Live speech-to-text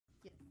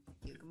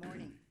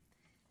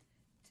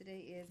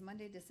Today is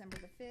Monday, December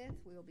the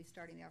 5th. We will be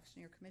starting the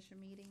Auctioneer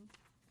Commission meeting.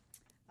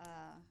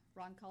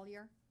 Ron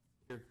Collier.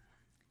 Here.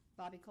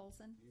 Bobby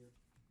Colson. Here.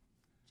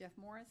 Jeff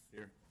Morris.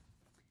 Here.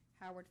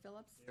 Howard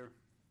Phillips. Here.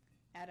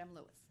 Adam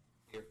Lewis.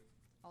 Here.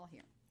 All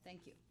here.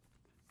 Thank you.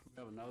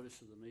 We have a notice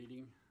of the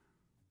meeting.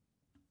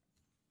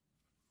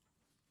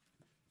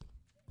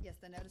 Yes,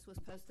 the notice was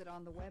posted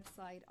on the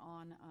website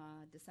on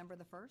December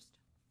the 1st.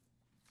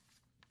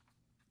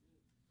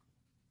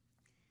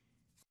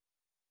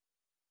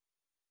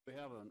 We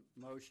have a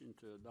motion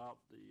to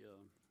adopt the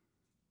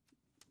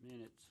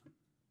minutes.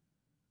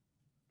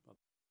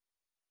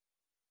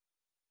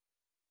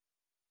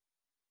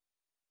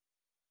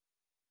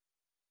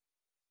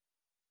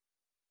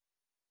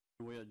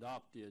 We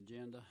adopt the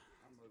agenda.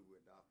 I move we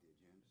adopt the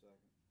agenda.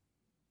 Second.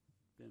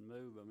 Been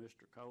moved by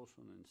Mr.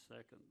 Colson and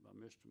second by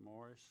Mr.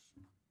 Morris.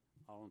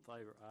 All in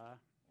favor, aye.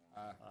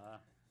 Aye.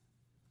 Aye.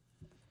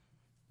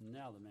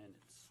 Now the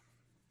minutes.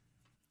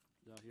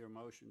 Do I hear a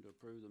motion to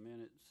approve the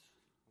minutes?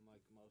 I'll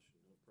make a motion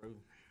to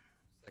approve.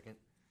 Second.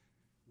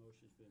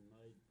 Motion's been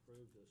made,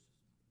 approved to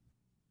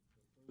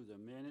approve the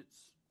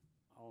minutes.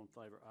 All in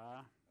favor,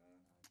 aye.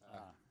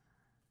 Aye.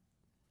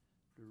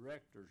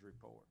 Director's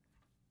report.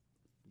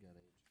 Got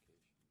education.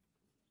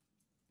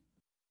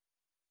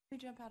 We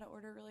jump out of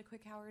order really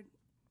quick, Howard.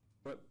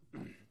 But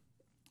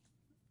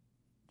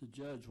the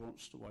judge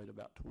wants to wait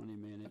about 20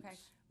 minutes. Okay.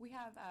 We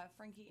have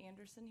Frankie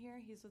Anderson here.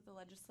 He's with the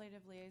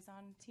Legislative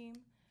Liaison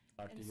Team.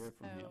 I'd like to hear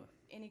from him.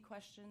 Any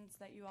questions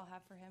that you all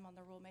have for him on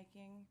the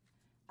rulemaking?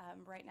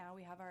 Right now,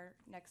 we have our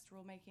next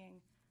rulemaking.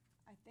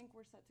 I think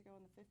we're set to go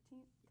on the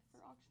 15th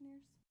for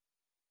auctioneers.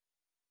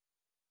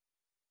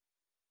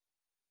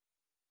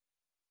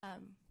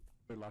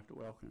 We'd like to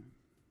welcome him.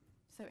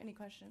 So any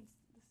questions?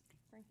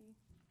 Frankie?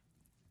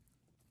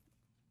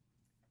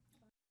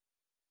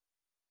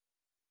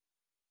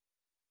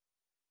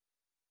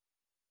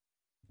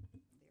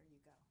 There you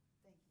go.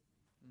 Thank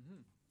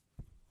you.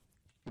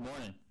 Good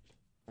morning.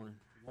 Good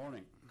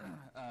morning.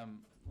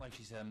 Like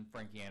she said, I'm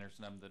Frankie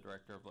Anderson. I'm the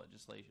Director of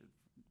Legislation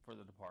for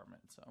the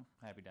department, so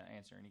happy to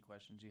answer any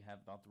questions you have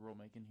about the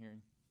rulemaking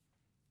hearing.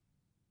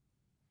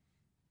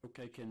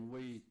 Okay, can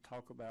we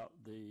talk about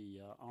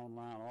the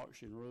online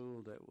auction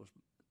rule that was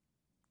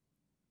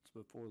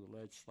before the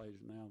legislature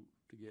now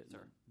to get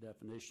a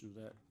definition of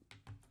that?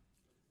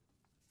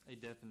 A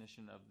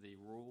definition of the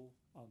rule?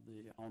 Of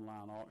the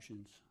online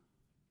auctions.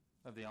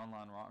 Of the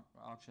online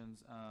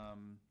auctions.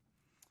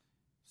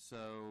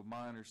 So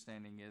my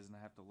understanding is, and I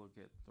have to look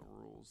at the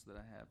rules that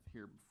I have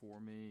here before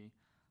me,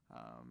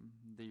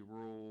 the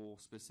rule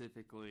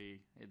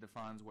specifically, it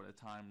defines what a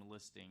time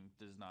listing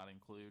does not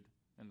include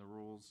in the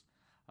rules.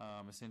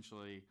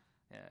 Essentially,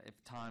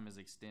 if time is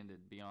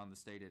extended beyond the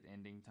stated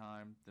ending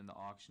time, then the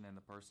auction and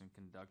the person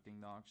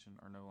conducting the auction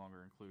are no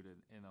longer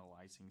included in the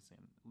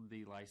licensing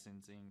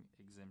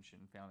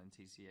exemption found in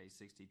TCA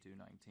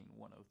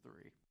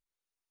 6219-103.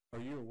 Are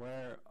you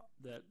aware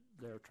that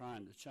they're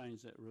trying to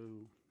change that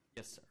rule?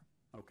 Yes, sir.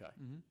 Okay.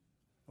 Mm-hmm.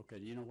 Okay,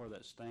 do you know where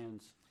that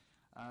stands?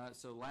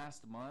 So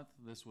last month,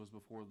 this was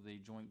before the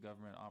Joint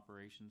Government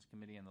Operations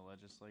Committee and the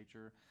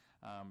legislature,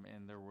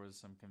 and there was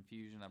some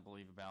confusion, I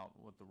believe, about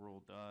what the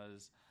rule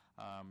does,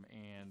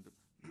 and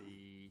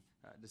the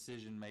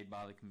decision made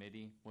by the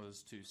committee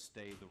was to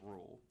stay the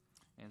rule.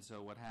 And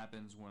so what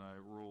happens when a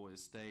rule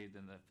is stayed,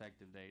 then the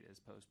effective date is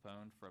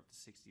postponed for up to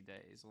 60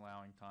 days,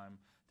 allowing time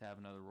to have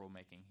another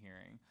rulemaking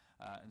hearing.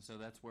 And so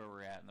that's where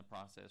we're at in the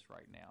process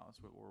right now.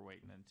 That's what we're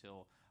waiting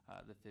until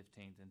the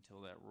 15th,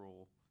 until that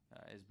rule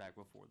is back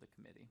before the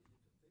committee.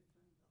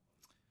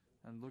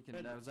 I'm looking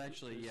at that. It was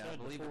actually, yeah, I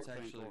believe it's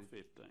actually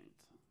 15th.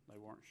 They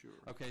weren't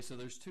sure. Okay, so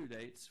there's two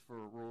dates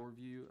for rule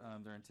review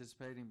they're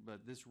anticipating,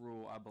 but this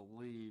rule, I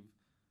believe,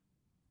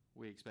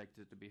 we expect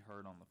it to be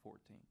heard on the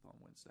 14th on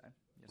Wednesday.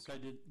 Yes,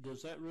 okay,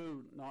 does that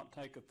rule not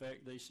take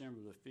effect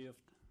December the 5th?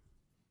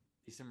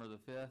 December the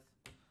 5th?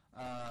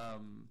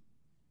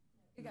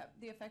 It got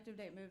the effective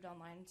date moved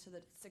online to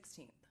the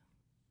 16th.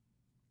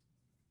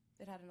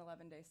 It had an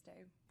 11-day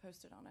stay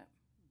posted on it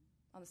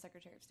on the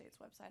Secretary of State's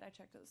website. I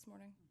checked it this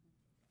morning.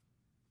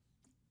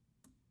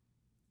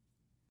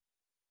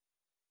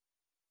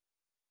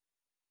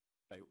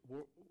 Okay,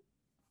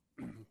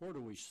 where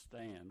do we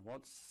stand?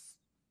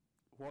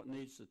 What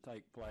needs to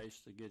take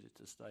place to get it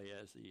to stay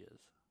as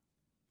is?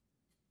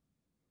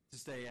 To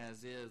stay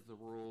as is, the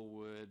rule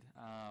would,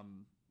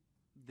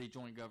 the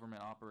Joint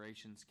Government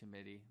Operations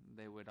Committee,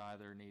 they would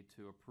either need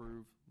to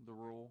approve the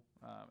rule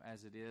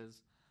as it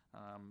is,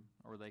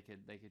 or they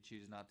could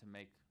choose not to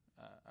make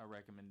a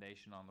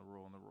recommendation on the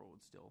rule, and the rule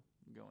would still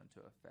go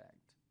into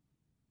effect.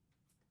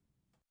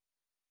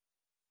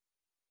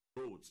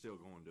 The rule would still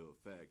go into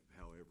effect,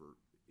 however,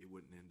 it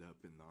wouldn't end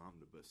up in the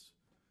omnibus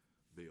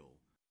bill.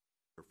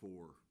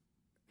 Therefore,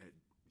 at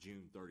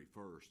June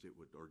 31st,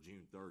 or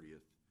June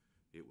 30th,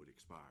 it would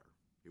expire.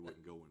 It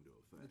wouldn't go into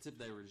effect. That's if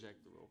they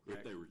reject the rule,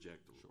 correct? If they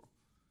reject the rule.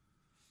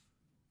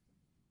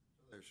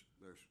 Sure. So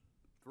there's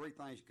three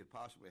things that could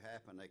possibly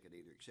happen. They could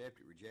either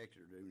accept it, reject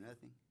it, or do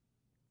nothing.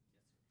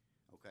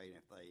 Yes, sir. Okay, and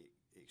if they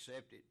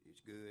accept it, it's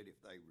good.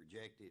 If they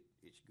reject it,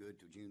 it's good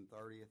till June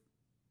 30th.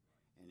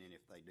 And then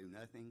if they do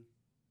nothing,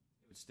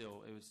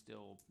 It would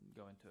still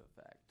go into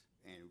effect.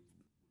 and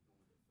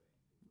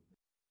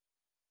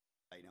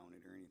date on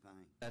it or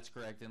anything. That's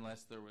correct,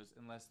 unless there was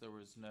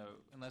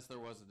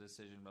a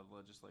decision by the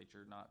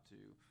legislature not to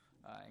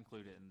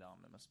include it in the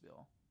omnibus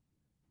bill.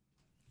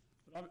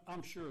 But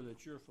I'm sure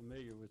that you're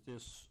familiar with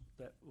this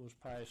that was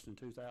passed in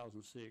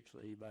 2006, the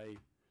eBay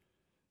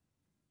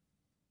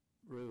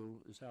rule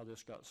is how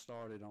this got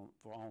started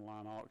for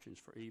online auctions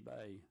for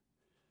eBay.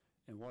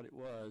 And what it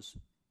was,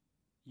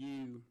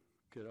 you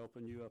could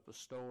open you up a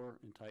store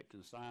and take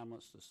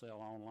consignments to sell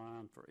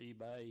online for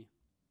eBay.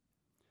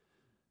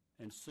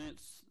 And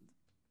since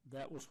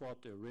that was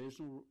what the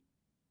original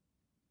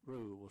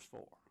rule was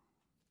for,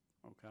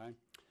 okay?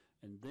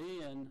 And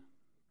then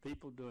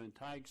people doing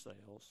tag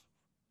sales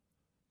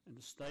and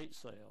the state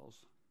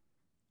sales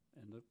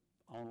and the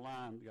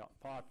online got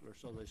popular,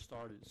 so they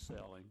started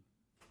selling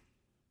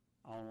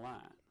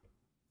online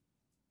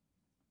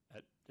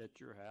at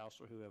your house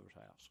or whoever's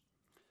house.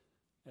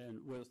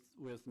 And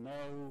with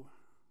no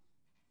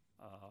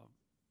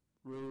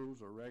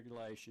rules or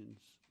regulations.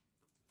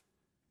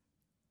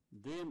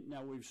 Then,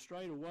 now we've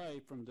strayed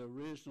away from the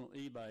original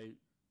eBay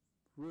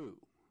rule.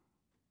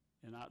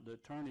 And the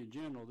Attorney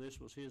General, this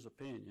was his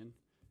opinion,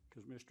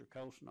 because Mr.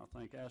 Colson, I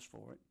think, asked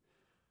for it.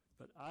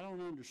 But I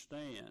don't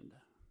understand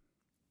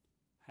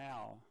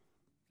how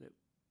that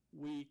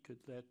we could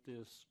let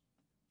this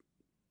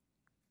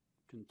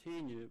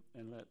continue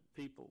and let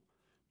people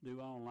do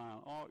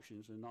online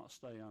auctions and not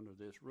stay under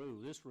this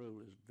rule. This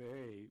rule is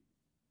very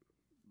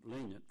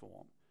lenient for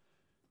them.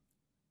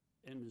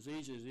 And as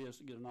easy as it is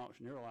to get an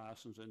auctioneer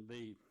license and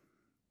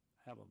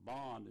have a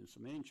bond and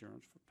some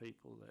insurance for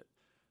people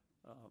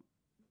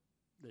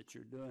that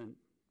you're doing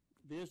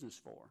business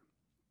for.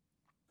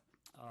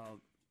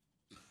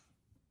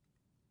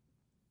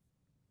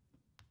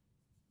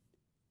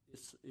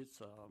 It's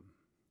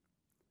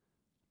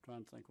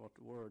trying to think what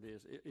the word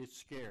is. It's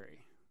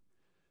scary.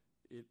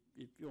 If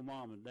your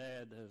mom and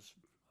dad has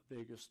a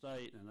big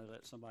estate and they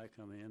let somebody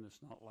come in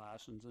that's not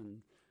licensed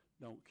and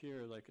don't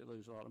care, they could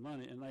lose a lot of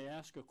money. And they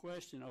asked a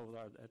question over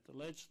there at the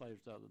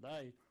legislature the other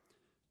day,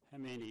 how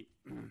many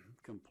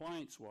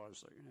complaints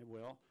was there?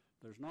 Well,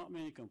 there's not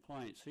many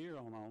complaints here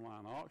on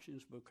online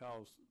auctions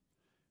because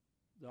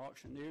the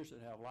auctioneers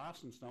that have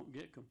license don't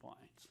get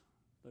complaints.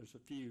 There's a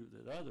few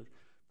that others.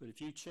 But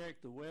if you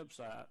check the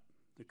website,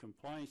 the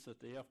complaints that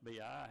the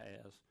FBI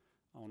has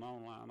on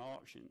online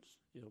auctions,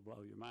 it'll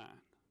blow your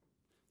mind.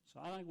 So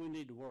I think we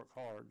need to work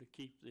hard to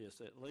keep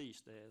this at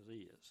least as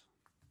is.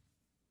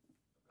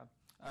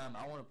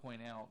 I want to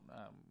point out,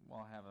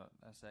 while I have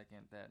a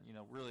second, that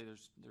really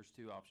there's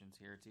two options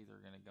here. It's either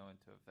going to go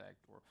into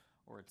effect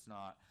or it's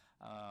not.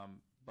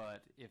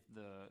 But if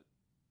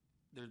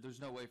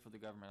there's no way for the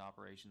Government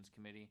Operations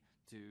Committee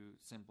to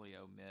simply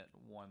omit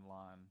one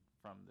line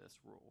from this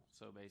rule.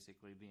 So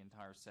basically, the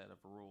entire set of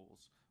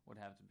rules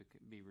would have to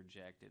be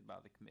rejected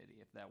by the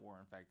committee if that were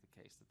in fact the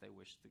case that they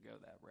wish to go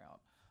that route.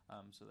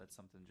 So that's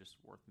something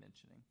just worth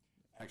mentioning.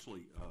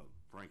 Actually,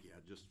 Frankie, I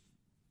just,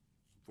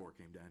 before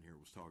I came down here,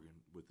 was talking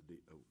with the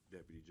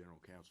Deputy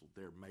General Counsel.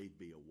 There may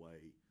be a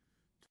way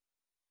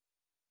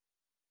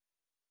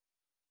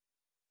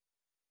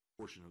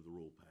portion of the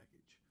rule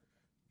package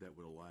that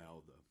would allow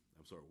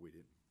I'm sorry, we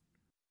didn't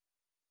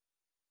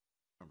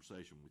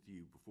conversation with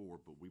you before,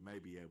 but we may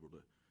be able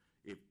to,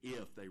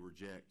 if they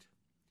reject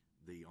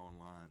the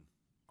online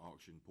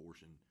auction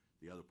portion,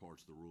 the other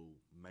parts of the rule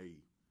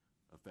may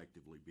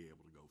effectively be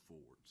able to go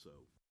forward. So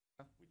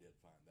we did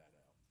find that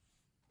out.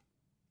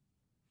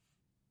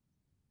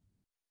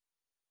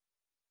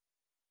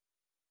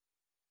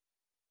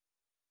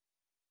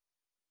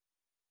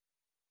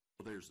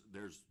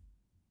 There's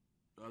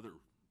other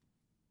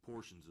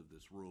portions of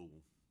this rule,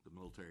 the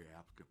military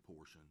applicant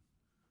portion,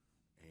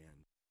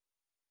 and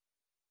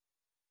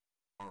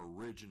our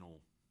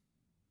original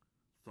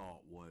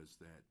thought was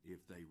that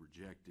if they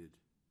rejected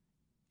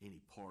any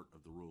part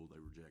of the rule,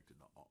 they rejected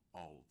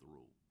all of the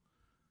rule.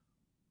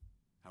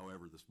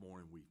 However, this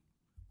morning we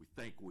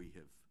think we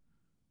have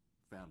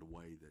found a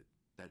way that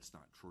that's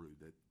not true,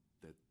 that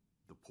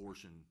the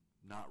portion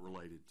not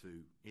related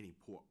to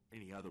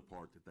any other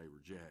part that they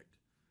reject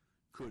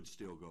could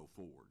still go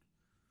forward,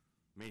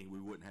 meaning we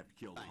wouldn't have to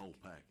kill the whole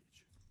package.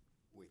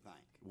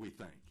 We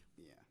think.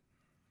 Yeah.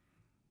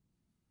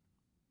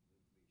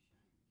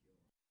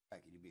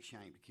 You'd be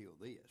ashamed to kill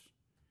this.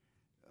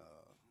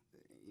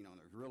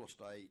 There's real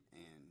estate,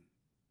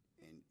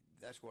 and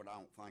that's what I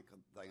don't think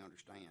they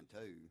understand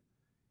too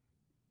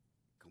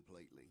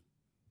completely.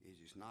 Is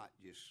it's not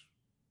just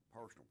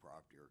personal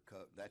property or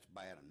that's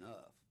bad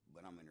enough,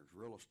 but I mean there's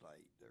real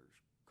estate, there's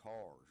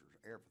cars, there's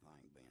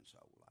everything being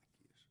sold like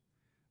this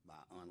by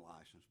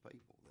unlicensed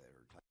people that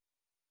are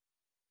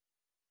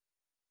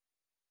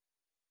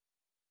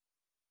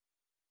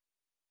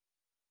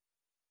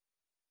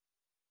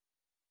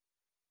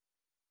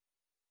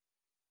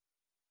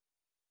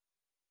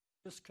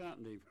This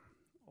company,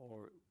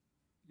 or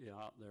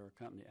Yeah, they're a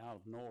company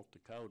out of North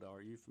Dakota.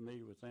 Are you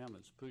familiar with them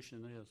that's pushing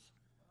this?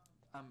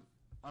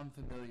 I'm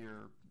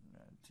familiar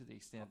to the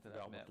extent I that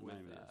I've forgot met what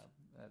the with name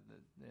is.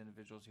 the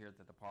individuals here at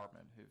the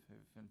department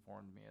who've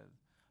informed me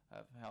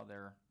of how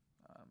they're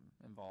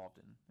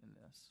involved in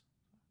this.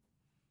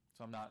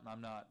 So I'm not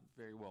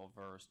very well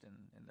versed in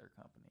their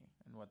company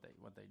and what they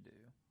do.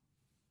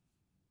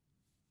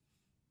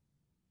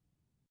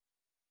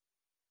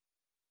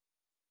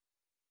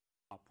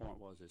 My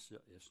point was, it's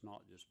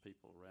not just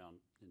people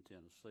around in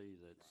Tennessee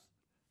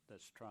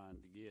that's trying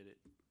to get it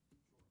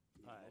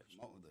passed.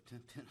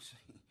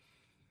 Tennessee.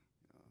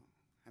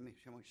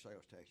 How much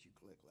sales tax you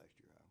collect last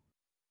year, Hal?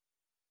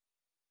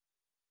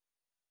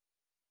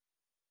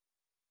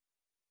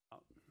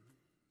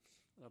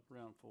 Up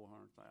around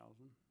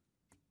 400,000.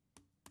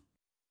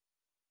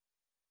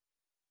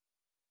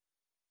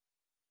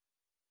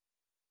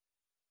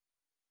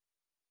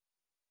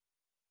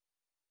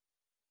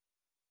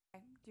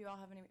 Okay. Do you all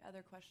have any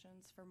other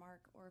questions for Mark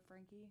or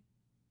Frankie?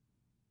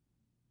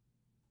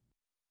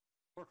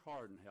 Work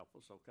hard and help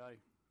us, okay?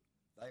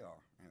 They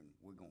are, and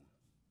we're going to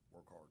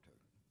work hard too.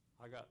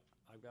 I've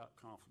got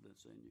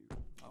confidence in you. I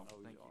Oh, know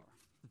thank you you. are.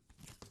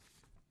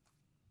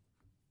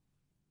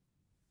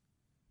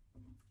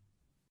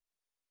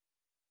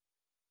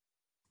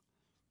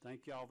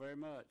 Thank y'all very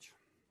much.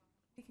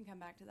 We can come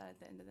back to that at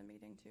the end of the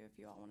meeting too if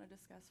you all want to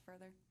discuss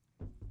further.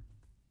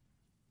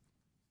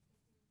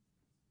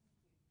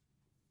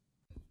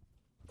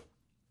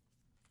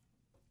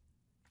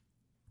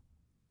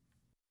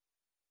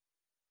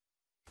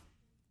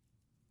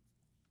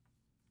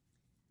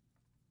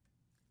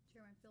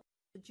 Chairman Phil,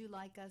 would you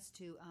like us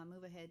to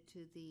move ahead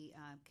to the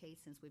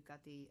case since we've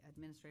got the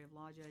administrative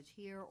law judge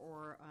here,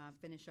 or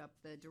finish up?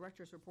 The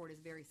director's report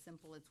is very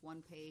simple. It's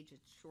one page.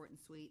 It's short and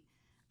sweet.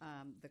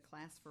 The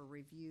class for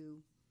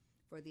review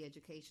for the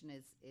education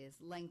is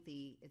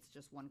lengthy. It's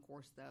just one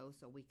course, though,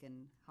 so we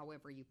can,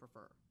 however you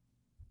prefer.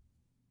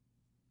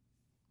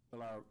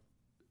 Well,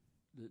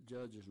 the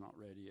judge is not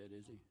ready yet,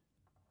 is he?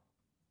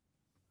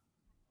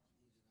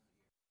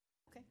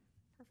 Okay,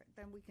 perfect.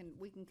 Then we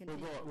can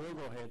continue. We'll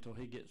go ahead till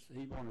he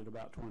wanted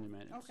about 20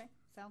 minutes. Okay,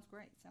 sounds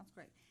great, sounds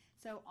great.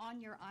 So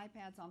on your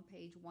iPads on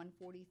page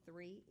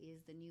 143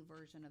 is the new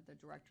version of the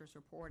director's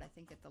report. I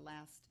think at the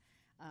last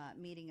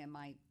meeting, and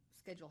my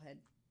schedule had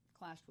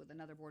clashed with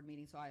another board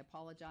meeting, so I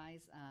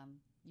apologize.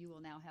 You will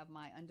now have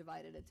my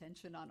undivided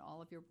attention on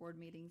all of your board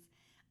meetings.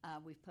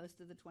 We've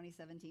posted the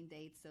 2017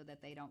 dates so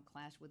that they don't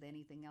clash with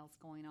anything else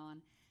going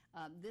on.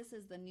 This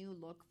is the new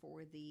look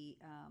for the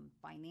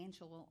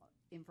financial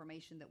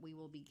information that we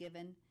will be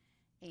given,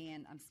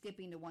 and I'm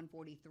skipping to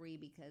 143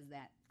 because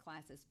that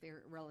class is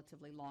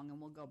relatively long,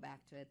 and we'll go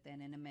back to it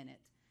then in a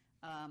minute.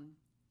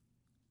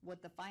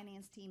 What the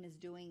finance team is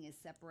doing is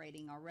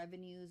separating our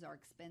revenues, our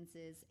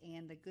expenses,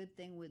 and the good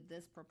thing with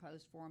this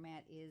proposed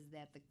format is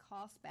that the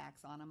cost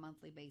backs on a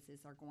monthly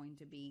basis are going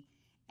to be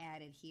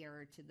added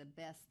here to the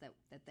best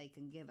that they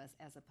can give us,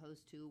 as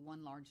opposed to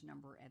one large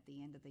number at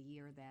the end of the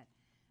year that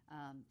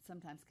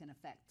sometimes can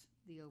affect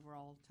the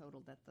overall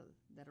total that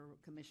a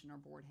commissioner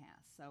board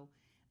has. So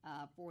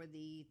for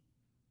the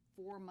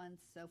 4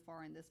 months so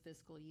far in this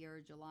fiscal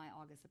year, July,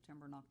 August,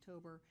 September, and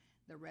October,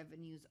 the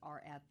revenues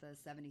are at the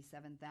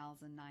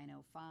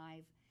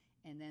 $77,905,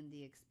 and then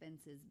the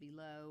expenses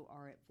below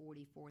are at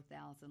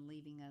 $44,000,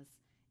 leaving us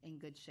in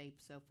good shape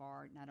so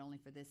far, not only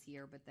for this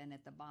year, but then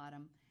at the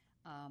bottom,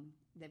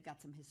 they've got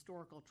some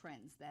historical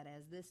trends that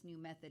as this new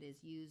method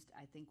is used,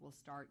 I think will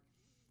start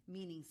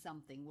meaning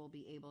something. We'll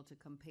be able to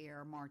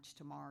compare March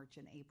to March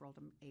and April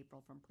to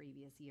April from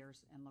previous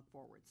years and look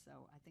forward.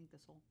 So I think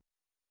this will.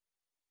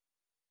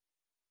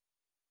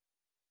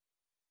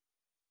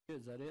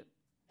 Is that it?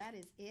 That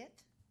is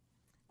it.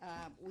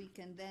 We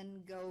can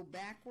then go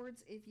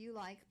backwards if you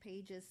like.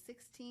 Pages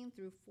 16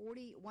 through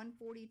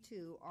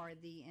 142 are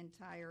the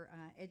entire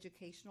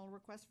educational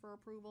request for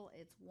approval.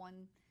 It's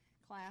one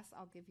class.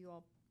 I'll give you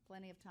all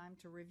plenty of time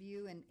to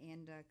review, and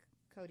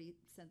Cody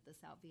sent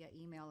this out via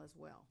email as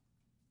well.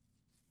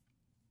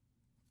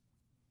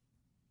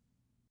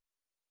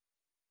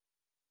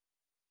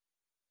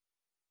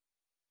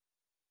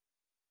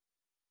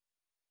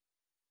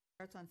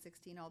 Starts on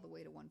 16 all the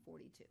way to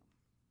 142.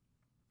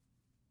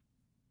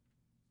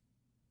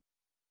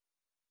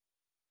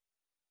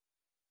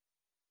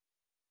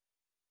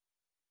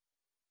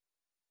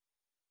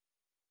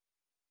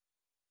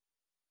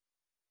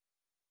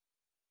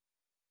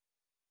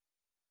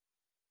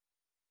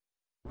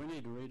 We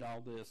need to read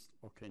all this,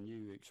 or can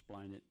you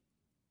explain it?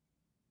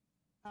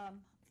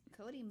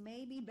 Cody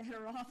may be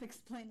better off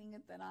explaining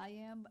it than I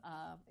am.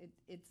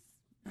 It's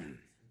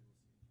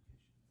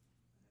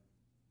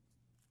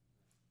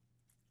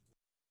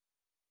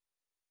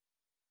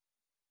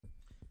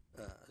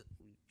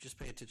just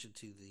pay attention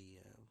to the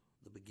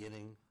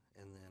beginning,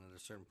 and then at a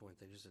certain point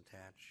they just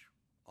attach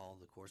all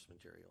the course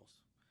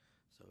materials.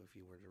 So if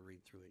you were to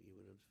read through it, you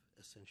would have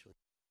essentially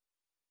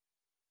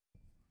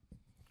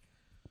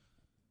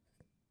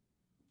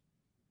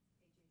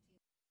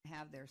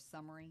have their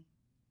summary,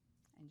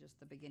 and just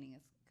the beginning,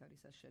 as Cody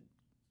says, should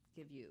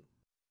give you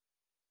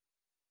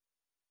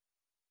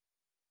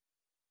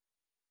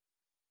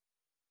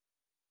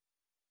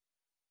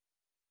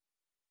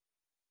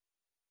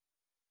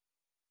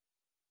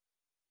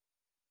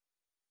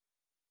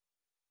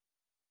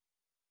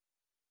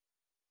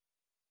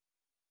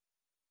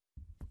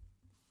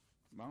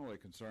my only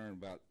concern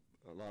about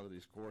a lot of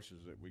these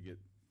courses that we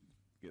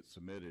get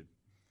submitted,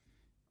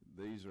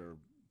 these are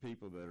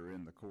people that are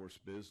in the course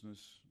business.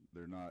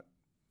 They're not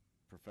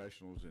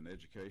professionals in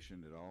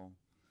education at all.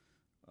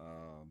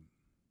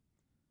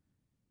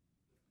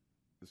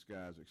 This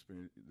guy's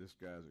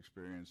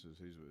experiences.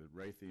 He's at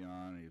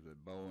Raytheon. He's at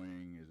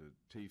Boeing. He's at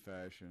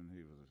T-Fashion.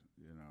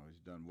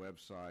 He's done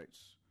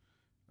websites,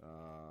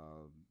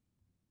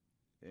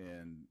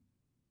 and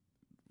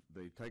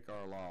they take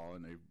our law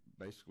and they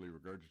basically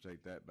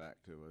regurgitate that back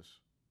to us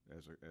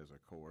as a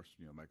course.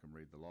 Make them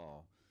read the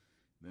law.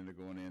 Then they're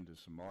going into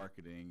some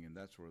marketing and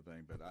that sort of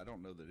thing. But I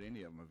don't know that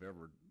any of them have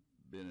ever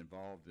been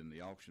involved in the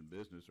auction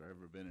business or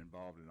ever been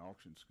involved in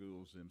auction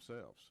schools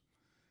themselves.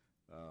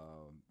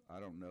 I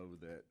don't know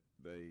that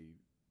they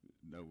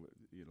know,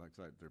 like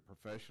I said, they're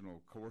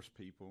professional course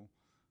people,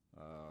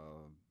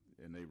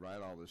 and they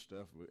write all this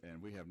stuff,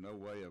 and we have no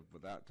way of,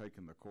 without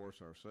taking the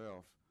course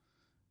ourselves,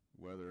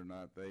 whether or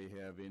not they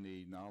have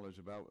any knowledge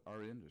about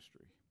our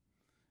industry.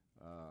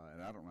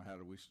 And I don't know how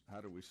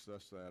do we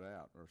suss that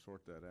out or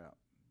sort that out.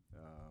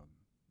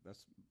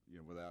 That's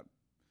without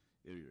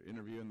either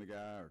interviewing the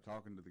guy or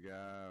talking to the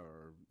guy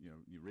or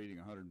you reading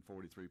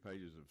 143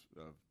 pages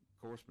of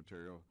course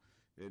material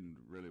isn't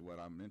really what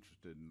I'm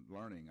interested in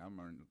learning. I'm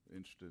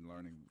interested in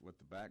learning what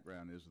the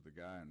background is of the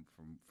guy and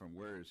from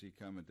where is he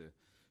coming to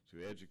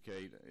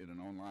educate in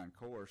an online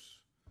course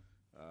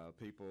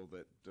people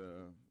that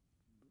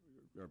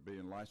are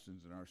being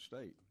licensed in our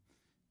state.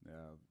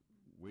 Now,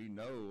 we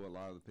know a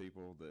lot of the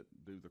people that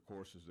do the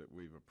courses that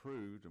we've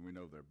approved, and we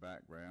know their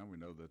background. We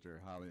know that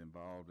they're highly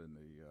involved in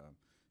the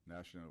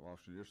National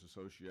Auctioneers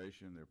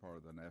Association. They're part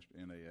of the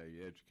National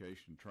NAA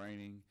education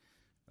training.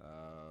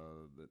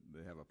 That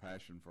they have a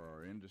passion for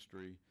our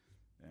industry,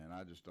 and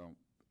I just don't.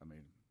 I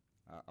mean,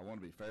 I want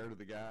to be fair to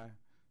the guy,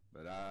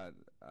 but I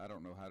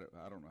don't know how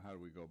do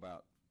we go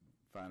about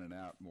finding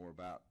out more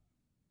about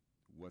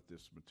what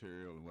this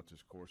material and what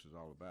this course is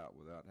all about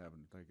without having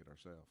to take it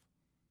ourselves.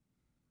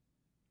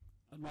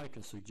 I'd make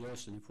a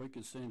suggestion. If we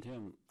could send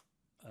him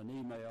an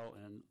email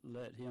and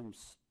let him,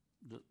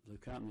 the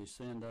company,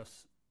 send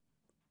us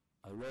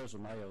a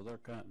resume of their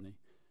company,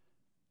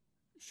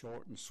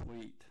 short and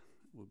sweet,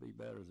 would be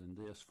better than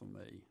this for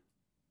me.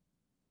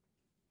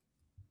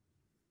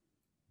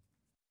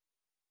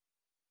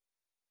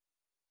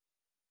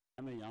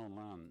 How many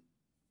online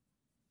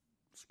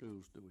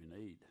schools do we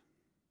need?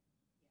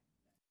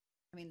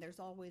 I mean,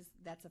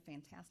 that's a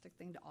fantastic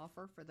thing to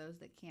offer for those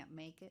that can't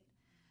make it.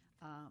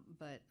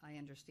 But I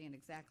understand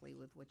exactly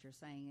with what you're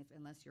saying.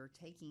 Unless you're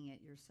taking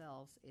it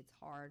yourselves, it's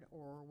hard.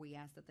 Or we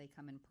ask that they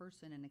come in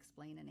person and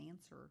explain and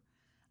answer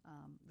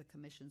the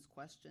commission's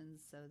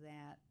questions so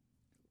that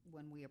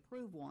when we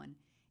approve one,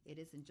 it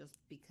isn't just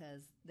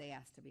because they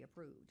asked to be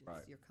approved.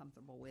 Right. You're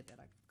comfortable with it.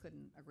 I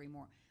couldn't agree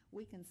more.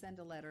 We can send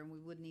a letter, and we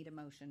would need a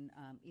motion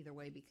either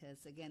way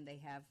because, again, they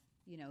have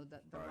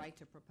the right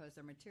to propose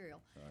their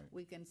material. Right.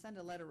 We can send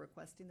a letter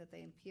requesting that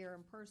they appear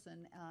in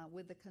person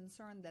with the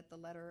concern that the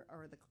letter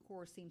or the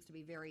course seems to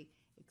be very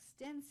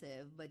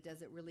extensive, but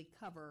does it really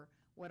cover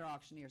what our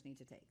auctioneers need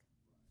to take?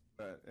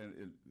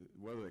 And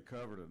whether they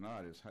cover it or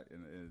not it's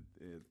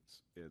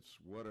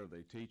what are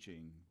they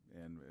teaching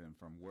and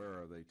from where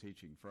are they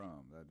teaching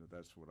from?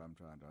 That's what I'm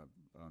trying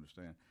to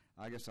understand.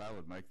 I guess I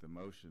would make the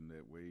motion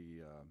that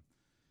we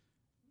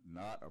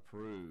not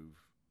approve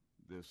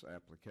this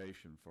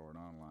application for an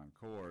online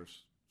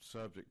course,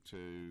 subject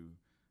to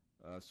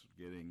us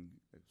getting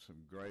some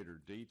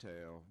greater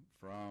detail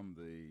from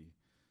the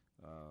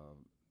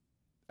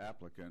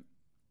applicant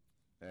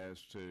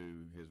as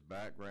to his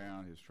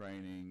background, his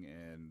training,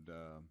 and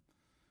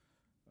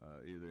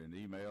either in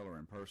email or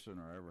in person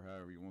or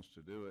however he wants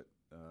to do it,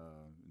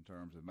 in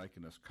terms of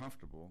making us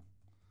comfortable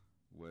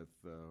with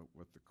the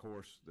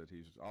course that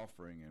he's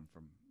offering and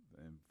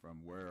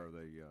from where are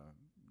they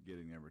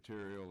getting their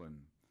material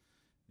and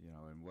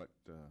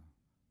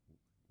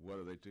what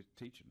are they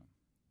teaching them.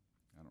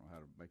 I don't know how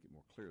to make it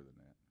more clear than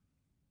that.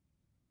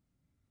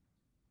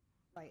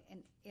 Right,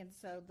 and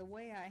so the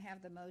way I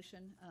have the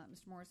motion,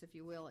 Mr. Morris, if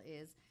you will,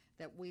 is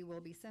that we will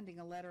be sending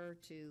a letter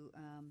to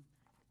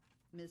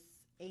Ms.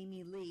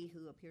 Amy Lee,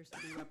 who appears to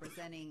be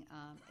representing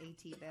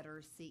AT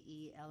Better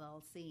CE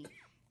LLC,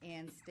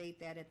 and state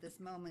that at this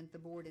moment the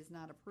board is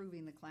not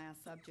approving the class,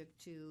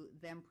 subject to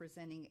them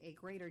presenting a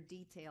greater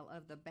detail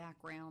of the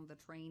background, the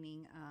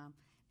training,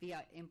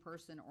 via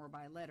in-person or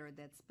by letter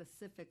that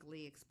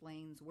specifically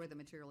explains where the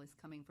material is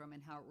coming from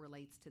and how it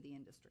relates to the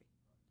industry.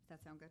 Does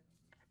that sound good?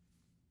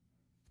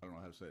 I don't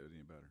know how to say it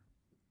any better.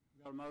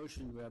 We got a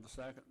motion. Do we have a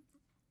second?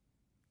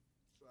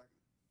 Second.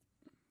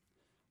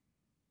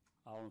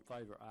 All in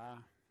favor, aye.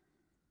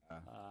 Aye.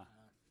 Aye.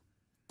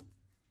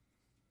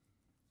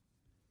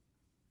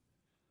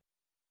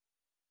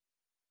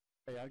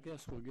 Okay, I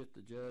guess we'll get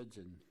the judge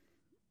and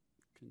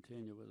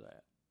continue with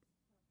that.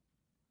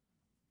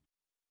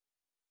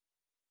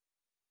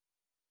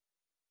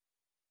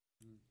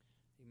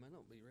 He might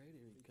not be ready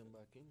when you come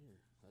back in here.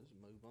 I just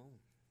move on.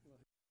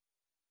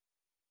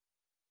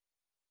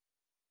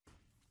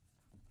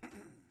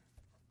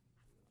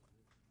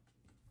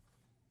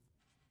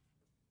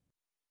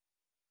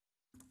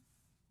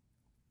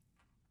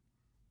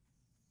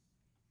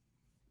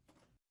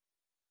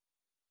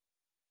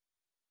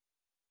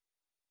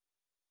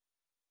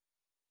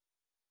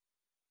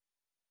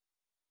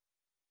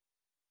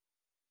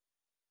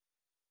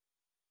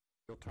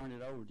 We'll turn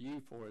it over to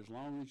you for as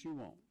long as you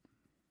want.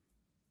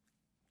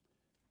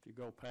 If you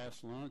go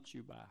past lunch,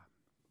 you buy.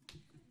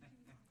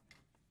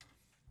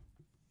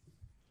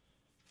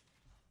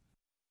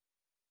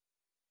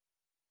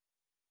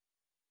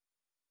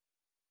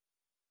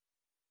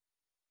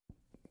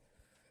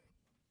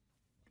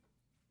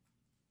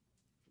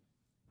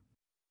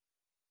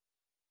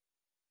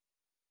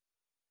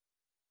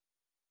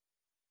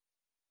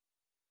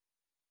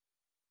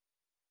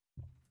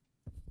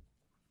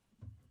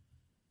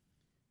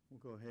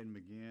 We'll go ahead and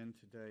begin.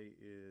 Today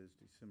is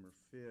December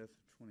 5th,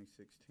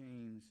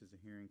 2016. This is a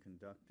hearing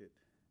conducted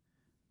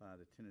by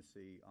the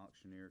Tennessee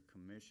Auctioneer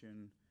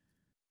Commission.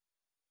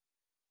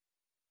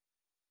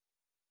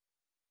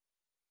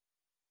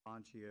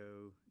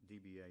 Fangio,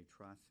 DBA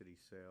Tri-City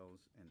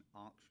Sales and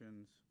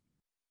Auctions.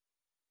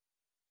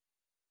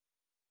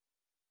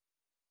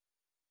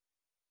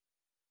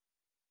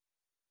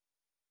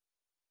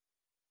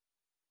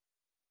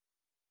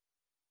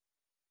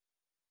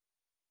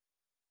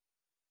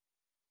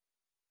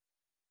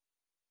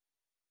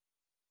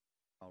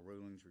 All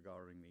rulings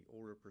regarding the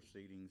order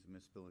proceedings,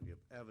 admissibility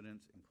of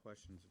evidence, and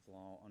questions of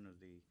law under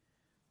the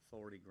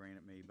authority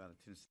granted me by the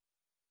Tennessee.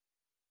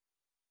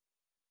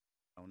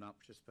 I will not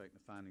participate in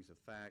the findings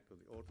of fact or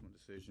the ultimate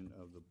decision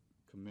of the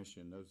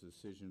commission. Those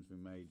decisions will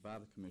be made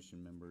by the commission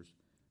members,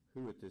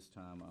 who at this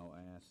time I'll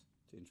ask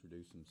to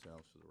introduce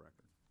themselves for the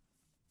record.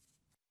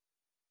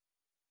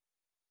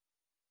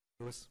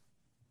 Lewis.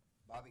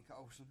 Bobby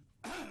Colson.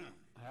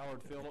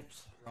 Howard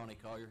Phillips.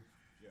 Ronnie Collier.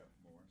 Jeff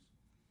Morris.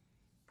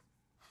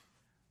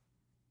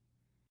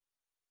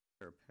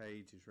 Sarah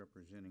Page is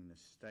representing the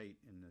state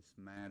in this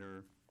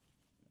matter.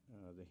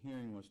 The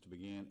hearing was to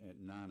begin at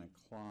 9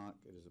 o'clock.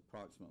 It is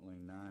approximately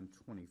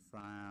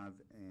 9:25,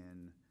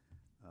 and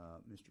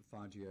Mr.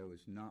 Fangio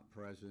is not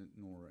present,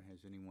 nor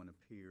has anyone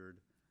appeared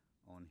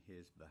on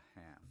his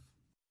behalf.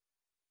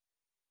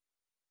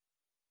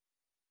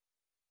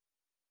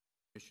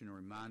 Commission are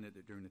reminded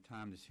that during the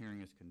time this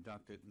hearing is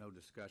conducted, no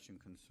discussion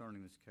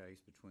concerning this case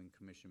between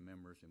commission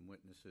members and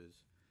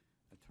witnesses,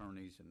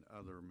 attorneys, and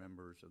other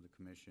members of the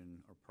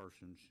commission or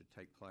persons should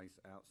take place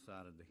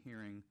outside of the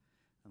hearing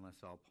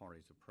unless all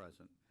parties are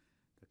present.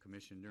 The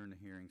commission during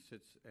the hearing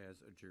sits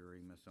as a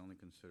jury, must only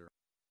consider.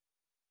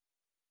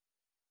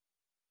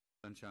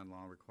 Sunshine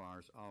Law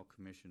requires all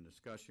commission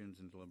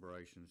discussions and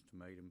deliberations to be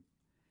made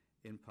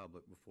in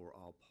public before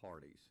all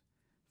parties.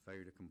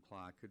 Failure to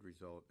comply could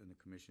result in the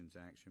commission's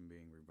action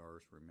being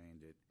reversed,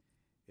 remanded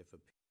if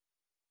appealed.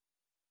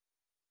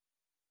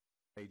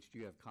 Paige, do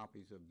you have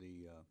copies of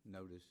the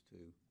notice to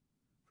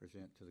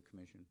present to the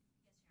commission?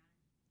 Yes,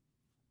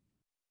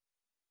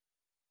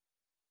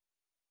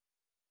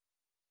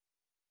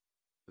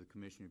 Your Honor. The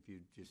commission, if you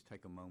just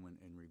take a moment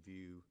and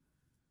review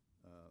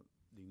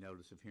the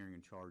notice of hearing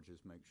and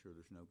charges, make sure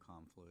there's no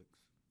conflicts.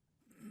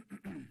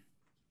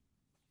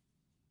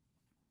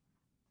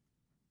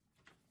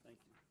 Thank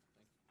you.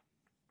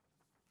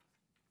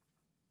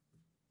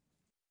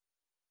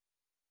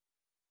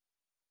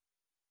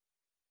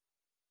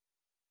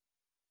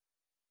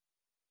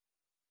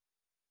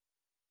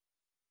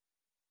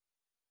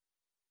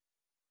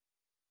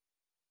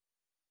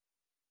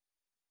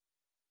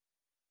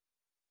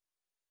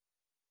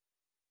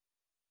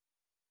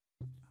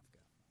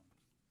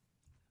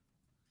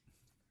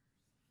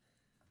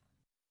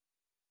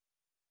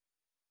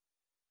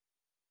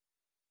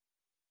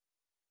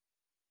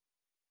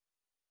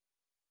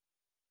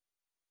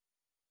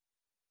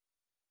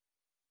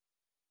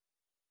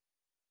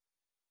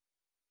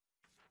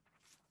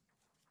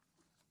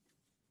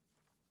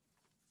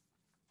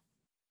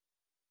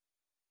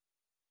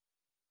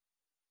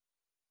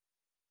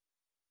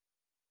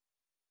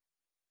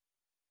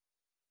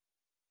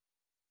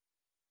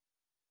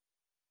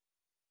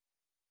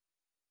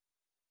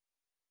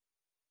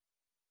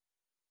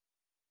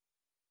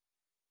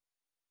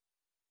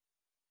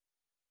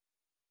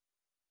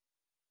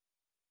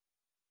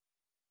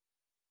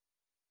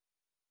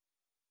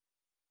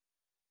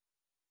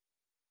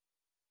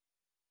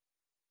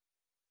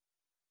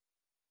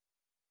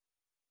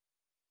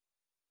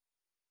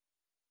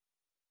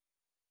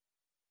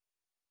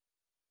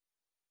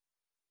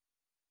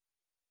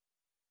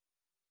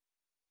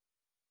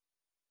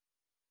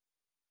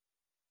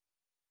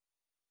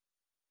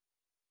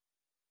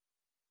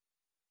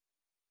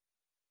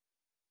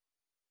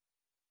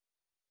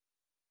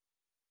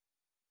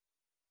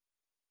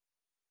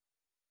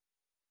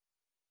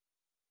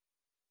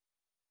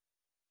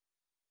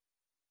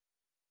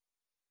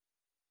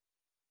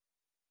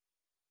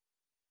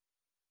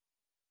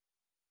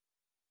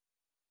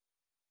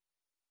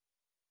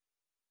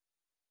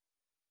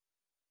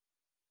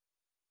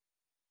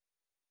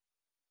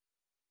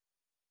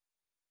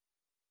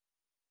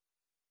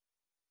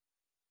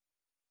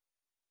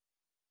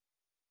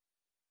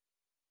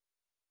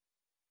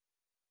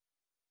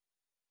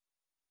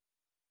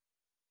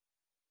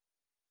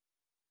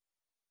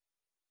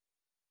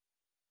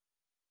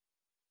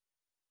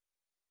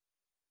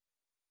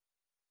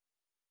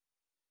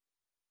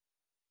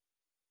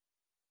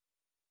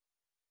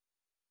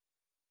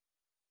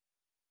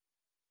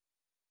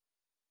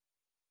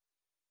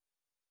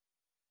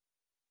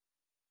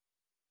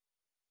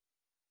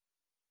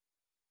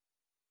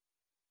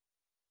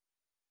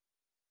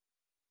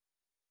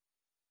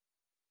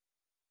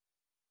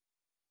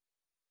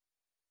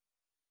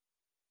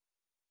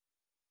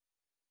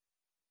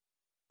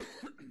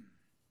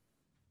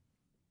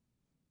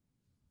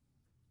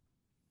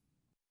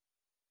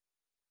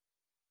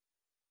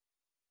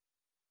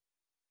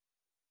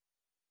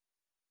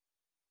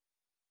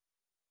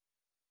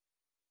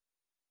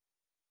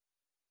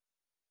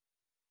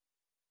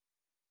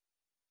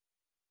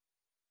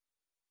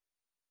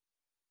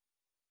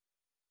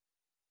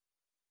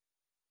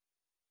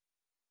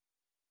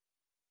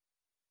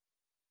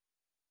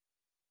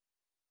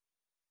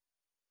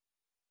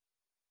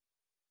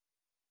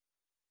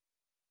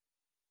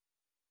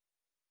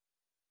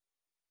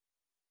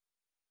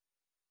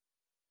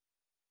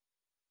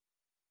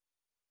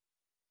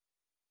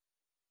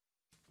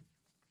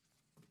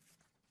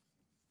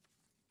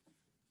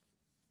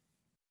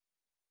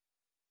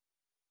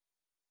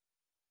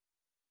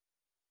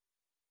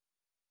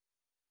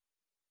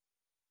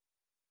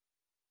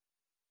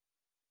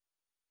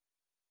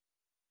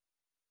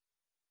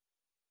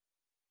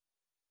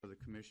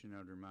 commission,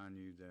 I would remind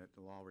you that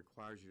the law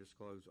requires you to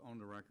disclose on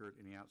the record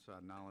any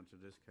outside knowledge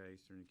of this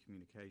case or any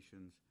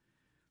communications,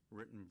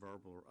 written,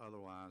 verbal, or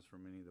otherwise,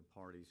 from any of the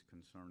parties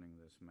concerning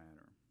this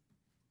matter.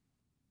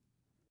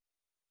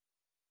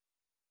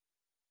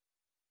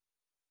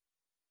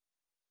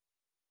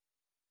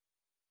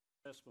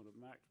 Assessment of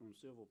maximum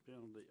civil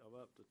penalty of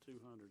up to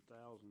 $200,000.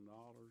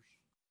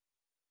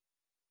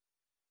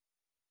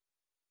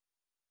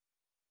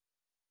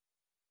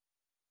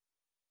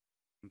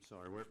 I'm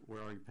sorry, where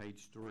are you?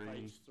 Page 3?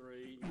 Page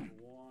 3, number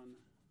 1.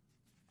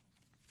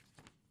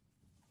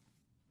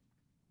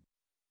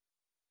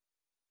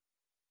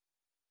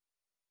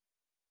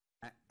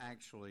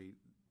 Actually,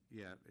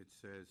 yeah, it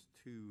says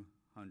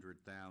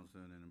 200,000,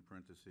 and in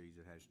parentheses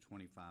it has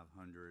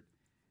 2,500.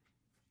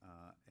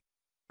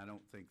 I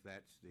don't think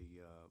that's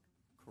the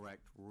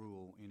correct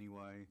rule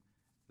anyway.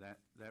 That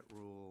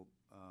rule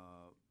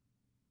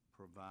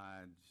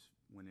provides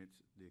when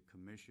it's the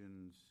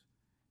commission's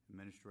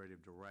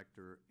administrative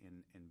director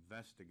and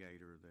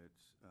investigator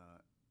that's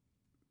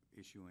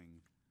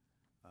issuing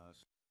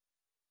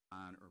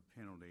fine or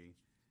penalty,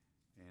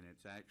 and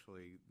it's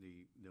actually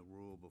the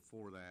rule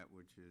before that,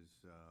 which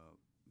is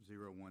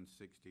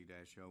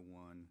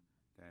 0160-01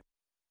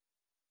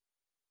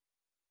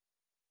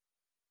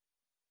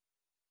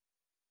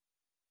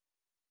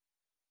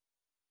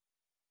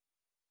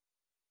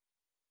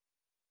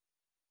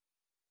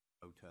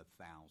 to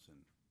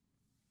 1,000,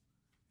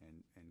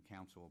 and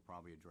counsel will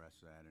probably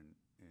address that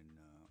in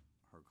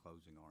her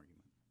closing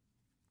argument.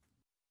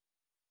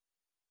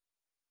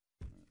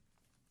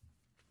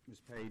 Ms.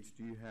 Page,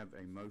 do you have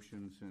a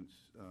motion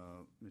since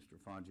Mr.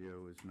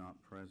 Faggio is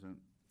not present?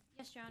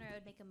 Yes, Your Honor, I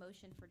would make a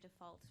motion for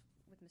default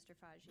with Mr.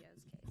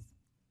 Faggio's case.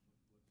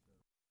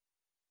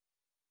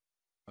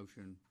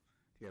 Motion.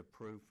 Do you have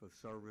proof of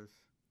service?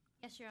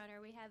 Yes, Your Honor,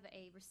 we have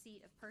a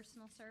receipt of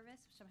personal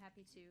service, which I'm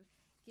happy to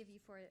give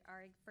you for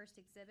our first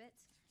exhibit.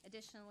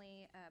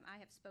 Additionally, I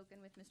have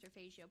spoken with Mr.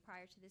 Faggio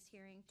prior to this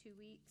hearing 2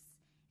 weeks,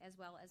 as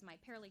well as my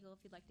paralegal,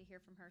 if you'd like to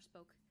hear from her,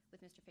 spoke with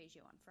Mr.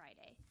 Faggio on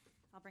Friday.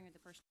 I'll bring her the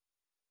personal.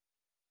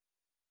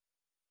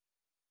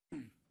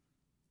 You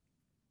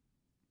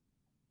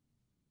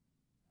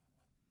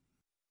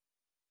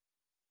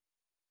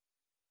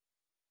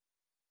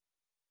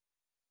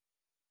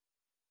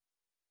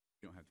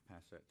don't have to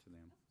pass that to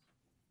them.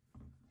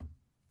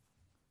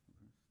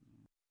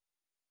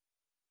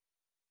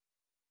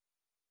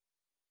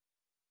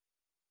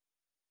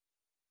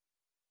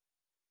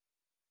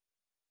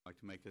 Like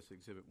to make this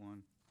Exhibit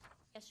 1?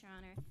 Yes, Your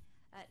Honor.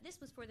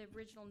 This was for the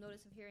original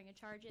notice of hearing and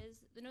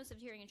charges. The notice of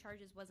hearing and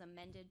charges was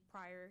amended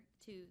prior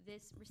to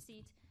this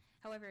receipt.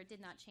 However, it did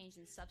not change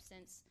in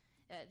substance.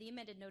 The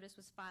amended notice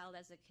was filed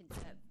as a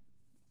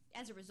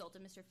result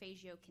of Mr.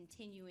 Faggio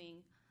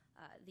continuing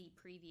the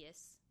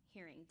previous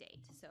hearing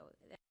date. So,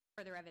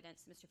 further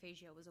evidence Mr.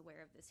 Faggio was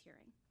aware of this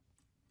hearing.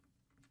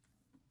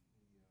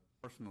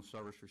 Personal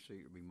service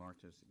receipt will be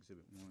marked as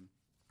Exhibit 1.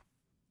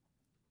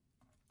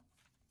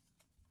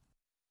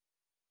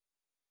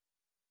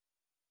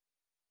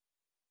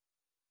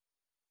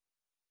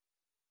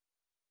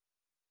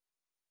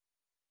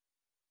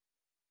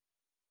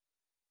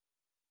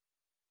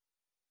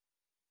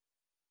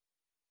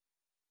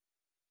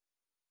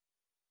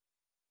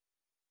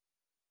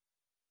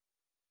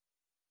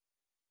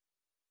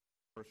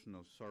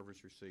 Personal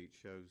service receipt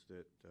shows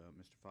that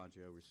Mr.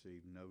 Faggio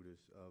received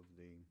notice of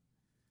the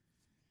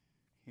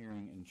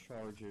hearing and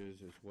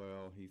charges as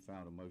well. He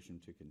filed a motion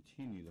to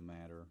continue the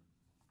matter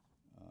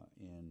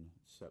in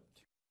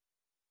September.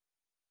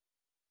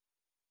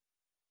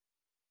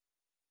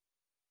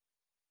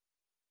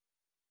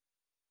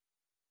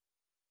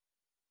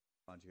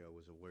 Faggio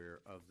was aware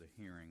of the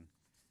hearing,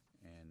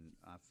 and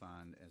I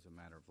find as a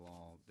matter of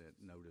law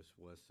that notice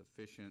was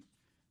sufficient.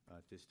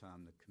 At this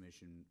time, the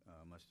commission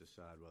must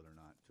decide whether or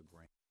not to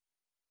grant.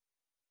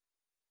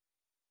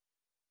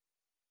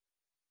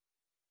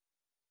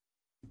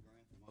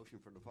 Grant the motion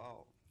for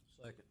default.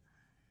 Second.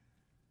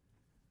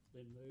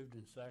 Been moved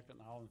and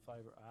second. All in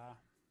favor, aye.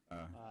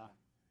 Aye. Aye.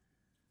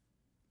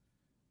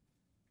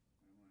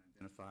 I want to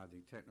identify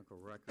the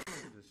technical record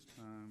at this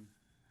time.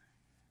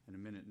 And a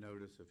minute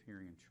notice of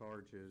hearing and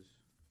charges.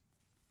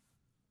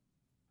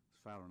 It's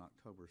filed on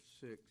October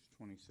 6,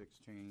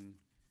 2016.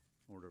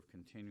 Order of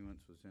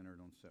continuance was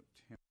entered on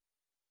September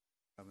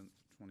 7th,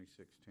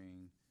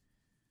 2016.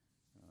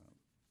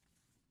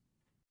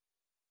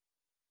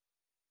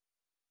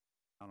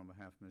 On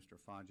behalf of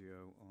Mr.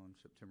 Faggio on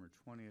September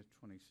 20th,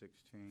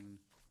 2016.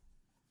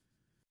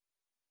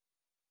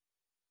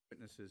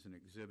 Witnesses and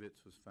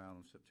exhibits was filed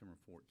on September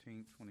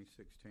 14th,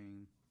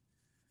 2016.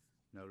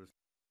 Notice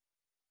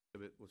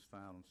exhibit was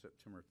filed on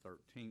September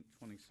 13th,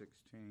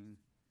 2016.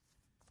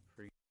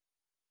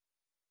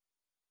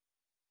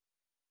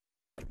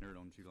 Entered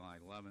on July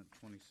 11th,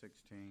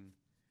 2016,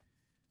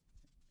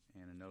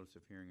 and a notice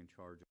of hearing and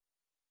charge.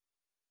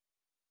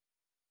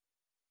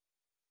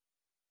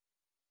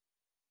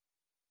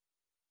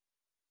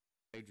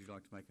 Would you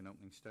like to make an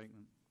opening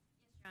statement?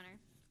 Yes, Your Honor.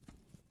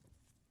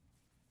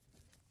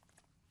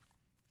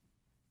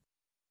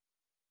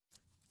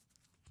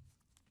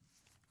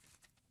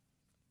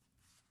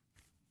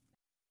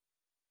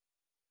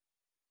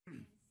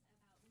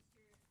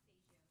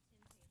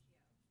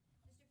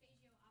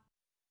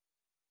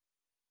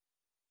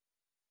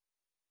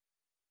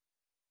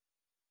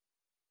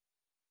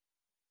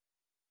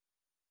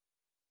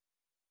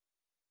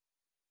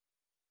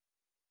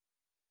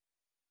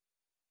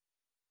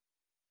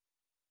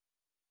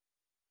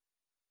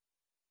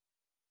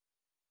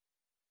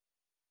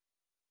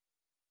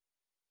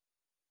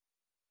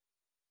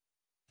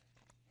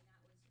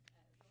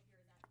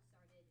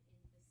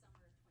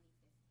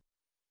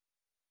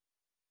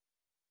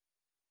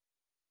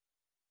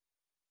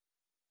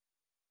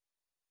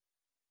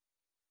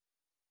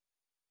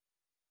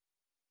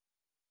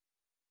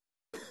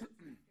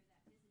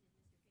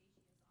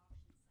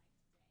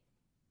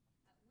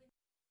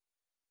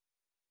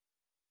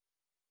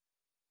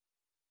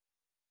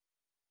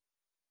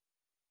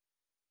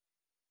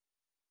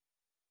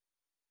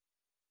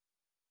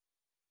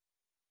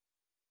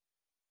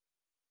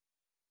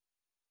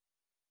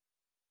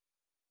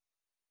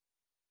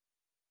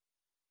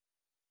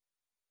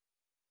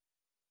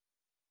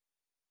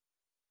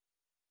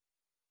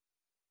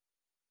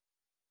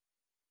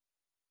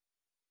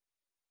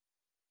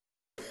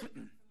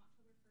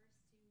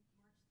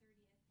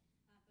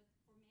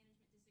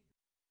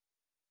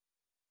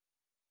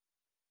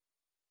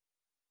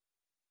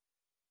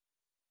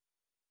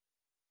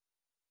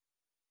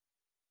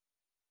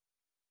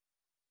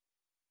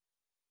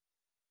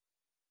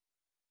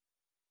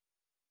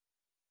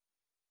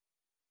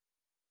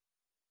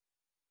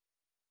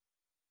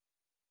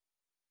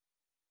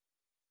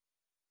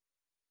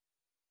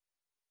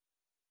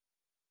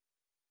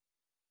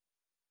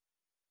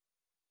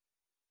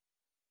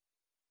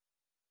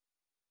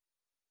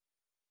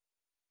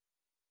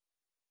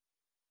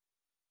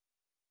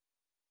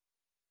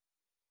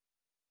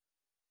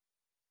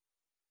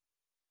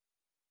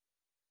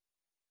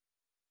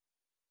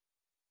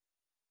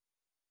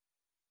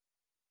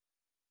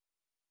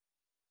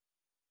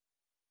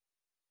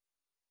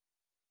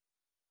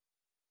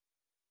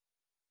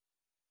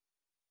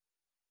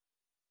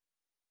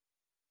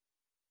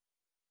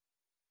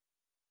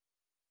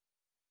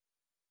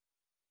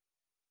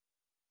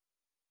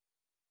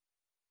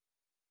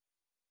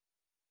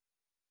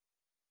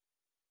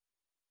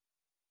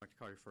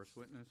 call your first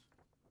witness.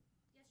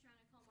 Yes, Your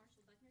Honor. Call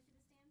Marshall Buckner to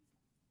the stand.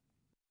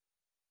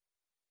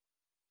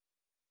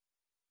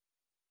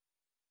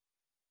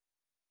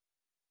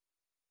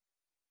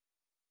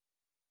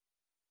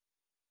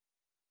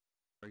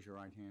 Raise your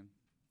right hand.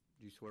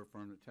 Do you swear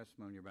affirm that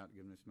testimony you're about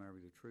to give in this matter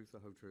will be the truth, the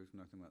whole truth,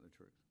 nothing but the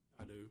truth?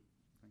 I do.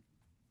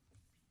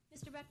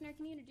 Mr. Buckner,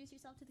 can you introduce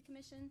yourself to the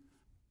commission?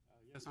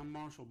 Yes, I'm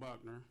Marshall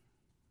Buckner,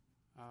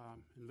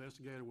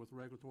 investigator with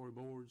regulatory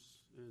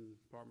boards in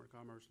Department of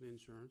Commerce and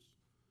Insurance.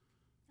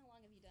 How long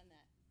have you done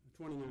that?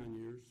 29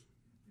 years.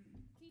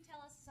 Can you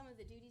tell us some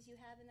of the duties you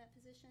have in that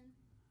position?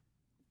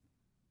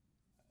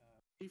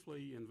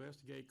 Chiefly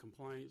investigate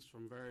complaints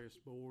from various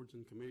boards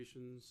and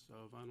commissions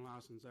of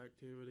unlicensed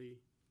activity,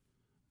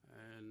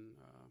 and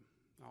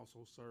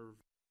also serve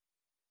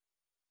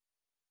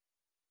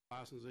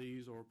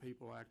licensees or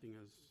people acting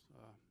as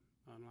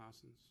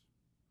unlicensed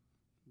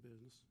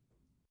business.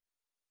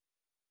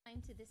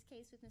 To this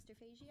case with Mr.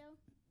 Fagio?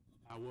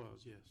 I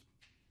was, yes.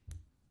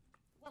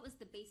 What was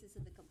the basis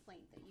of the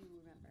complaint that you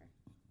remember?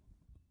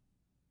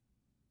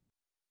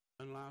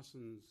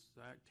 Unlicensed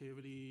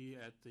activity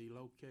at the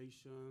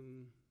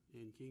location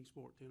in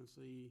Kingsport,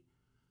 Tennessee.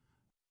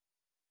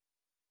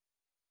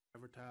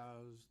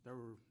 Advertised. There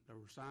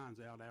were signs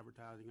out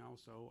advertising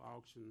also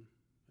auction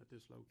at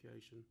this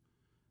location,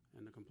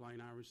 and the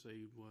complaint I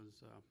received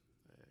was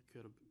it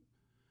could have.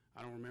 I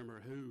don't remember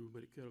who,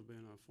 but it could have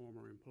been a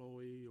former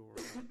employee or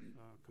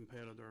a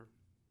competitor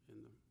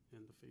in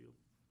the field.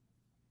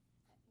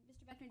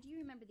 Mr. Buckner, do you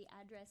remember the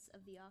address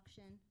of the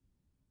auction?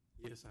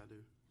 Yes, I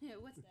do.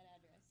 What's that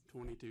address?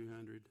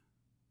 2200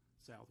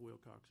 South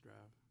Wilcox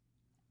Drive.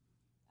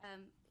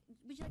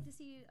 Would you like to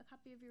see a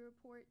copy of your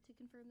report to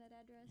confirm that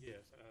address?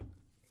 Yes.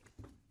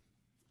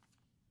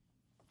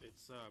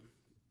 It's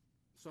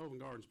Sullivan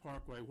Gardens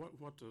Parkway.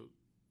 What the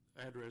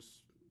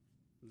address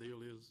deal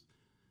is,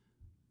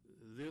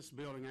 this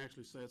building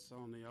actually sits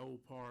on the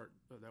old part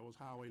that was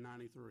Highway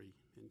 93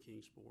 in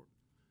Kingsport.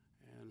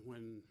 And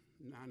when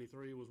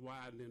 93 was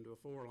widened into a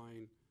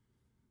 4-lane,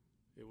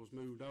 it was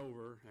moved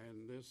over,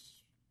 and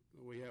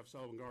we have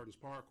Sullivan Gardens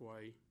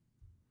Parkway,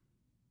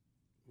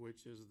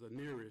 which is the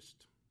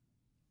nearest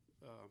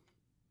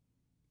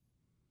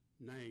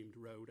named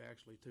road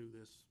actually to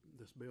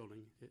this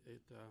building.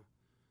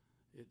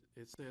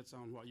 It sits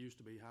on what used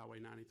to be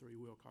Highway 93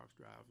 Wilcox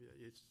Drive.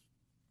 It's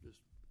just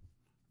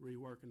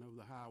reworking of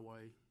the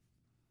highway,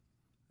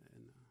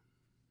 and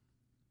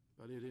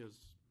but it is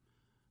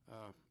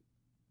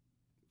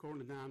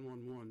according to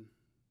 911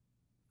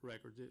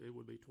 records, it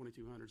would be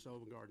 2200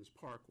 Sullivan Gardens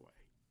Parkway.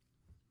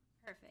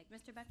 Perfect.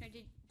 Mr. Buckner,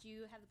 did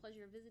you have the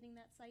pleasure of visiting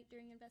that site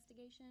during your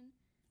investigation?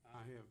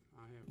 I have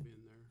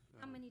been there.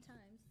 How many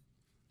times?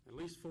 At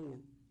least 4.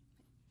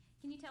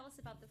 Can you tell us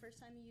about the first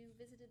time you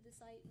visited the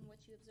site and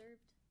what you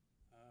observed?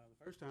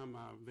 The first time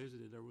I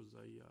visited, there was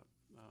a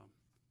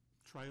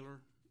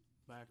trailer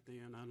back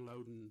then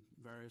unloading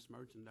various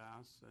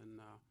merchandise, and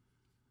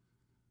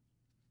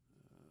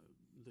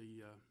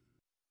the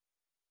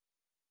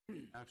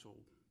actual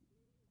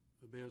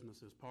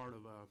business is part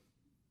of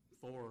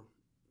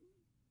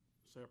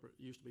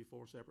used to be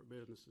 4 separate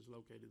businesses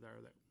located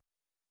there. That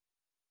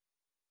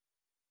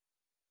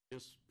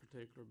this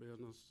particular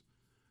business,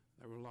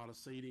 there was a lot of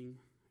seating,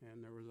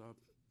 and there was a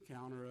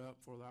counter up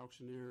for the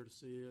auctioneer to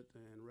sit,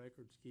 and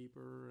records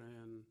keeper,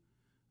 and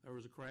there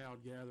was a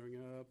crowd gathering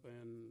up,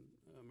 and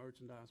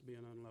merchandise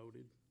being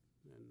unloaded.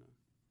 And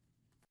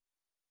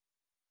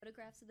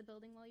photographs of the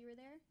building while you were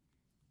there?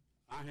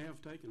 I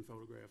have taken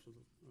photographs of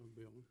the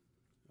building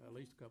at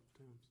least a couple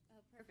of times.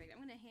 Oh, perfect. I'm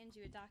going to hand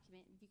you a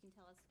document, and you can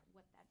tell us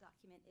what that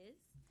document is.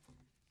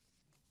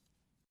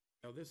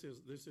 Now, this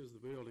is the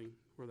building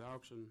where the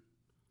auction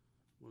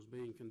was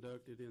being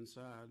conducted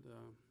inside.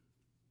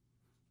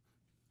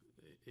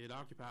 It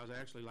occupies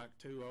actually like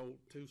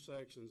two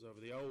sections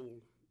of the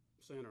old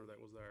center that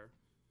was there.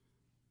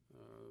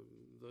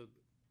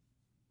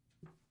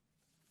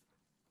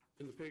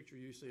 In the picture,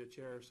 you see a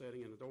chair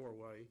sitting in the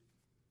doorway.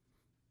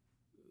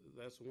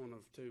 That's one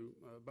of 2.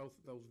 Both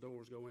of those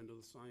doors go into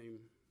the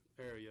same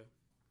area.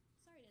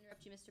 Sorry to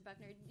interrupt you, Mr.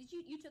 Buckner. Did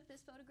you took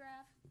this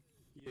photograph?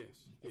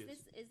 Yes.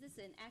 Is this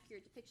an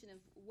accurate depiction of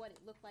what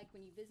it looked like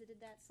when you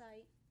visited that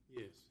site?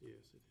 Yes, it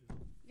is.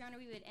 Your Honor,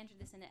 we would enter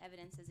this into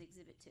evidence as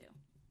Exhibit 2.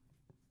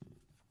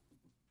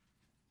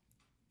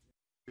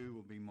 2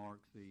 will be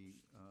marked the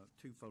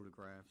 2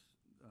 photographs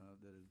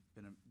that have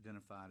been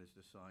identified as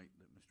the site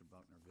that Mr.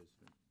 Buckner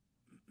visited.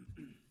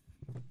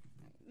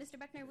 Mr.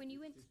 Buckner, when you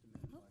went... Just a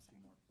minute, Oh, while she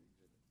sorry. marks the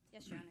exhibit.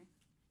 Yes, Your Honor.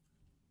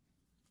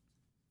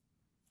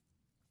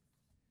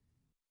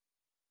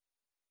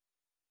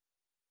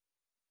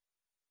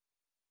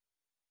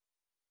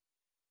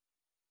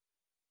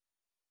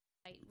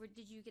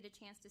 Did you get a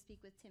chance to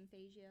speak with Tim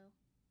Fagio?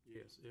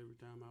 Yes, every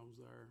time I was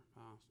there,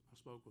 I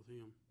spoke with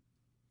him.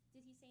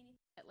 Did he say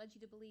anything that led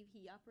you to believe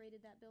he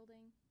operated that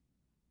building?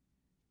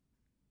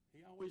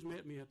 He always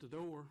met me at the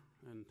door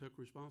and took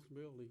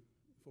responsibility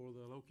for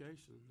the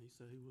location. He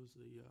said he was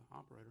the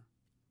operator.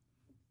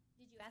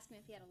 Did you ask him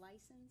if he had a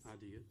license? I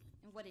did.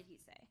 And what did he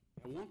say?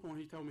 At one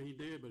point, he told me he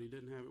did, but he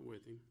didn't have it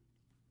with him.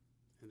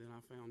 And then I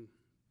found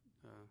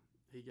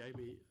he gave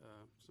me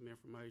some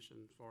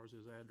information as far as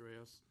his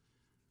address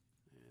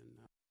and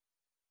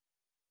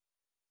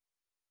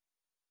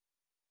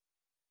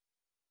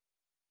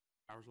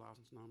driver's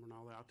license number and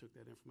all that. I took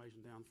that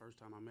information down the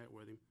first time I met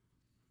with him.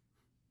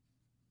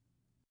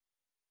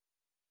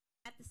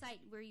 At the site,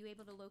 were you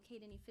able to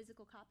locate any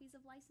physical copies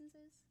of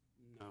licenses?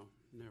 No,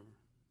 never.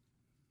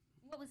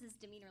 What was his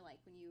demeanor like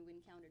when you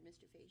encountered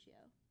Mr.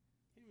 Fazio?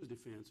 He was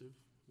defensive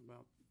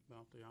about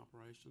the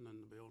operation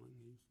and the building.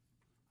 He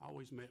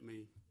always met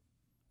me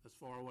as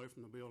far away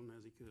from the building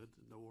as he could,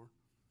 the door.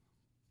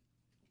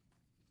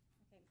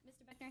 Okay,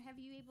 Mr. Beckner,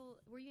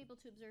 were you able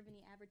to observe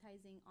any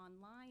advertising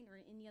online or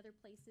any other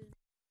places?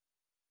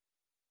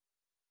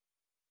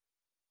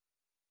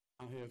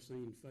 I have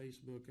seen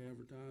Facebook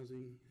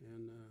advertising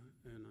and a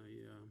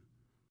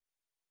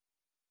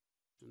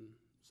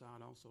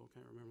site also. I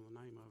can't remember the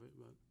name of it,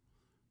 but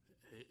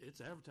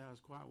it's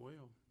advertised quite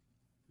well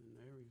in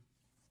the area.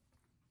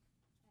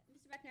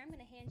 Mr. Beckner, I'm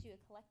going to hand you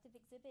a collective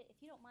exhibit.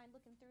 If you don't mind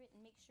looking through it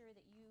and make sure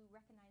that you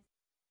recognize.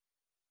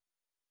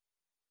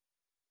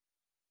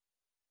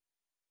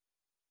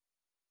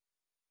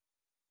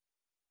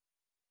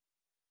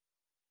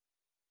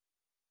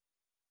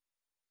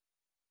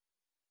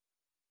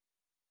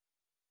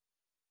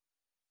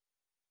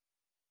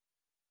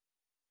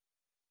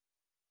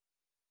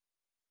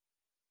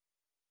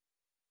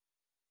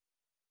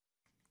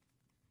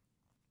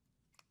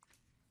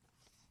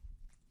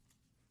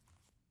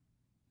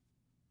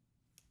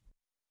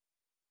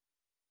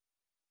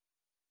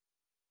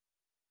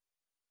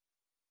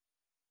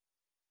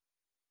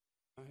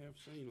 I have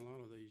seen a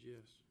lot of these,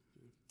 yes.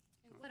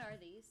 And what are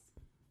these?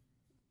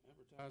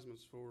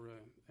 Advertisements for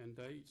and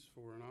dates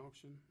for an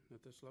auction at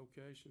this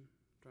location,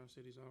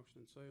 Tri-Cities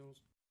Auction and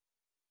Sales.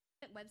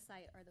 What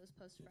website are those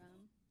posts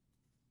from?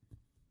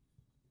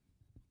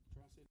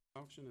 Tri-Cities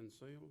Auction and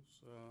Sales.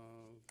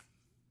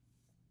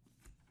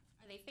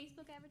 Are they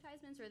Facebook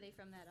advertisements or are they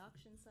from that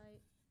auction site?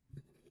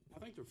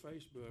 I think they're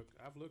Facebook.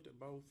 I've looked at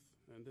both,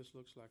 and this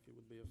looks like it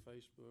would be a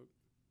Facebook.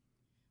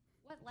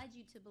 What led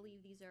you to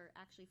believe these are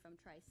actually from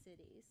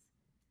Tri-Cities?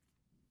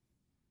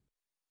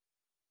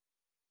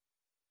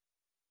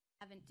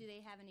 Do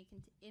they have any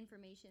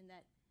information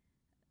that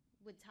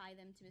would tie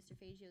them to Mr.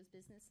 Fazio's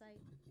business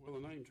site? Well,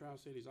 the name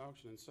Tri-Cities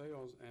Auction and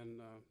Sales and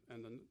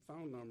the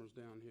phone number's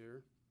down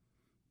here.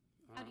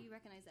 How do you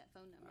recognize that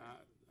phone number?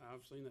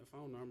 I've seen that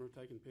phone number,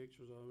 taken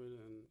pictures of it,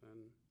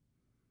 and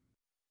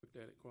looked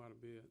at it quite a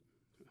bit.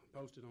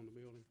 Posted on the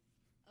building.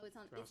 Oh, it's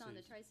on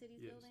the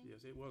Tri-Cities building?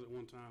 Yes, it was at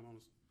one time on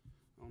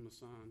the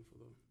sign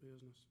for the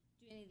business.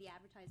 Do any of the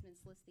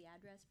advertisements list the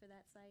address for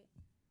that site?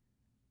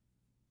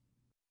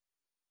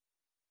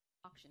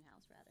 Auction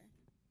house, rather.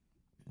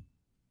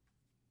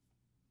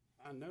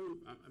 I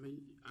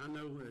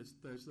know it's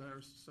there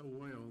so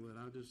well that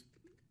I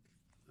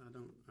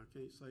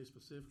can't say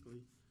specifically.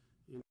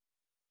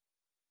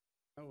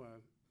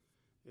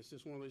 It's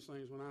just one of these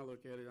things. When I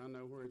look at it, I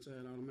know where it's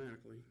at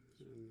automatically.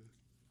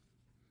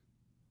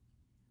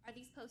 Are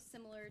these posts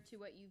similar to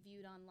what you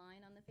viewed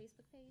online on the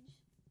Facebook page?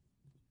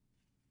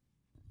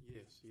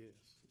 Yes. Yeah,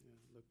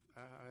 look,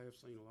 I have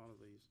seen a lot of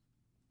these.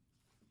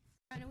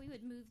 Your Honor, we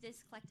would move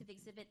this collective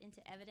exhibit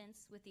into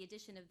evidence with the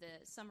addition of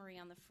the summary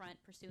on the front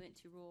pursuant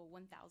to Rule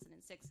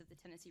 1006 of the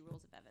Tennessee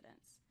Rules of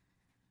Evidence.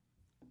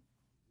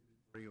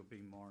 Where you'll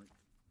be marked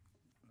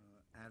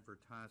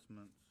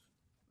advertisements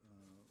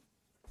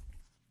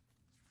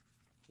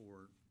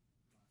for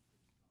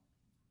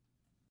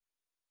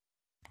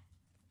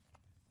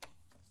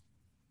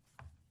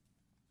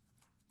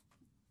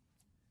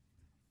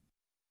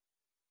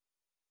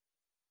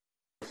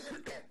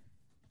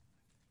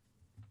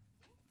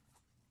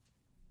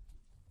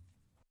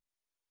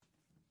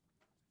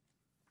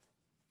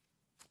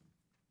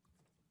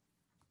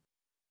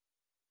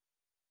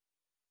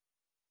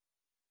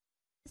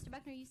Mr.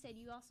 Buckner, you said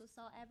you also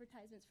saw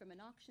advertisements from an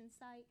auction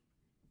site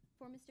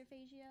for Mr.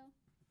 Fazio?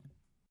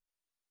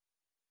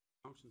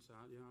 Auction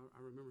site, yeah,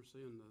 I remember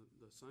seeing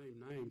the same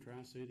name,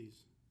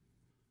 Tri-Cities.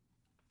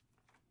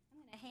 I'm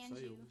going to hand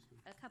you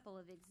Sales. a couple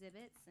of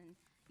exhibits, and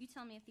you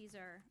tell me if these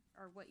are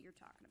what you're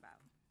talking about.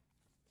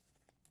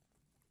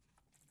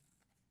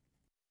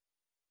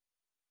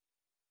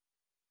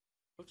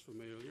 Looks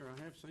familiar. I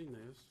have seen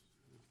this.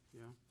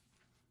 Yeah.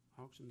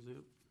 Auction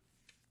zip.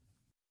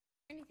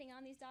 Anything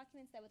on these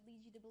documents that would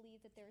lead you to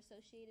believe that they're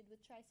associated with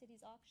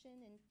Tri-Cities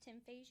Auction and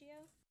Tim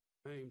Fazio?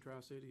 Name,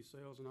 Tri-Cities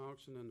Sales and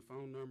Auction, and the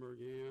phone number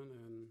again,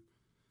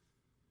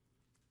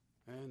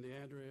 and the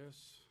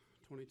address,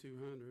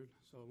 2200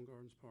 Sullivan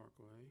Gardens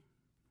Parkway.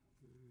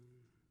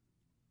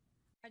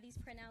 Are these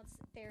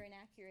printouts fair and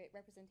accurate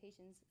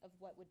representations of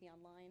what would be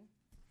online?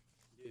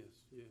 Yes,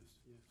 it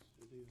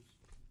is.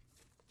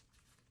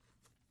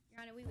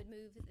 Your Honor, we would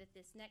move that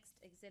this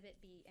next exhibit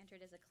be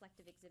entered as a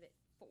collective exhibit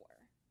 4.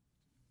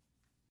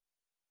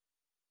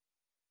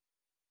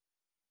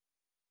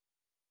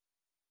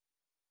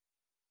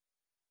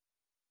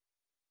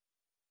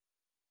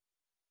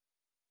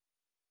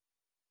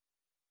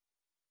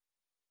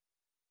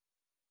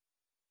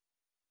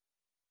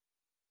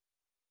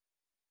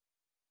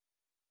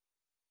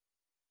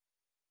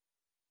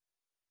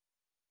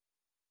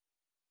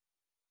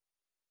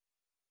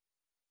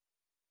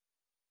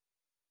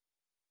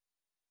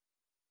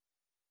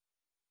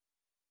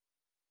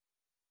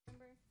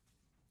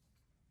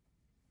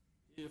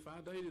 If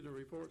I dated the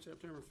report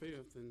September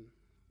 5th, and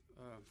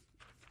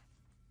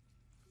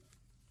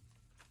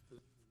the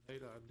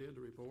date I did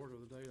the report or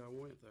the date I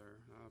went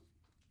there,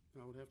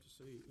 I would have to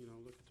see,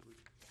 look at the,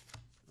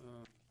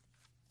 on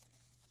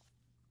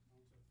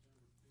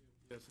September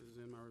 5th, yes, it is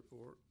in my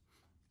report,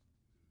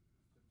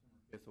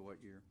 Fifth of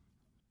what year?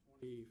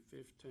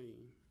 2015.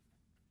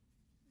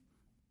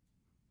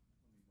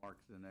 Mark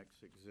the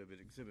next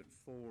exhibit. Exhibit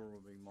 4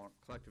 will be marked,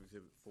 collective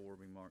exhibit 4 will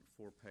be marked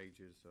 4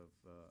 pages of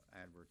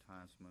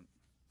advertisement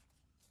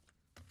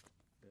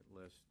that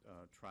lists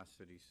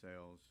Tri-City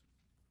sales.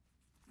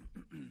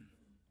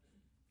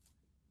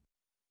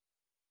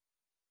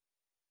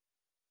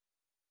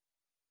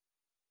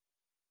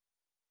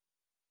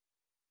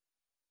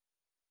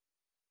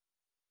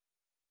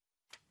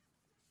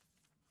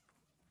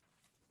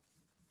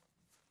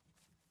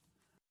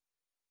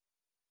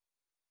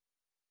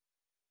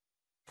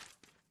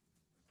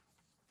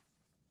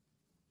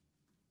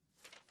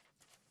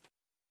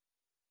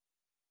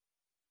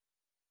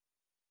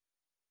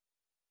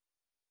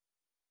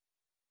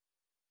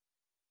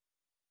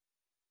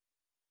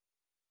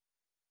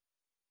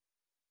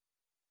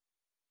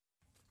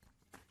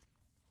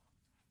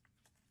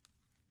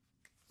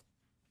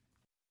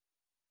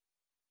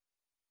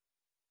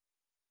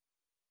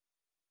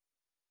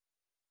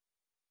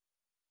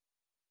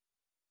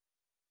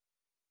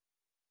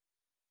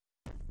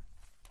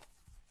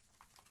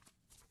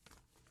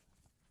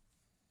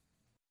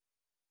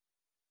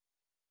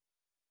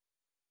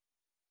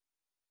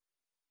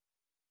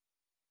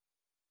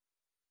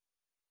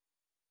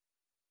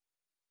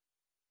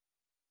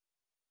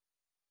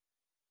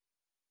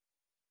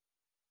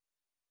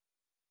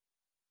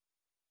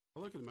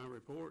 Look at my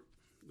report,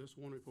 this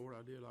one report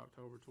I did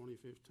October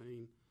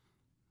 2015.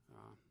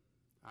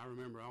 I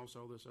remember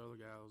also this other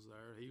guy was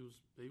there. He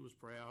was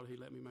proud. He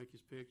let me make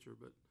his picture,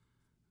 but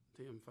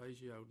Tim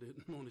Fazio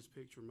didn't want his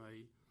picture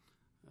made.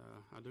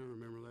 I do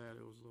remember that.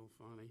 It was a little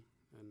funny.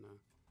 And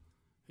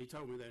he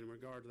told me that in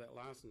regard to that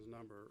license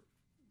number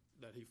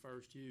that he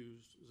first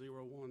used,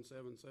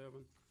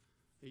 0177,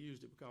 he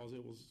used it because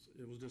it was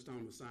just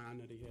on the sign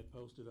that he had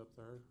posted up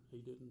there. He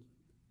didn't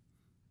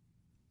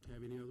have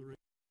any other reason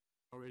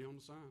already on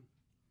the sign.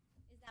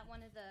 Is that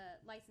one of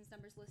the license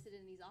numbers listed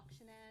in these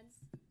auction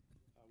ads?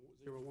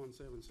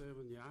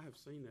 0177, yeah, I have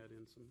seen that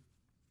in some,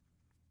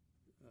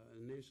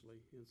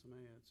 initially in some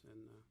ads, and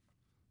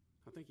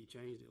I think he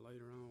changed it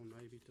later on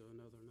maybe to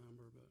another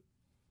number, but.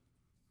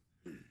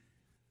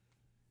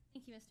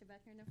 Thank you, Mr.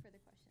 Buckner. No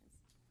further questions.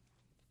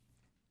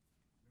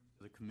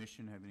 Does the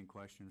commission have any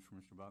questions for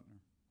Mr. Buckner?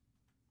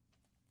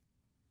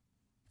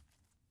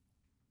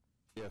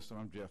 Yes,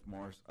 I'm Jeff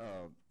Morris.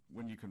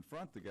 When you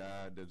confront the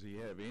guy, does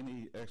he have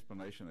any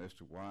explanation as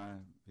to why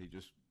he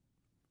just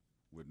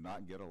would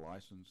not get a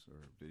license,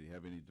 or did he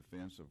have any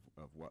defense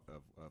of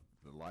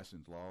the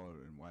license law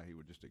and why he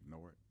would just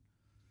ignore it?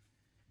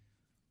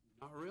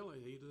 Not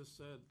really. He just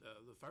said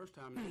the first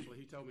time actually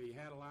he told me he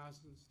had a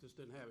license, just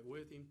didn't have it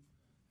with him.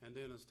 And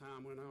then as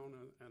time went on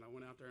and I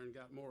went out there and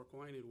got more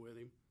acquainted with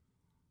him,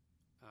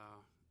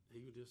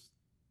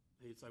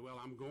 he'd say, well,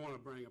 I'm going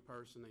to bring a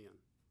person in.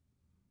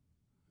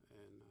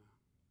 And,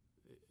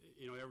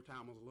 every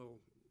time was a little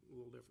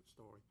different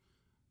story.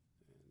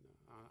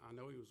 And I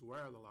know he was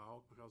aware of the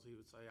law because he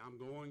would say, I'm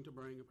going to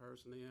bring a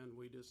person in.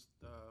 We just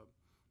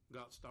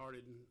got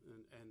started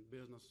and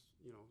business,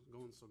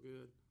 going so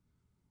good.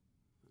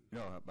 You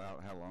know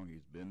about how long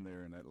he's been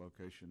there in that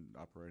location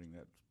operating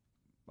that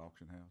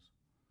auction house?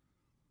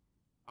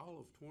 All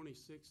of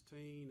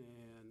 2016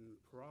 and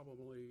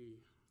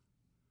probably,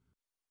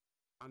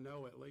 I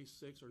know at least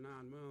 6 or 9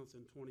 months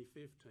in 2015.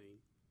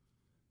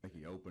 I think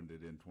he opened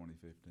it in 2015.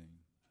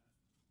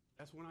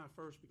 That's when I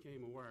first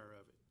became aware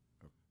of it.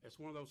 Okay. It's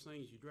one of those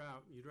things you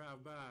drive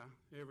by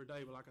every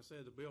day, but like I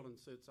said, the building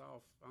sits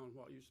off on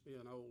what used to be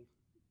an old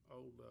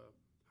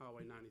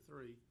Highway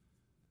 93,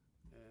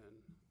 and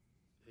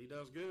he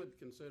does good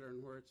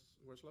considering where it's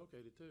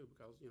located too,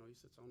 because he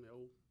sits on the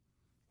old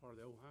part of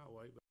the old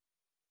highway, but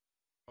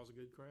it was a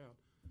good crowd.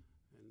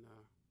 And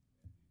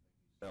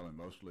selling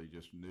mostly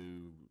just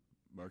new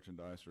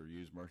merchandise or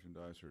used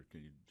merchandise, or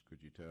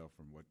could you tell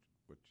from what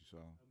you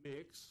saw? a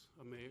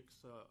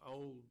mix,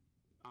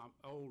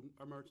 old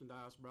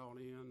merchandise brought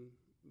in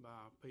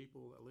by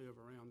people that live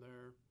around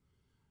there,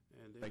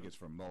 and I think it's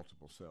from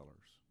multiple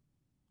sellers.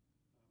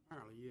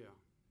 Apparently, yeah,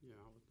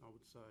 I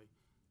would say,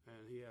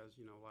 and he has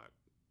like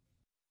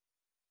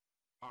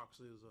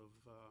boxes of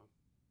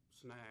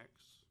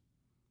snacks,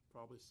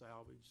 probably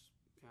salvage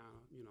kind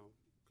of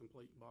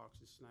complete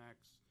boxes,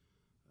 snacks,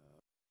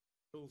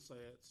 tool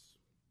sets.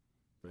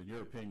 But in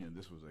your opinion,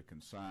 this was a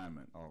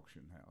consignment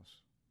auction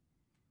house?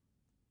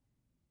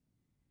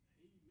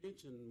 He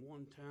mentioned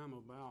one time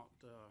about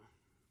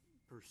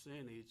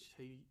percentage.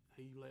 He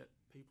let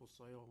people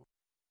sell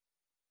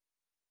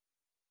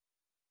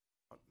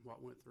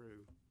what went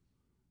through.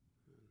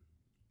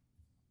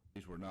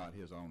 These were not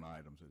his own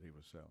items that he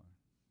was selling?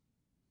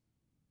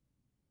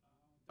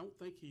 I don't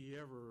think he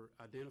ever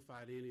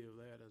identified any of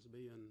that as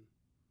being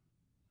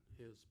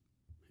his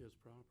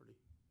property.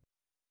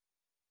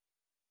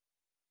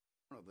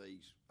 one of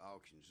these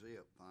auction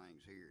zip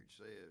things here, it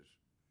says,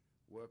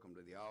 "Welcome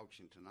to the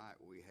auction tonight.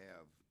 We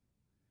have,"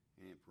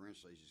 and in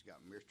parentheses, it's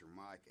got Mr.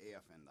 Mike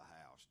F. in the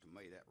house. To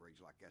me, that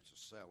reads like that's a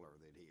seller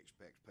that he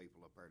expects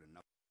people up there to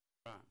know.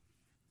 Right,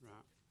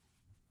 right.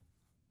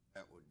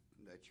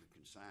 That's your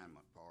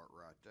consignment part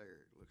right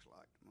there, it looks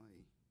like to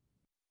me.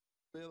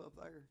 Live up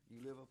there? You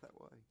live up that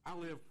way? I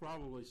live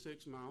probably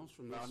 6 miles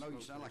from this. I know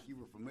you sound like you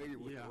were familiar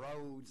with the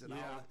roads and all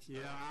that stuff.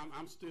 Yeah,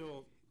 I'm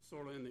still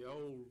sort of in the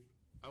old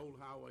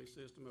highway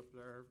system up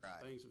there.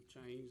 Right. Things have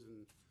changed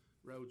and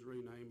roads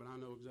renamed, but I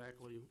know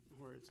exactly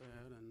where it's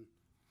at. And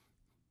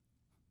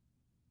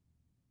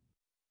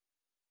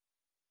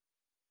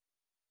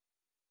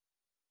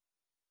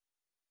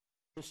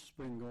this has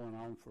been going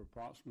on for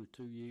approximately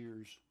 2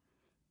 years.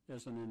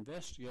 As an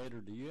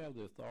investigator, do you have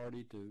the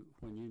authority to,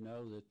 when you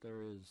know that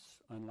there is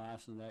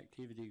unlicensed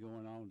activity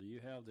going on, do you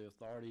have the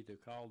authority to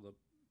call the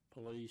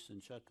police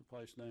and shut the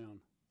place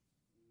down?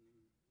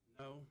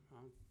 no, I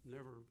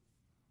never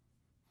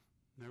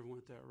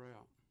went that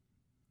route.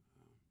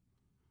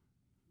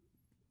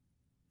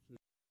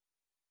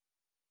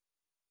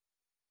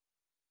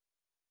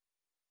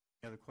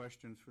 Any other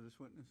questions for this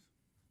witness?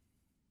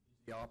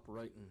 Is he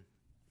operating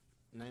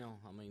now?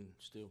 I mean,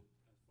 still?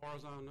 As far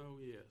as I know,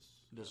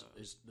 yes.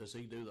 Does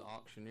he do the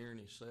auctioneering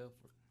himself?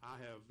 Or? I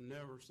have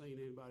never seen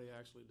anybody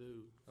actually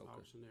do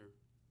auctioneer.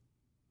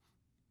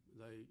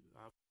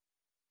 I've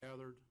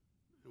gathered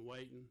and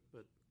waiting,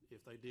 but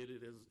if they did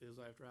it is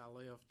after I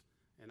left,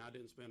 and I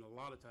didn't spend a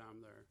lot of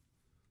time there,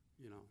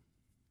 you know.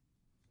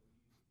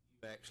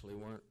 You actually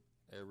weren't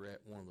ever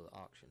at one of the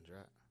auctions,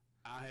 right?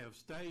 I have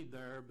stayed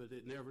there, but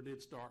it never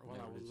did start while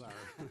I was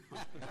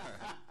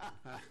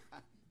there.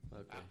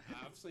 Okay.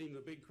 I've seen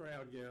the big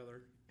crowd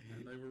gather,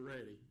 and they were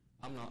ready.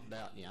 I'm not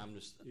doubting you. I'm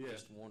just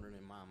wondering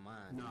in my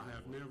mind. No, I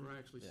have never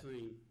actually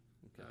seen.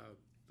 Okay.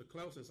 The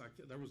closest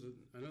there was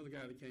another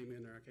guy that came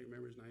in there. I can't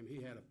remember his name.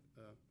 He had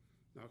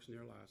an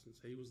auctioneer license.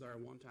 He was there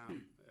one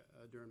time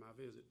during my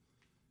visit,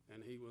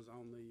 and he was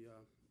on the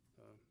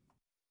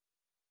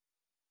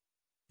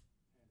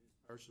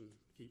person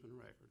keeping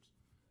records,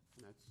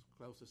 and that's the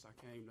closest I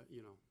came to,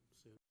 you know.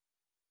 See.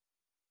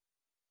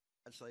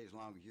 I'd say as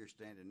long as you're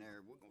standing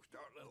there, we're gonna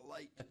start a little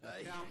late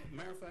today. Yeah,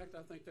 matter of fact,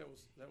 I think that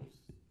was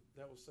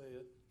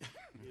said.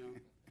 You know,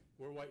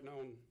 we're waiting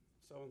on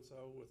so and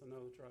so with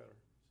another trailer.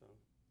 So.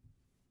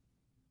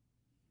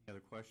 Any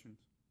other questions?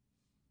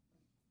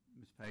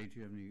 Ms. Page,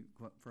 you have any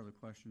further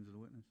questions of the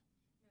witness?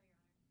 No, Your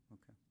Honor.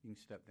 Okay, you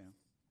can step down.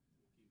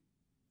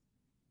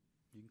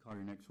 You can call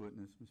your next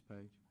witness, Ms.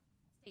 Page.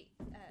 State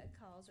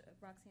calls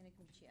Roxana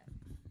Gumuccia.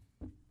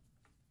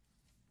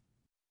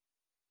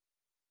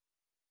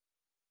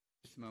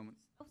 Just a moment.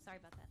 Oh, sorry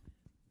about that.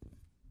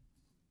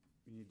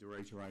 You need to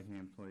raise your right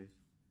hand, please.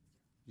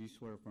 Do you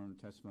swear affirm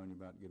the testimony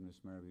about giving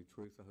this matter the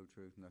truth, the whole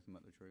truth, nothing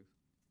but the truth?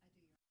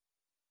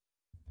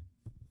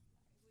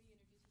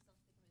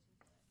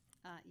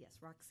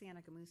 Yes,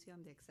 Roxana Gumuccia.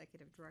 I'm the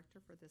Executive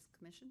Director for this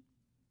commission.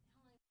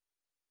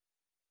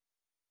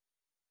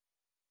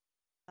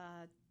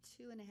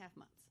 2.5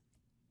 months.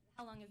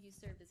 How long have you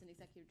served as an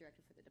Executive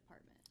Director for the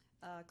department?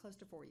 Close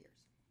to 4 years.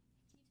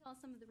 Can you tell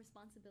us some of the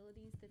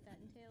responsibilities that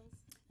entails?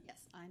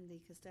 Yes, I'm the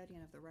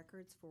custodian of the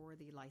records for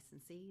the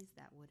licensees.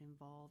 That would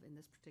involve, in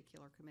this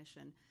particular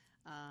commission,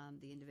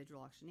 the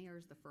individual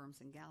auctioneers, the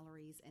firms and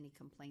galleries, any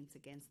complaints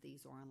against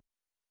these or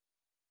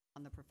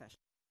on the profession.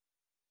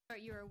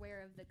 You're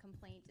aware of the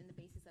complaint and the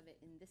basis of it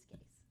in this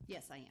case?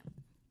 Yes, I am.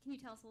 Can you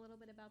tell us a little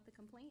bit about the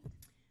complaint?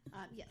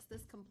 Yes,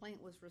 this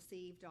complaint was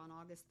received on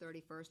August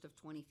 31st of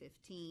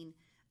 2015.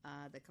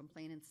 The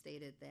complainant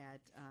stated that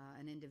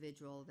an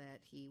individual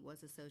that he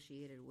was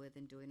associated with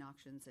in doing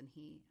auctions, and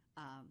he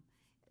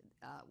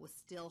was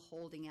still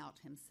holding out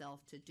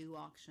himself to do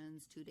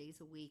auctions 2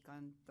 days a week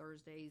on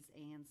Thursdays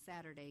and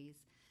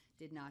Saturdays,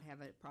 did not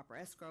have a proper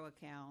escrow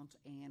account,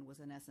 and was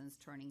in essence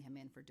turning him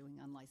in for doing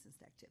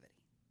unlicensed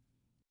activity.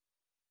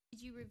 Did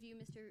you review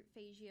Mr.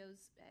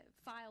 Fagio's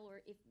file or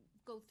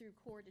go through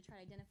CORE to try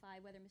to identify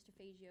whether Mr.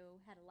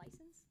 Fagio had a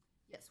license?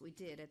 Yes, we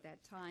did. At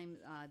that time,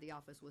 the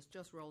office was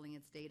just rolling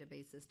its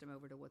database system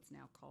over to what's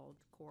now called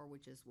CORE,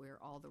 which is where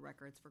all the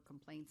records for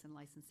complaints and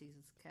licensees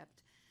is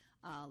kept.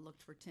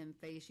 Looked for Tim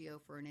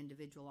Fagio for an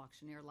individual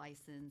auctioneer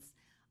license.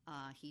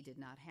 He did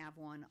not have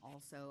one.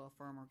 Also a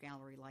firm or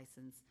gallery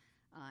license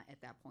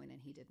at that point, and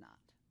he did not.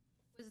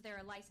 Was there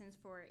a license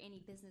for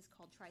any business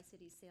called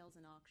Tri-Cities Sales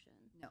and Auction?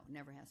 No,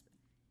 never has been.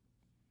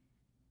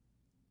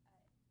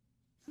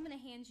 I'm going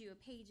to hand you a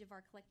page of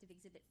our collective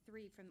exhibit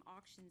 3 from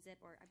Auction Zip,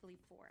 or I believe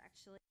 4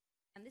 actually.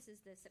 And this is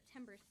the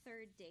September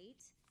 3rd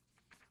date.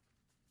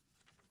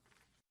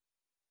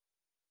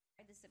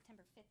 The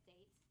September 5th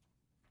date.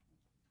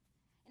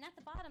 And at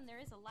the bottom there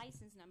is a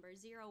license number,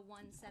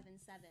 0177.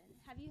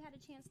 Have you had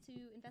a chance to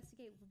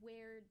investigate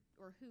where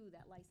or who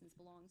that license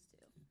belongs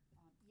to?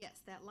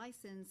 Yes, that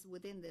license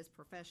within this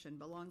profession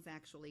belongs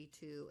actually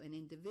to an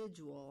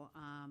individual,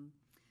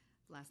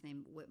 last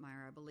name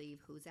Whitmire, I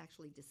believe, who's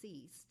actually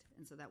deceased,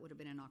 and so that would have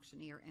been an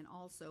auctioneer. And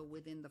also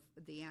within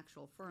the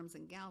actual firms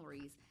and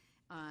galleries,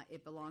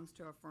 It belongs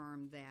to a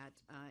firm that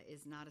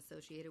is not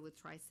associated with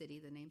Tri-City.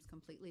 The name's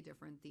completely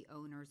different. The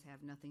owners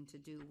have nothing to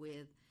do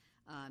with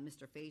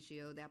Mr.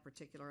 Fazio. That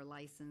particular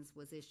license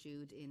was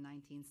issued in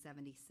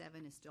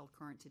 1977, is still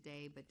current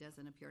today, but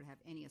doesn't appear to have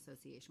any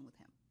association with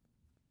him.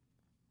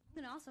 I'm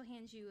going to also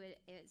hand you a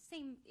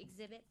same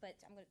exhibit, but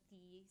I'm going to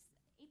the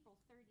April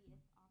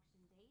 30th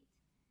auction date.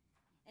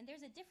 And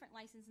there's a different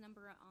license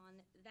number on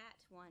that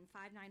one,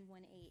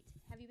 5918.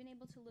 Have you been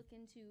able to look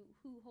into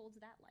who holds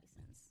that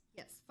license?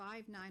 Yes,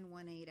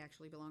 5918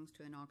 actually belongs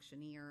to an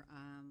auctioneer.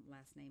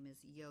 Last name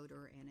is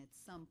Yoder, and at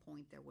some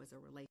point there was a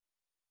relation.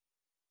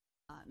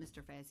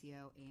 Mr.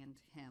 Fazio and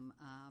him,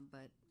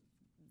 but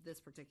this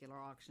particular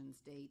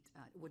auction's date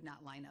would not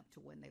line up to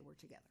when they were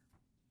together.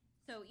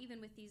 So even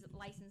with these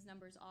license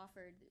numbers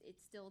offered,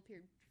 it still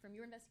appeared from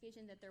your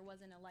investigation that there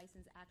wasn't a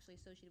license actually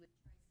associated with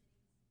Tri-Cities?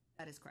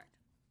 That is correct.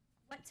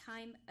 What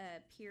time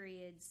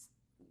periods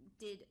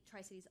did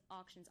Tri-Cities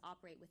auctions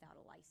operate without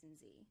a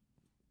licensee?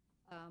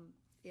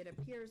 It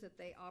appears that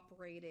they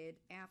operated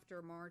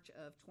after March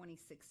of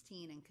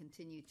 2016 and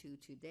continue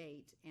to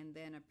date, and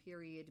then a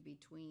period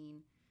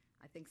between,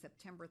 I think,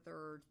 September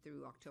 3rd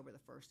through October the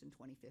 1st in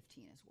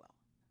 2015 as well.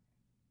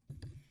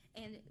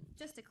 And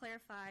just to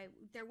clarify,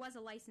 there was a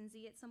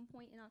licensee at some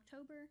point in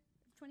October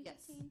of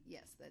 2015?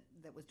 Yes,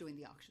 that was doing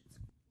the auctions.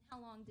 How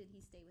long did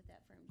he stay with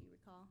that firm, do you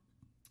recall?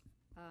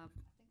 I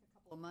think a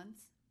couple of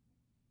months.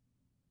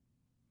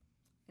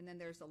 And then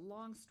there's a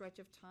long stretch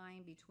of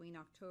time between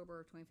October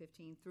of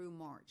 2015 through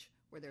March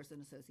where there's an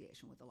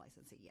association with the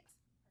licensee,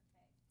 yes.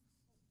 Perfect.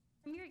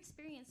 From your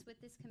experience with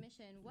this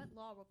commission, what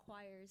law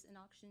requires an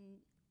auction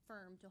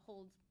firm to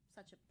hold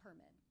such a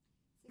permit?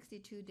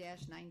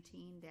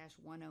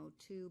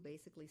 62-19-102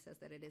 basically says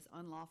that it is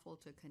unlawful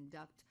to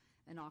conduct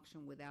an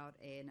auction without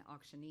an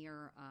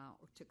auctioneer,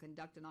 or to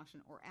conduct an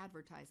auction or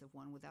advertise of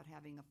one without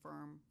having a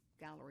firm,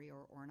 gallery,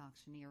 or an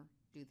auctioneer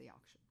do the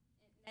auction.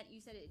 That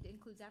you said it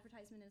includes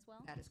advertisement as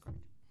well? That is correct.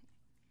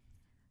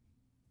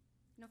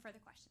 No further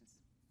questions.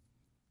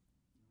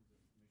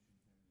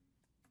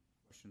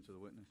 Questions of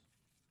the witness?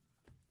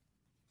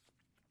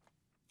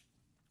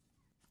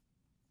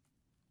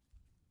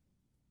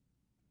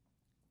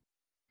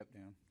 Step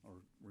down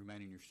or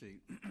remain in your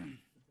seat. Do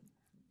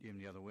you have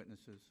any other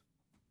witnesses?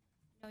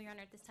 No, Your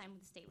Honor, at this time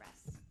the state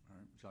rests. All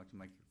right. Would you like to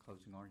make your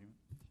closing argument?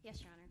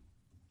 Yes, Your Honor.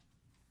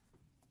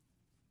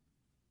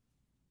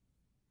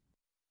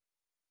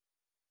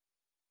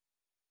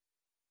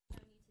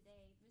 Showing you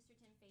today, Mr.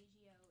 Tim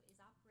Fazio is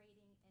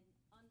operating an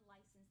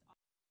unlicensed Fazio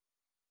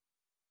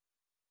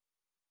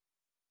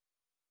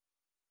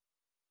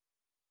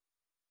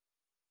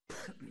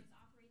has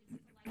operated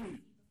with a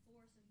licensee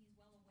before, so he's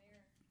well aware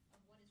of what is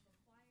required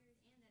and that someone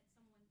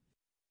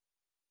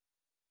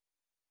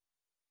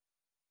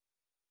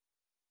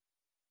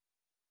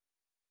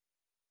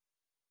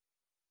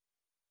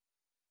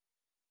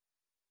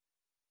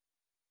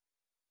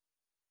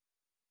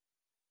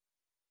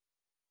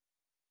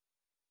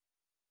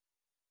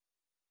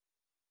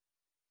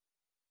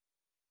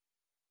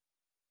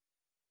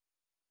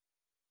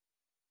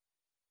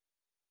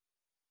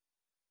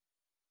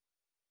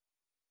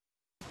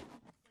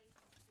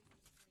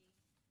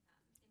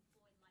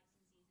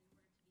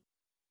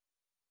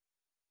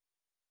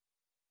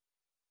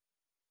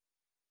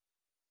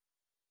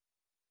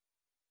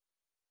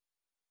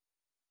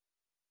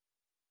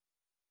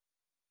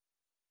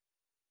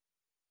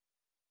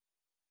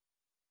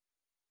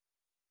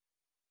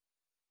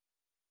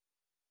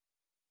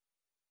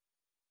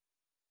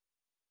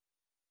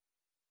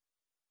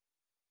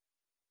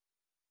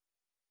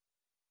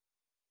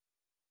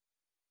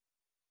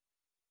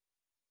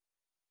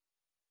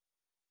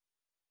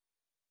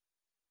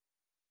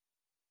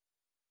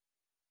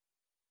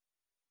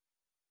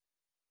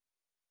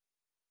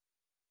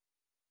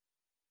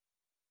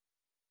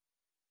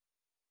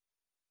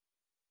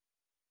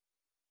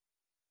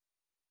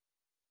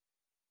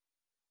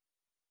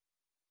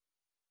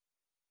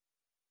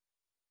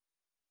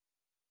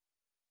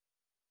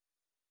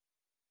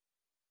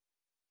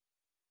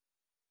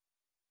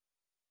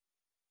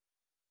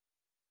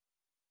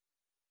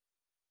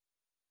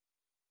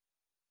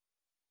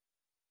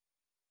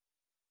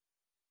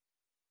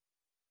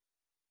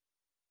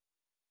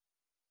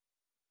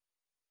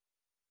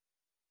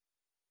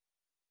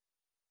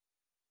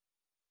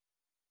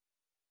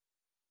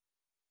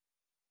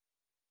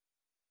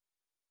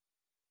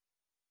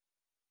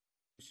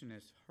The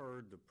commission has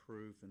heard the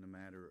proof in the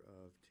matter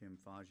of Tim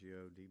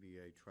Fazio,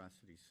 DBA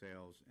Tri-City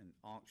Sales and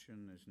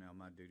Auction. It is now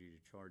my duty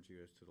to charge you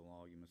as to the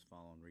law you must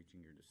follow in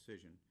reaching your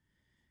decision.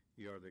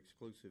 You are the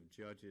exclusive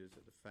judges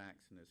of the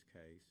facts in this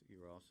case. You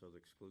are also the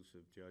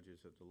exclusive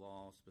judges of the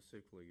law,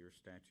 specifically your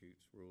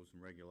statutes, rules, and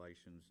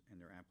regulations, and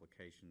their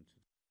application to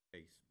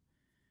the case.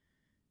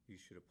 You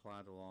should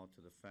apply the law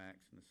to the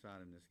facts and decide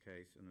in this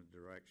case in the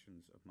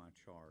directions of my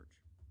charge.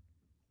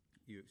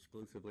 You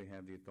exclusively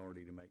have the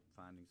authority to make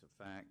findings of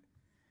fact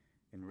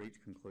and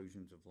reach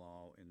conclusions of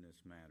law in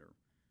this matter.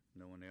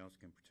 No one else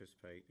can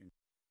participate in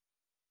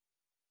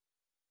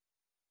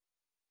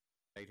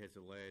The state has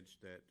alleged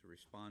that the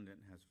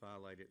respondent has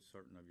violated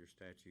certain of your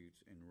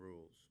statutes and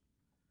rules.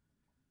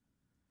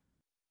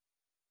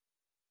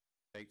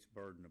 The state's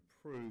burden of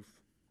proof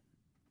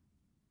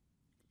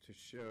to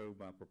show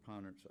by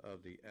preponderance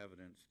of the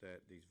evidence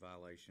that these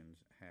violations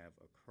have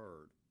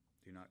occurred.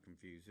 Do not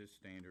confuse this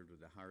standard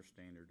with the higher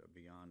standard of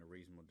beyond a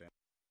reasonable doubt.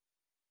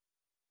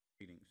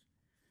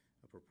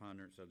 A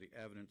preponderance of the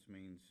evidence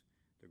means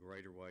the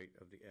greater weight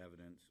of the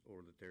evidence,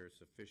 or that there is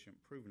sufficient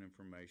proven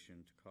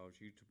information to cause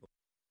you to believe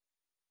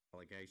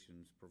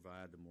allegations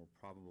provide the more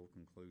probable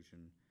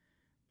conclusion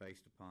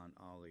based upon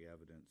all the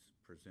evidence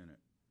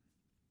presented.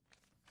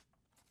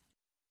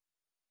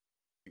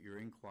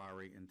 Your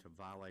inquiry into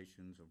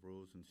violations of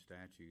rules and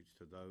statutes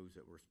to those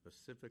that were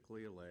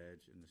specifically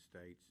alleged in the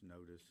state's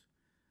notice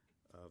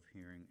of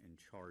hearing and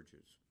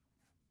charges.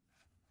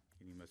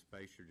 And you must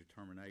base your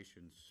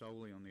determination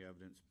solely on the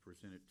evidence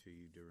presented to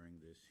you during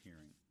this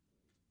hearing.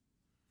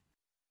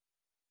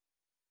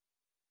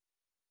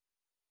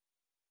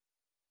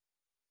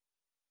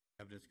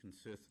 Evidence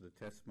consists of the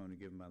testimony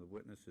given by the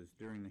witnesses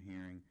during the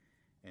hearing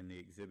and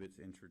the exhibits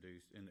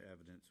introduced into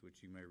evidence,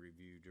 which you may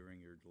review during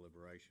your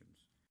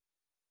deliberations.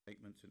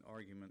 Statements and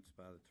arguments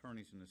by the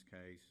attorneys in this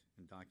case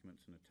and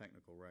documents in the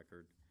technical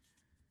record,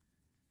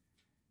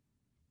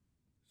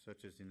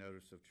 such as the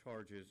notice of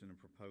charges and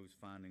the proposed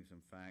findings and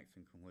facts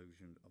and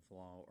conclusion of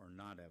law, are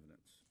not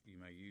evidence. You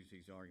may use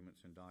these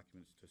arguments and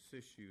documents to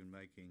assist you in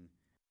making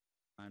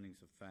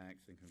findings of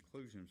facts and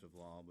conclusions of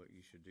law, but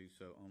you should do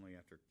so only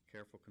after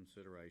careful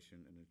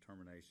consideration and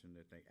determination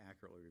that they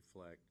accurately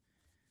reflect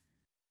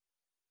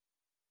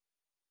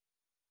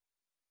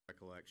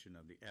recollection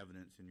of the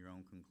evidence and your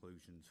own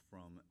conclusions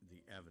from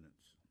the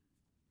evidence.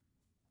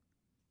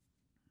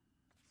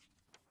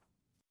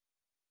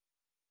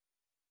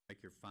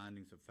 Make your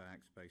findings of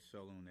facts based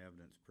solely on the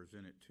evidence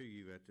presented to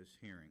you at this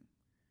hearing.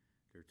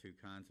 There are two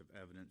kinds of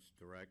evidence,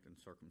 direct and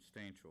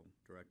circumstantial.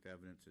 Direct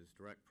evidence is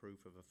direct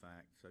proof of a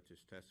fact, such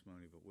as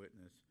testimony of a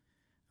witness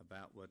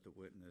about what the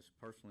witness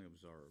personally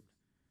observed.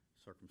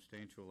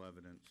 Circumstantial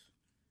evidence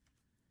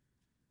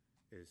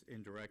is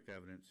indirect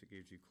evidence that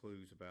gives you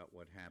clues about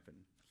what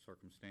happened.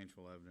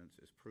 Circumstantial evidence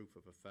is proof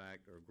of a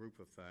fact or a group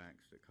of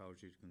facts that cause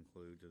you to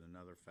conclude that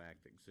another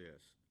fact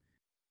exists.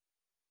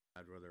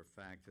 I'd rather a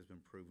fact has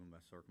been proven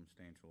by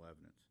circumstantial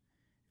evidence.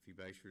 If you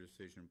base your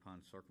decision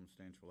upon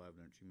circumstantial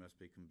evidence, you must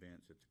be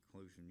convinced that the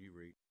conclusion you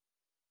reach.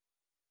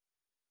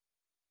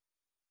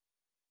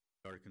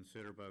 You are to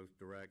consider both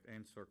direct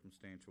and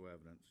circumstantial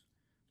evidence.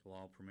 The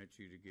law permits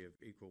you to give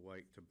equal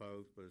weight to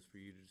both, but it's for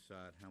you to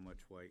decide how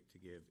much weight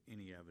to give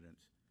any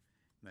evidence.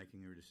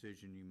 Making your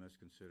decision, you must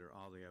consider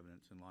all the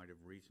evidence in light of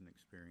reason,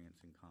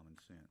 experience, and common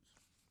sense.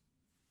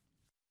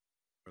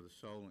 You are the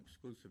sole and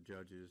exclusive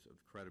judges of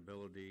the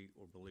credibility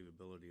or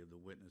believability of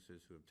the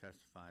witnesses who have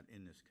testified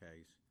in this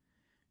case.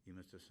 You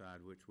must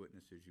decide which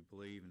witnesses you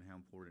believe and how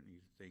important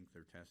you think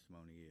their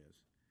testimony is.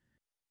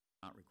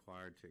 You are not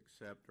required to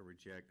accept or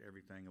reject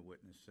everything a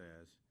witness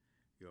says.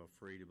 You are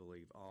free to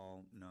believe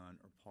all, none,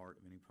 or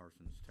part of any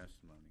person's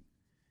testimony.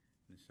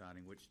 In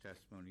deciding which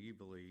testimony you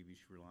believe, you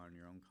should rely on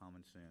your own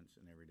common sense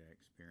and everyday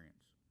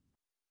experience.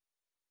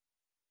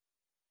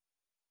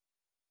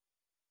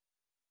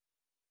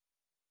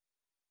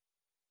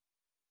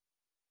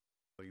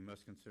 So you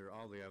must consider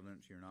all the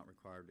evidence. You're not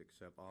required to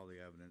accept all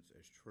the evidence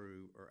as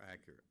true or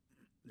accurate.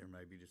 There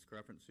may be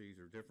discrepancies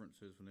or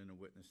differences within a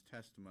witness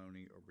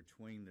testimony or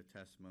between the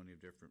testimony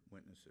of different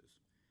witnesses.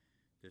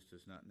 This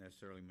does not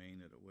necessarily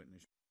mean that a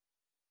witness.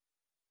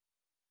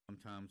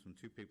 Sometimes when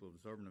two people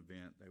observe an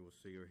event, they will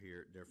see or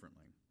hear it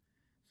differently.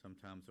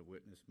 Sometimes a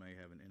witness may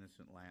have an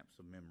innocent lapse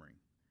of memory.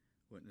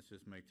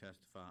 Witnesses may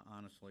testify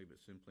honestly,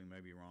 but simply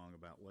may be wrong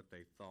about what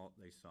they thought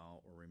they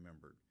saw or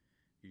remembered.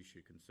 You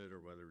should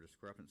consider whether a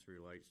discrepancy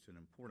relates to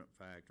an important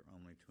fact or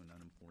only to an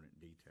unimportant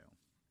detail.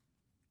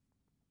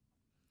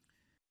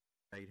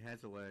 The state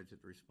has alleged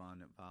that the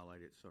respondent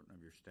violated certain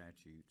of your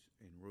statutes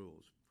and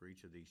rules. For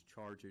each of these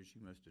charges,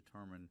 you must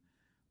determine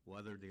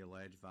whether the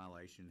alleged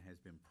violation has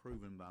been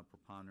proven by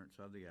preponderance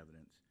of the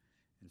evidence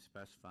and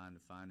specifying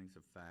the findings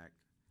of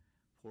fact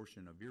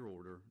portion of your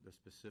order, the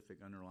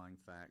specific underlying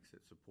facts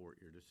that support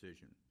your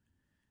decision.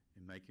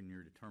 In making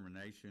your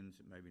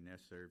determinations, it may be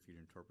necessary for you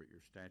to interpret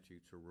your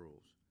statutes or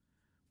rules.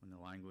 When the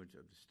language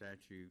of the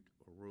statute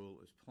or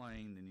rule is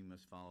plain, then you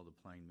must follow the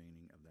plain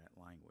meaning of that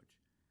language.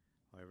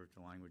 However, if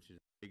the language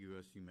is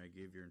ambiguous, you may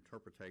give your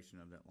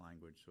interpretation of that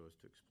language so as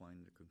to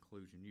explain the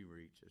conclusion you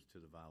reach as to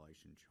the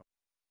violation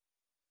charge.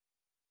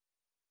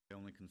 You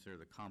only consider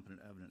the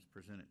competent evidence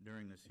presented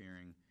during this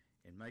hearing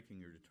in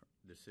making your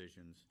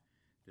decisions.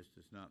 This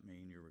does not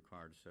mean you're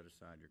required to set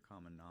aside your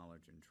common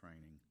knowledge and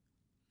training.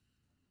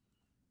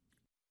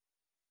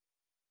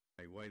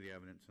 You may weigh the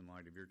evidence in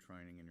light of your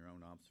training and your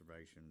own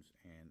observations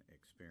and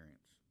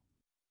experience.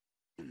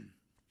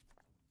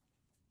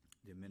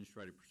 The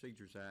Administrative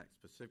Procedures Act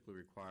specifically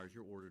requires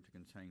your order to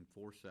contain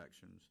 4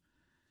 sections.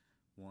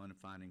 1,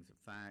 findings of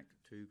fact.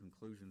 2,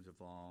 conclusions of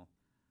law.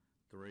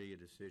 3,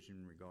 a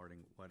decision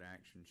regarding what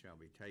action shall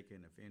be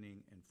taken, if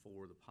any. And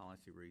 4, the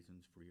policy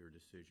reasons for your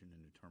decision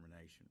and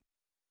determination.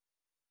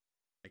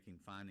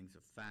 Making findings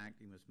of fact,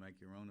 you must make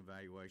your own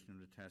evaluation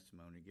of the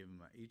testimony given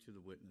by each of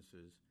the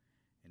witnesses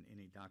and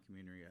any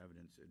documentary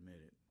evidence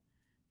admitted.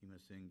 You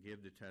must then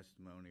give the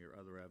testimony or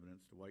other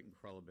evidence the weight and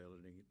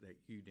credibility that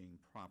you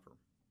deem proper.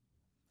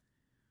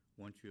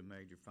 Once you have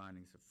made your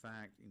findings of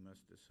fact, you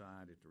must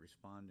decide if the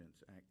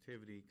respondent's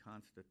activity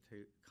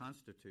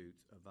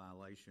constitutes a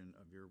violation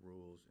of your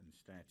rules and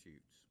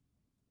statutes.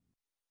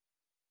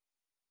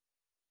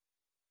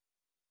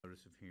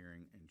 Notice of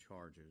hearing and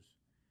charges,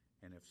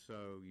 and if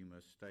so, you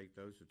must state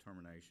those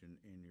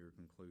determinations in your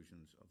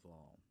conclusions of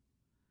law.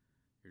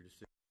 Your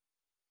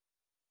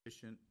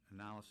sufficient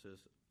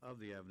analysis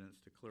of the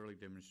evidence to clearly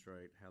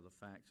demonstrate how the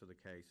facts of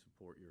the case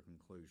support your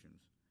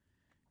conclusions.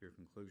 Your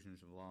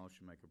conclusions of law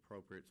should make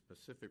appropriate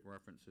specific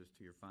references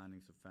to your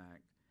findings of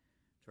fact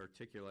to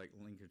articulate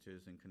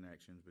linkages and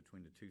connections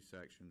between the two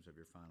sections of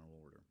your final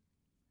order.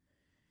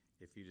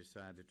 If you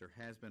decide that there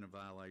has been a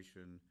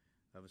violation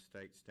of a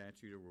state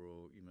statute or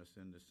rule, you must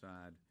then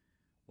decide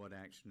what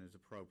action is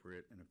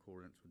appropriate in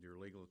accordance with your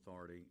legal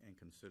authority and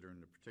considering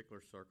the particular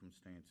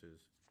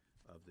circumstances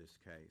of this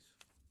case.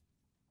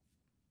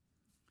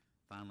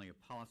 Finally,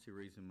 a policy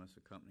reason must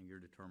accompany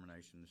your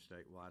determination to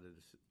state why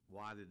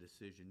the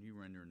decision you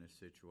render in this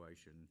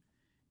situation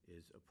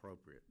is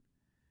appropriate.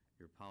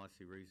 Your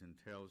policy reason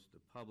tells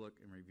the public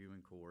and reviewing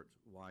courts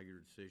why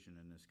your decision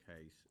in this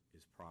case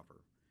is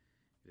proper.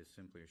 It is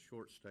simply a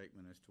short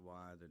statement as to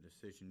why the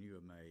decision you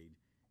have made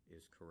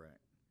is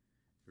correct.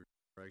 Your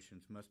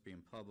deliberations must be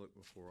in public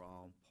before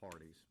all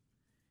parties.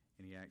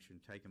 Any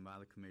action taken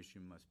by the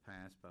Commission must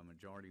pass by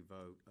majority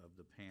vote of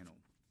the panel.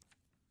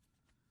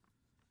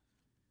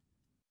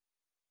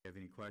 If you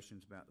have any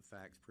questions about the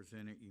facts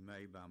presented, you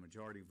may, by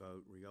majority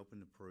vote, reopen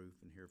the proof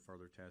and hear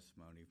further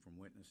testimony from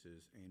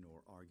witnesses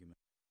and/or argument.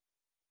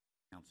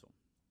 Counsel.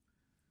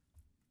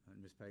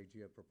 Ms. Page,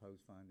 you have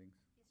proposed findings?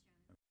 Yes,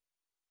 Your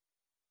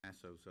Honor. Pass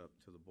those up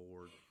to the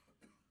board.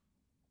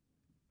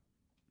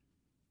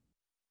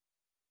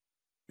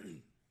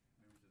 Members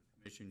of the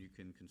Commission, you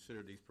can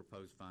consider these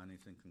proposed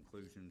findings and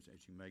conclusions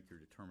as you make your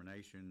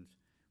determinations.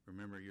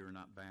 Remember, you are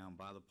not bound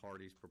by the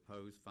parties'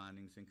 proposed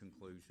findings and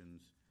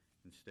conclusions.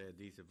 Instead,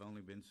 these have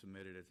only been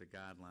submitted as a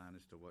guideline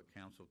as to what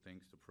counsel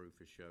thinks the proof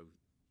has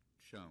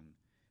shown.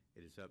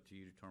 It is up to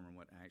you to determine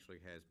what actually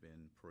has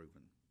been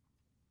proven.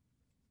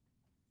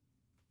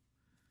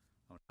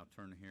 I'll now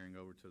turn the hearing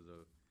over to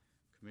the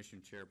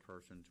Commission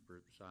Chairperson to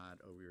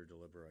preside over your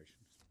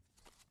deliberations.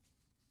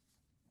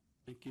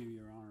 Thank you,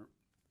 Your Honor.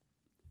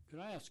 Could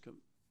I ask a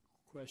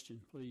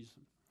question, please?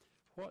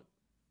 What,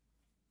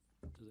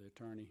 to the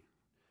attorney,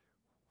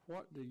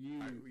 what do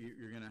you...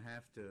 You're going to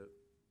have to...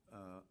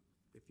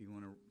 if you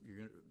want to,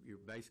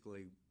 you're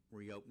basically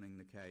reopening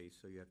the case,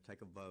 so you have to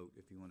take a vote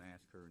if you want to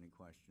ask her any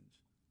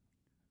questions.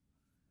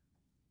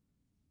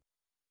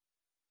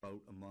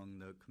 Vote among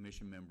the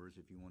Commission members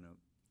if you want to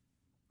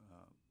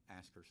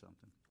ask her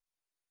something.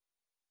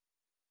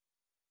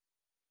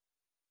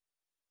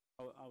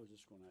 I was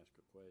just going to ask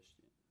a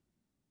question.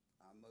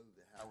 I move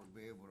that Howard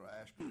be able to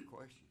ask her a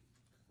question.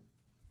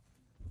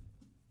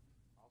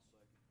 I'll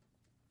second.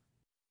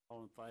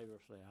 All in favor,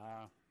 say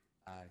aye.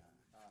 Aye.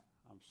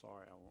 I'm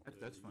sorry, I won't do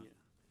That's it fine.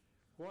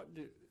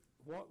 again.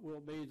 What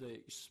will be the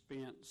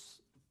expense,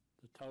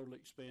 the total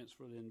expense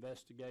for the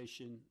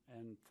investigation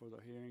and for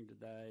the hearing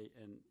today,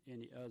 and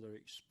any other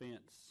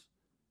expense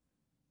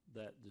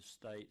that the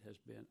state has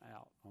been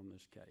out on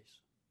this case?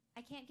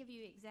 I can't give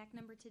you an exact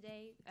number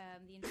today.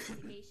 The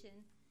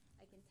investigation,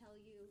 I can tell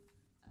you.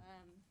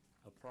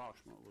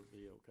 Approximate would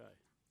be okay.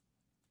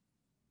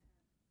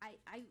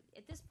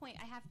 At this point,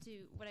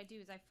 what I do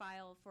is I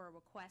file for a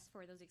request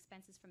for those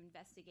expenses from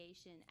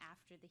investigation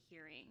after the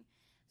hearing.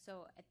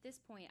 So at this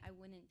point, I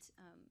wouldn't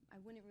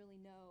really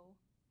know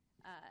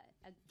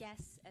a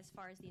guess as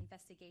far as the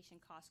investigation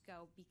costs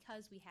go,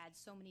 because we had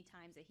so many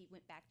times that he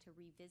went back to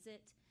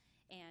revisit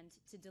and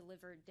to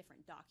deliver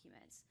different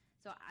documents.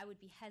 So I would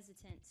be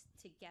hesitant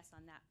to guess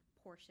on that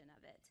portion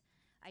of it.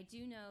 I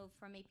do know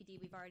from APD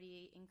we've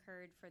already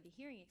incurred for the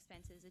hearing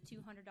expenses a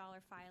 $200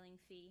 filing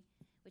fee,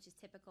 which is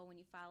typical when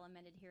you file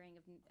amended hearing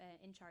of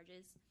in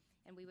charges.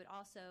 And we would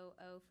also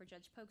owe for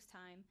Judge Polk's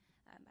time,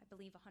 I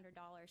believe $100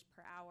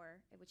 per hour,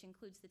 which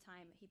includes the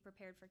time he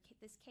prepared for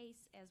this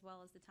case as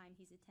well as the time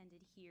he's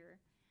attended here.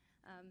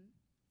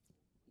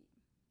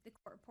 The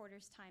court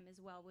reporter's time as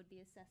well would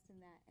be assessed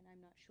in that, and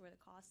I'm not sure the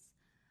costs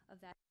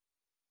of that.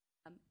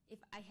 If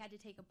I had to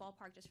take a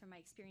ballpark just from my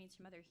experience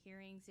from other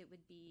hearings, it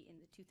would be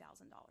in the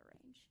 $2,000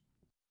 range.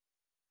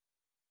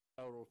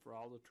 Total for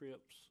all the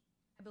trips?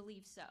 I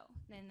believe so.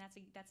 And that's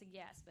a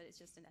guess, but it's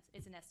just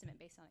it's an estimate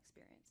based on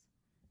experience.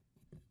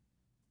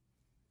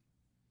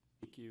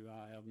 Thank you.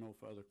 I have no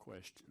further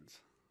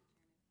questions.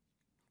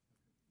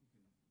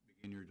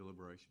 Begin your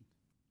deliberation.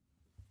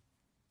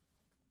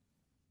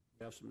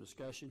 We have some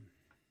discussion.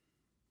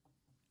 I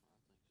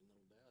think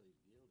there's no doubt he's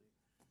guilty.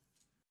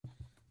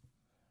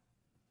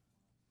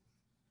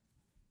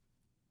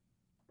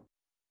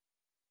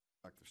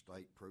 Like the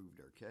state proved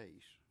their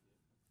case.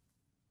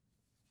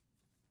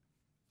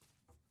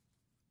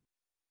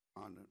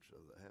 Abundance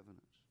of the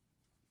evidence.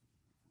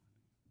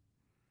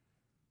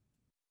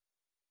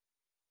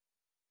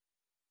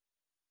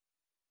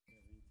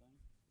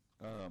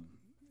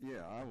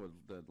 Yeah, I would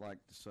like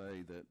to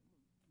say that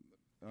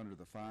under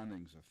the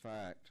findings of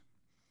fact,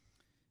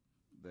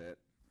 that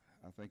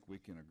I think we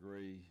can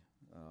agree,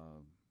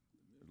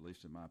 at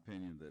least in my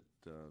opinion, that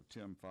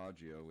Tim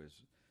Faggio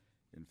is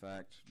in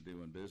fact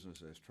doing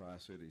business as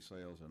Tri-City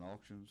Sales and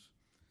Auctions.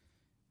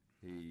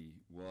 He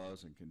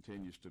was and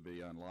continues to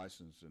be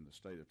unlicensed in the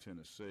state of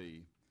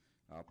Tennessee,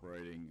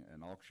 operating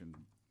an auction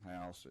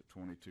house at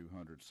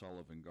 2200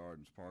 Sullivan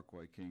Gardens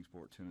Parkway,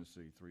 Kingsport,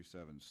 Tennessee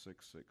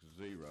 37660.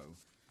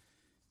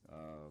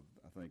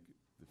 I think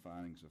the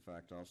findings of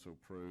fact also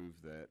prove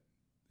that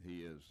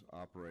he is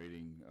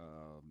operating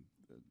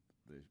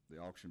the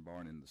auction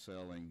barn in the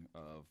selling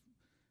of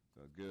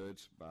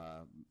goods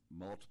by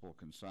multiple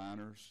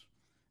consigners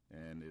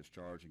and is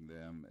charging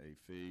them a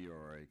fee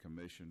or a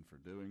commission for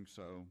doing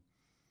so.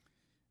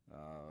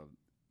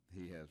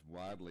 He has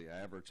widely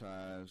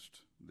advertised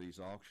these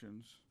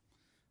auctions,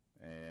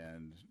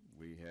 and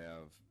we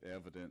have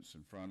evidence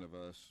in front of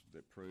us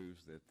that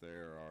proves that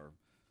there are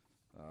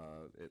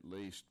at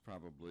least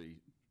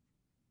probably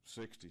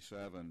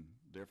 67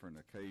 different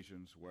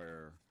occasions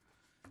where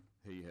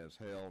he has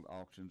held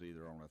auctions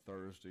either on a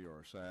Thursday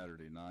or a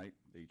Saturday night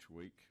each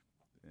week,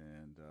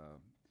 and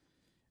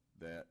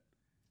that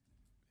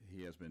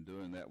he has been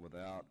doing that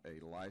without a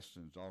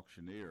licensed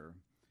auctioneer,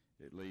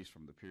 at least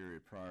from the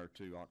period prior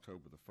to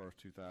October the 1st,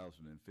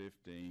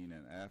 2015,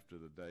 and after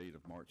the date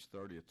of March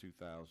 30th,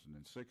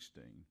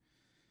 2016,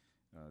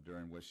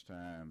 during which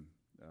time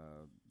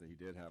he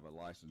did have a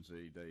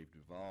licensee, Dave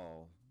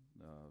Duvall,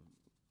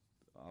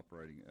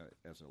 operating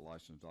as a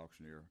licensed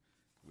auctioneer,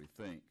 we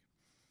think.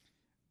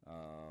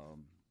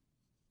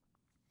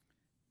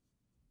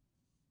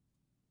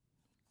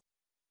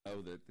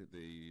 Know that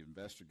the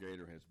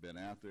investigator has been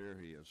out there,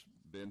 he has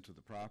been to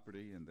the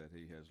property, and that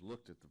he has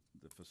looked at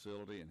the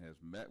facility and has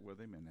met with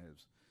him, and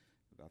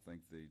I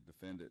think the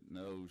defendant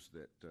knows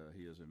that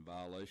he is in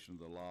violation of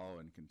the law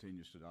and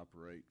continues to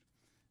operate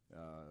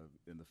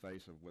in the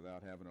face of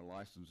without having a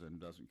license and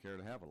doesn't care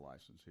to have a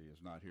license. He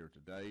is not here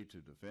today to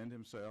defend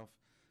himself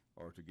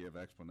or to give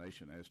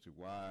explanation as to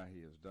why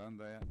he has done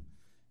that.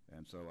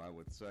 And so I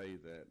would say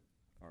that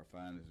our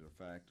findings of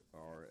fact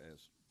are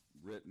as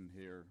written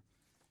here.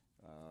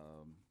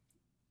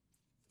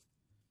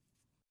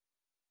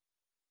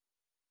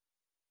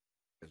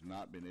 Has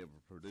not been able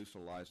to produce a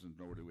license,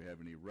 nor do we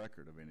have any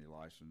record of any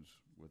license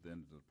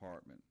within the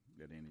department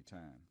at any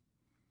time.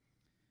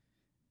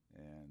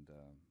 And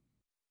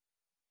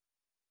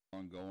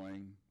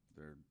ongoing,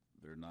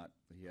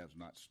 he has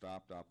not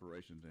stopped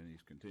operations, and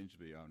he's continues to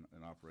be on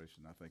an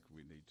operation. I think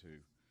we need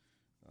to,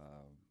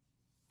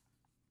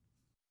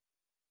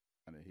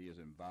 and he is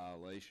in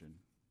violation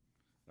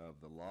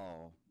of the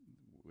law,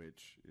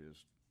 which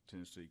is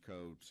Tennessee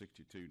Code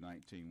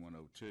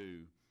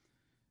 62-19-102,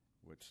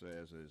 which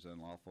says it is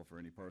unlawful for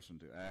any person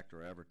to act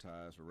or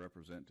advertise or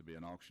represent to be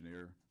an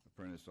auctioneer,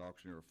 apprentice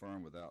auctioneer, or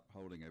firm without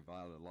holding a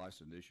valid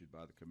license issued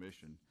by the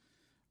commission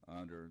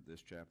under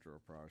this chapter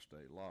of prior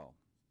state law.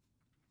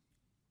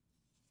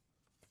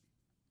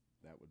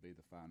 That would be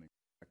the finding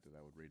that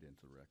I would read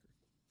into the record.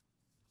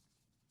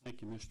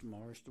 Thank you, Mr.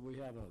 Morris. Do we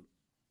have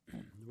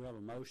a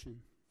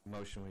motion?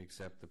 Motion, we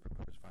accept the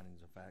proposed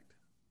findings of fact.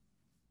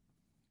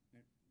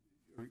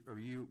 Are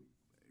you,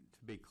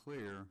 to be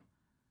clear,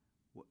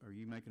 are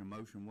you making a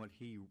motion what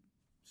he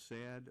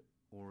said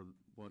or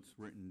what's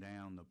written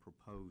down, the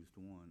proposed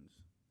ones?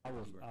 I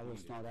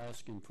was not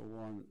asking for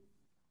one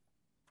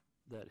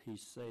that he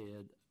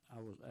said. I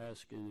was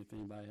asking if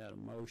anybody had a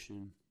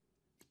motion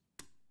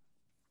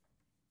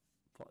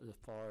as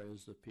far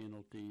as the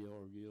penalty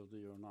or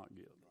guilty or not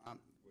guilty.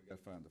 We got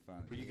to find the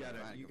findings. But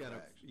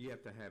you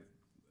have to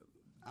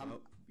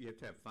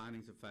have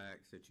findings of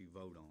facts that you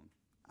vote on.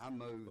 I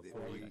move that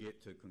before you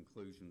get to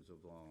conclusions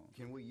of law.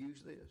 Can we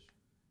use this?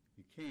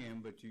 You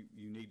can, but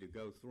you need to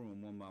go through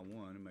them one by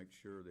one and make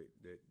sure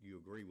that you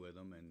agree with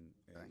them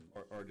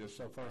or just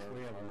so first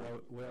we have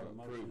a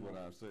motion. What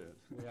I said.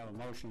 We have a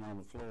motion on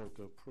the floor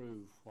to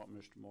approve what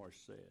Mr. Morris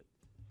said.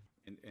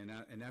 And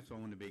that's what I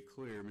want to be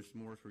clear, Mr.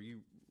 Morris. Were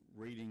you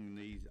reading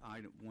these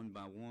items one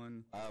by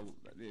one?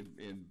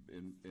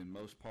 In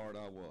most part,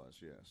 I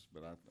was, yes,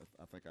 but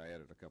I think I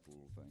added a couple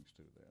little things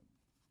to that.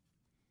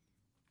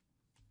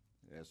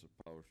 As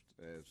opposed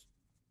as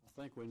I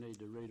think we need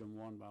to read them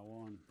one by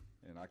one,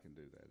 and I can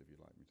do that if you'd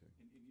like me to.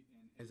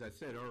 And as I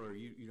said earlier,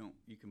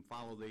 you can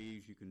follow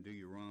these, you can do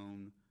your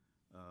own,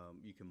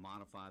 you can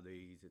modify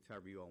these. It's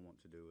however you all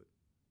want to do it.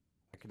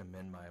 I can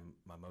amend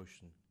my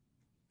motion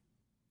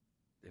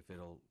if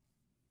it'll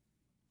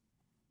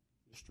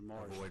Mr.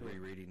 Morris avoid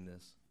rereading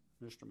this.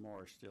 Mr.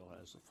 Morris still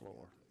has the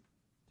floor.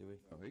 Do we?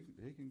 Oh,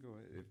 he can go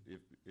ahead.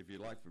 If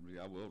you'd like for me,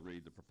 I will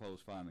read the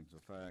proposed findings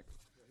of fact.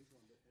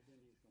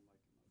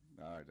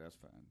 All right, that's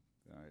fine.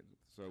 All right,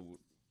 so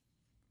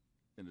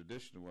in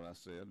addition to what I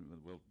said,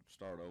 we'll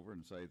start over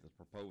and say the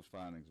proposed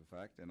findings of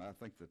fact, and I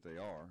think that they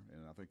are,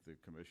 and I think the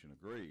commission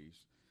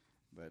agrees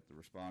that the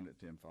respondent,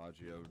 Tim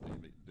Faggio,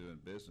 doing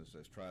business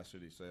as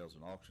Tri-City Sales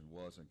and Auction,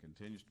 was and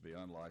continues to be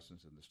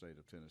unlicensed in the state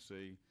of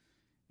Tennessee,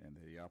 and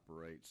that he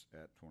operates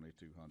at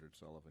 2200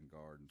 Sullivan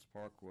Gardens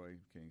Parkway,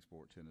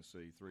 Kingsport,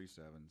 Tennessee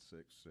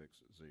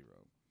 37660.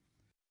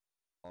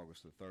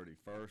 August the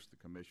 31st,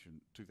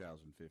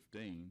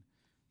 2015,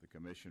 the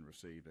Commission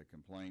received a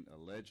complaint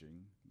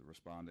alleging the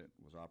respondent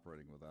was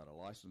operating without a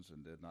license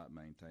and did not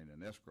maintain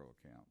an escrow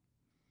account.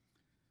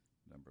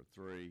 Number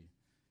 3,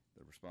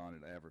 the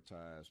respondent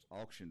advertised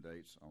auction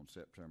dates on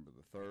September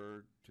the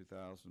 3rd,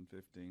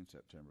 2015,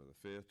 September the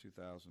 5th,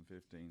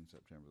 2015,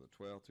 September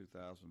the 12th,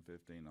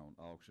 2015 on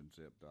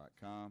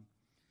auctionzip.com,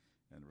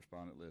 and the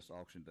respondent lists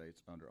auction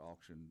dates under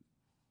auction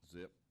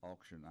zip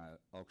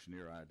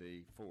auctioneer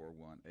ID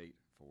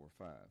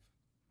 41845.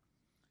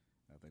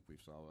 I think we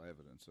saw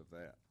evidence of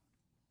that.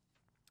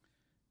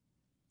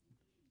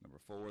 Number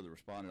 4, the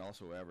respondent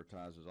also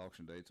advertises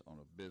auction dates on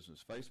a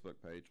business Facebook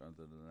page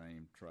under the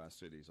name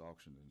Tri-Cities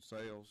Auctions and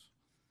Sales.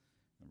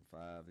 Number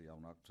 5,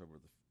 on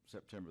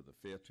September the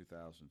 5th,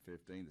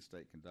 2015, the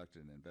state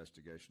conducted an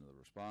investigation of the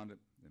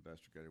respondent. The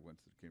investigator went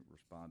to the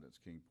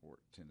respondent's Kingsport,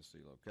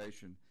 Tennessee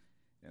location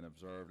and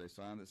observed a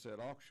sign that said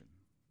auction.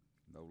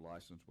 No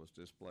license was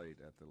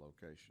displayed at the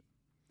location.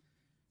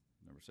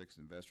 Number 6,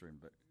 the investigator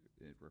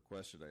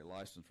requested a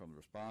license from the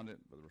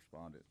respondent, but the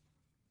respondent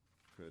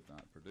could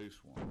not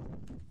produce one.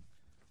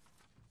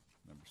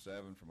 Number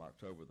 7, from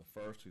October the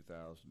 1st,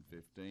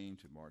 2015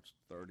 to March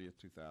 30th,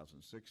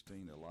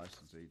 2016, the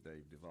licensee,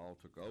 Dave Duvall,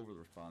 took over the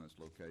respondent's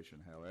location.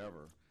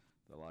 However,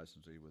 the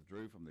licensee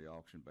withdrew from the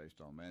auction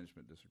based on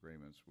management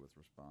disagreements with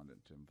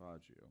respondent Tim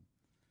Faggio.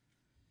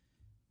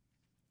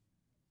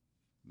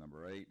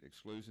 Number 8,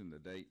 excluding the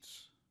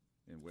dates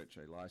in which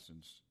a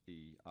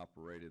licensee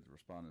operated the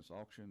respondent's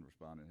auction.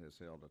 Respondent has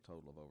held a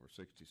total of over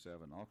 67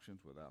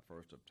 auctions without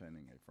first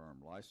obtaining a firm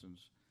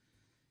license.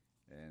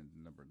 And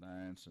number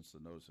 9, since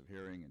the notice of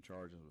hearing and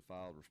charges were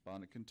filed,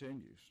 respondent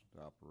continues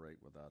to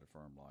operate without a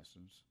firm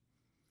license.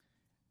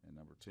 And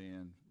number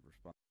 10,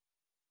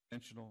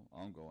 intentional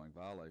ongoing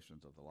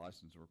violations of the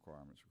license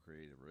requirements will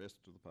create a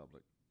risk to the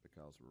public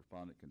because the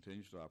respondent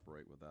continues to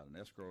operate without an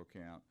escrow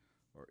account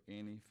or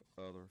any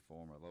other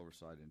form of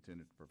oversight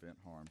intended to prevent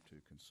harm to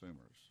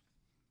consumers.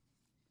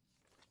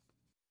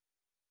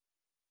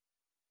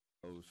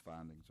 Those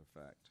findings of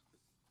fact.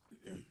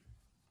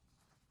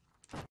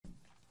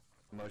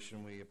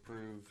 Motion we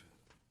approve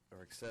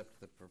or accept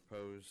the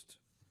proposed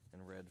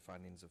and read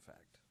findings of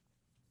fact.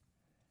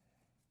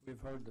 We've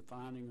heard the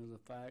finding of the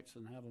facts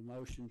and have a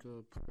motion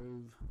to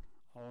approve.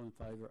 All in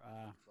favor,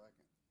 aye.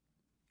 Second.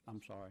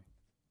 I'm sorry.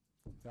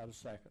 Got a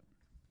second.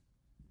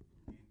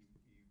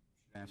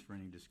 Ask for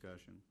any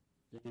discussion.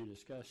 Any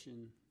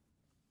discussion?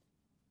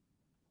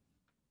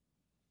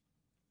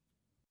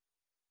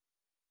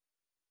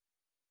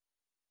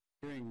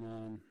 Hearing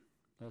none,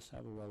 let's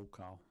have a roll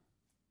call.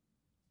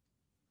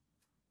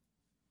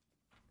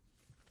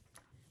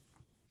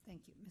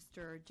 Thank you.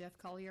 Mr. Jeff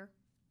Collier?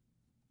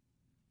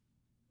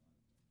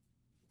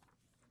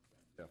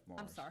 Jeff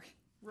Morris. I'm sorry.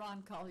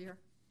 Ron Collier?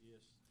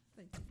 Yes.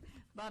 Thank you.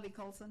 Bobby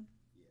Colson?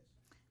 Yes.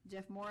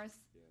 Jeff Morris?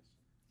 Yes.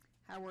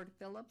 Howard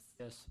Phillips?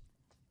 Yes.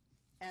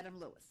 Adam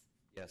Lewis?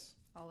 Yes.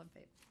 All in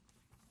favor.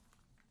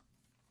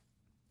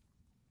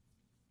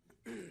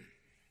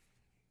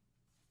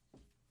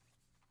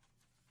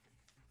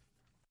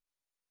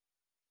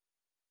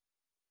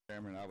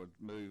 Chairman, I would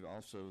move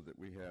also that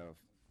we have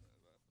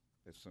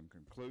some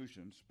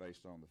conclusions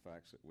based on the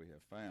facts that we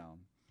have found,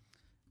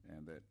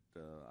 and that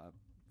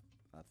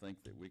I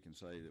think that we can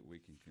say that we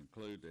can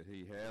conclude that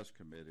he has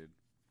committed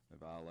a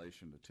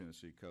violation of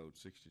Tennessee Code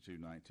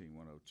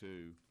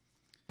 6219-102,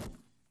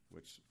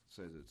 which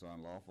says it's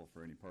unlawful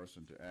for any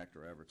person to act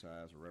or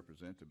advertise or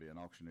represent to be an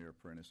auctioneer,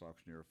 apprentice,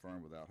 auctioneer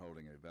firm without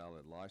holding a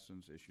valid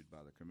license issued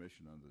by the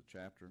commission under the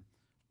chapter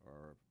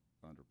or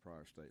under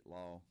prior state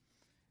law,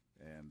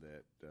 and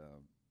that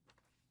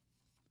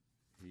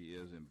he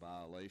is in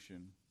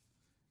violation,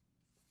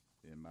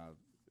 in my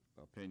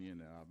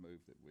opinion, and I move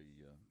that we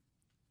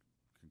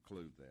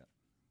conclude that.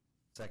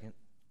 Second.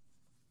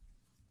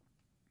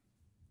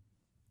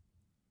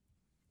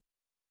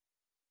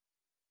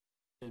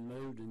 Been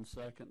moved and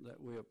second that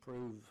we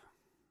approve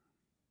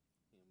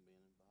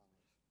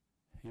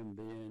him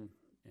being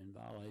in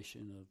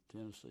violation of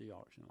Tennessee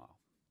auction law.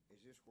 Is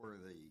this where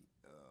the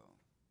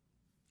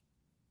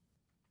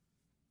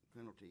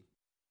penalty?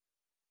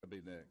 That'll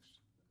be next.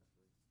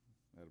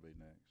 That'll be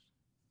next.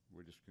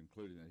 We're just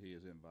concluding that he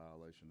is in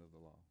violation of the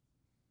law.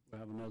 We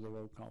have another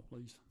roll call,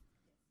 please.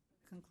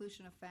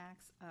 Conclusion of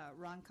facts.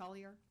 Ron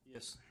Collier?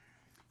 Yes.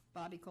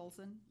 Bobby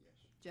Colson? Yes.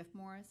 Jeff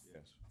Morris?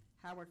 Yes.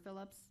 Howard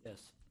Phillips?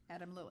 Yes.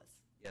 Adam Lewis?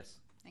 Yes.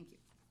 Thank you.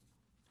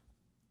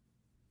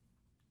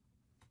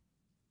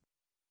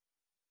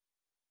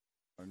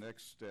 Our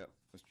next step,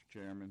 Mr.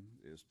 Chairman,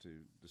 is to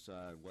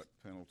decide what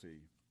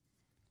penalty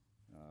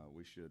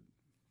we should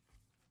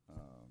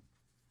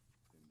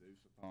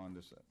induce upon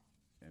this,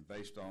 and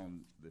based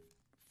on the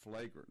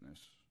flagrantness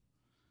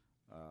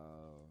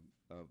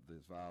of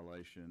this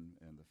violation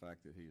and the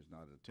fact that he has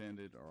not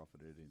attended or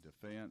offered any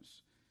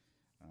defense,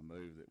 I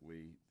move that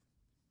we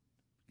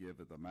give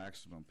it the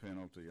maximum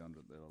penalty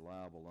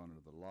allowable under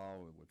the law,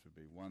 which would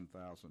be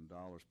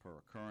 $1,000 per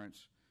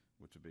occurrence,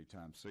 which would be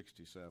times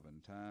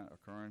 67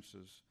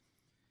 occurrences,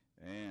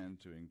 and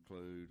to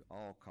include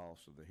all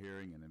costs of the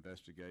hearing and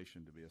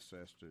investigation to be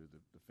assessed to the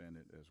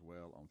defendant as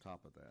well on top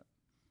of that.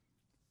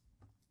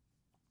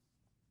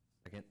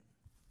 Second.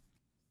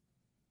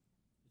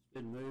 It's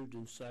been moved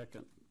and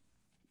second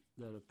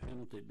that a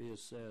penalty be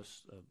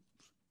assessed of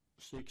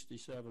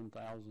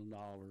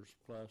 $67,000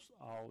 plus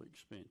all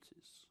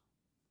expenses.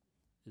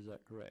 Is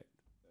that correct?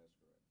 That's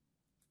correct.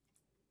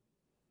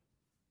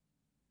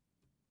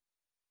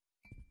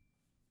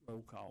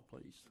 Roll call,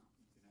 please. Can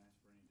I ask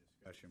for any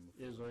discussion?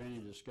 Is there any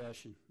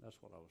discussion? That's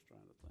what I was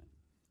trying to think.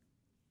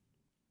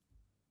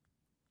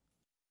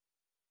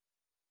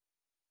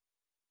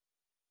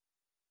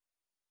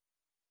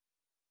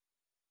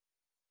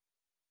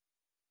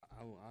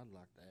 I'd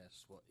like to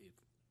ask what if,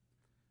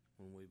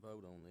 when we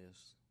vote on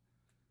this,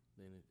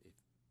 then if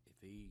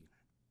he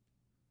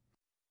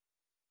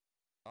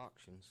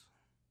auctions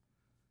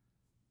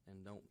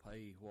and don't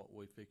pay what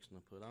we fixing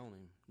to put on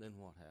him, then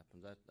what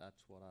happens?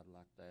 That's what I'd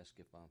like to ask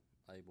if I'm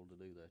able to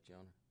do that, Your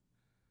Honor.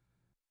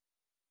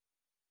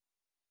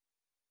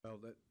 Well,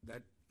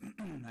 that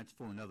that's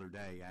for another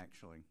day,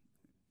 actually.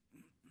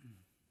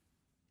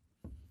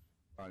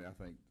 Right, I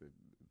think that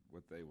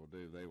what they will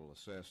do, they will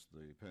assess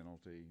the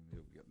penalty,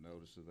 you'll get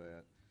notice of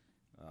that,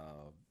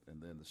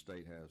 and then the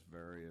state has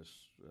various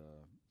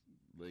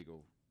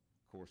legal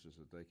courses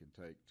that they can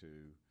take to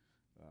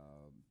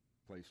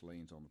place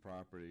liens on the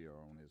property or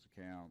on his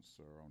accounts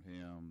or on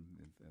him,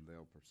 and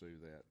they'll pursue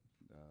that.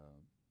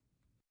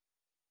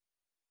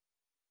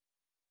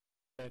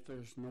 If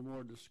there's no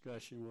more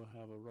discussion, we'll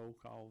have a roll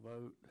call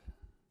vote.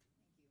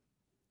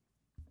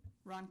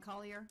 Ron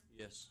Collier,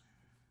 Yes.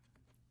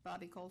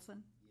 Bobby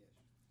Colson, Yes.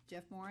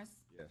 Jeff Morris,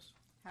 Yes.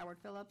 Howard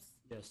Phillips,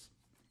 Yes.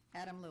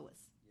 Adam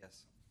Lewis.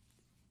 Yes.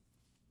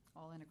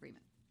 All in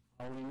agreement.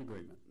 All in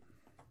agreement.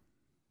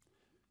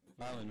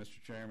 Finally,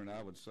 Mr. Chairman,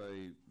 I would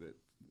say that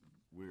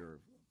we're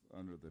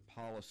under the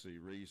policy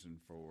reason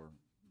for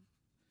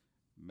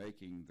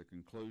making the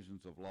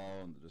conclusions of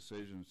law and the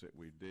decisions that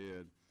we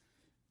did,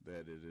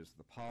 that it is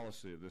the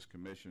policy of this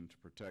commission to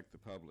protect the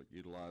public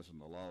utilizing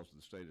the laws of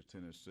the state of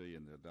Tennessee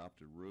and the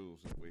adopted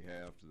rules that we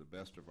have to the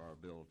best of our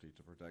ability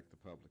to protect the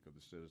public of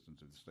the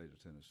citizens of the state of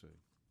Tennessee.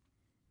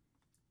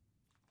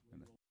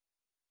 And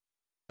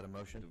That a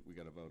motion? we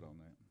got to vote on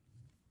that.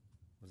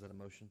 Was that a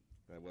motion?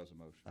 That was a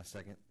motion. A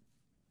second.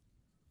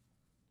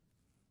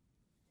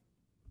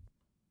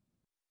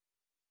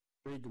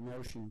 Read the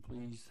motion,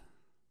 please.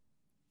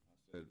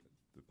 Said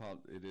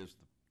it is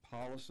the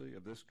policy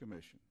of this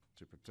commission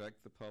to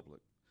protect the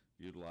public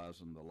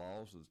utilizing the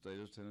laws of the state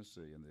of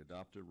Tennessee and the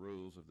adopted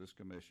rules of this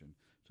commission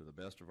to the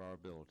best of our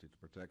ability to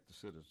protect the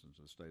citizens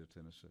of the state of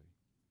Tennessee.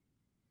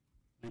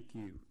 Thank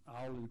you.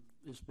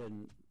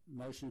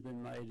 Motion's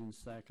been made and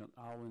second.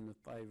 All in the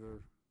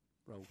favor,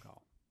 roll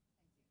call.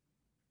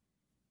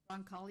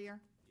 Ron Collier,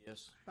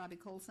 Yes. Bobby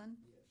Colson,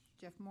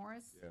 Jeff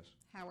Morris, Yes.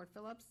 Howard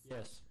Phillips,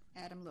 Yes.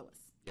 Adam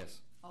Lewis. Yes.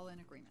 All in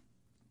agreement.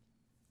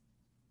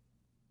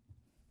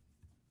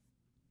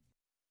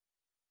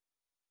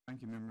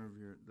 Thank you, member of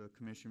the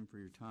commission, for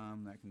your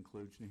time. That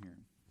concludes the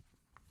hearing.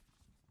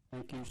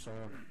 Thank you,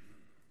 sir.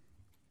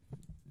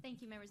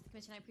 Thank you, members of the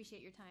commission. I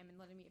appreciate your time and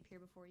letting me appear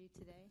before you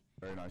today.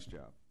 Very nice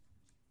job.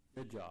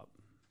 Good job.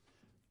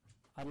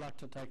 I'd like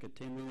to take a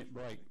 10-minute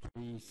break,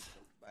 please.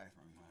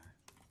 Bathroom there.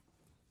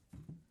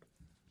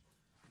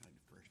 I need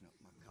to freshen up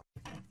my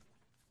coffee.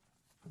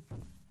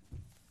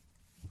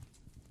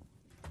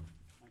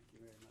 Thank you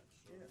very much,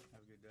 sir.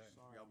 Have a good day.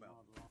 Sorry, Y'all I'm about.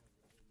 not long.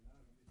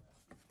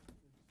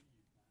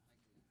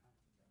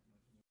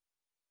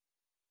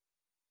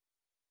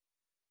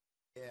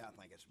 Yeah, I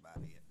think that's about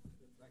it.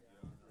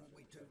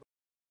 We too.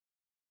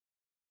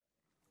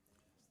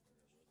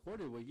 Where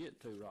did we get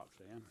to,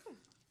 Roxanne?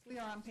 We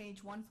are on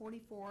page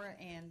 144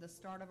 and the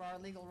start of our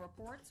legal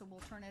report, so we'll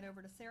turn it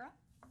over to Sarah.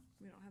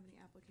 We don't have any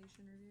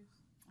application reviews?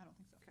 I don't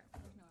think so. Okay.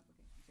 There's no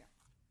applications, yeah.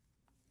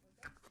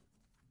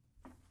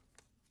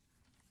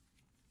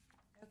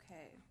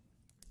 Okay.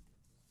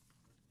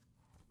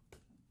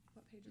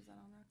 What page is that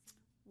on, Rox?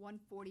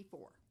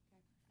 144.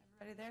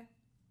 Everybody there?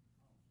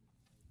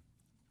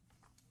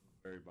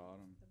 Very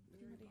bottom.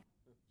 Everybody?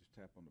 Just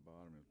tap on the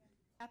bottom.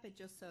 Tap it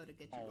just so to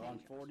get Oh, your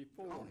page.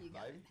 144. Oh, you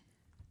got it.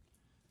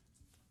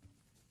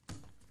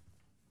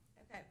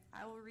 Okay,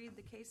 I will read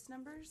the case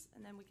numbers,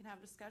 and then we can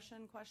have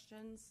discussion,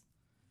 questions.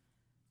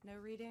 No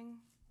reading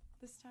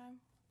this time?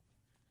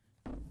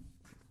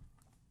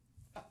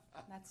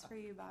 That's for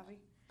you, Bobby.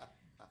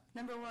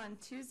 Number 1,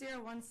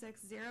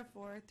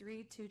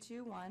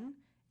 2016043221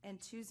 and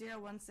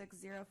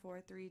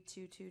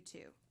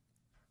 2016043222.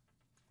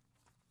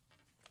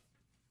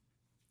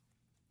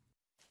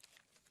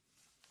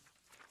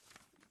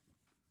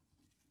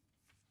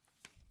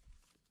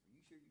 Are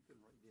you sure you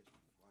couldn't read this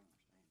one before I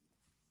understand it?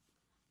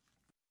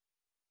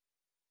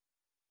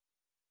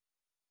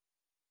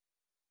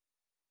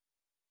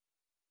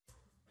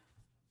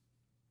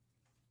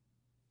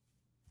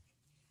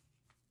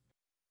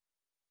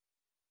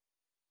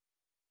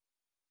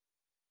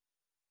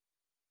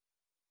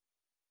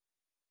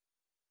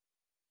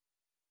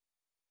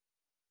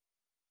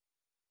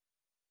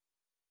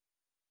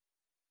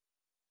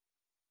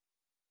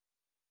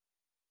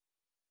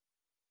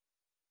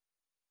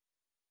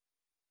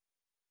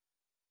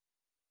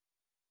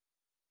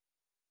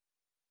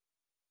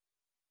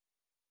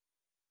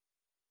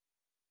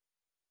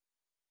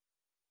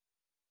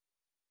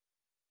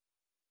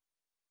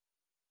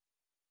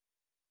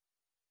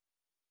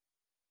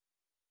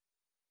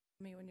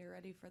 me when you're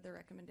ready for the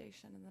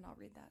recommendation, and then I'll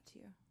read that to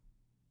you.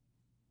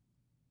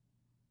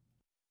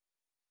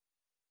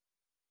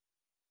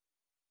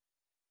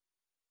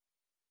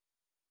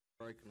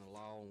 Breaking the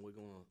law, and we're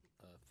gonna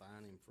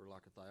fine him for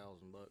like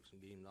 $1,000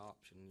 and give him the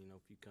option. You know,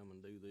 if you come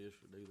and do this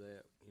or do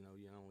that, you know,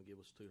 you only give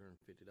us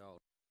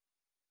 $250.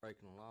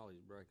 Breaking the law,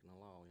 he's breaking the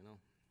law. You know.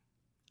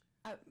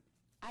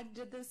 I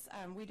did this.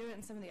 We do it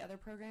in some of the other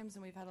programs,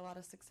 and we've had a lot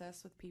of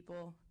success with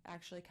people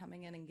actually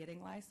coming in and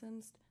getting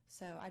licensed.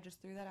 So I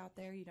just threw that out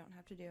there. You don't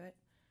have to do it.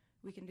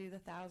 We can do the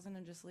 1,000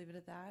 and just leave it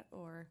at that,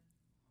 or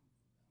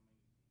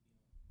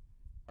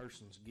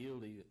Person's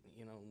guilty.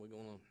 You know,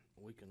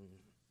 we can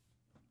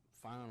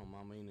fine them.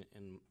 I mean,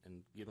 and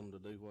get them to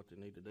do what they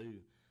need to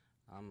do.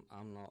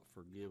 I'm not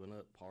for giving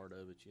up part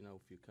of it. You know,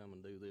 if you come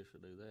and do this or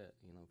do that,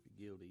 you know, if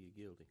you're guilty, you're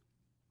guilty.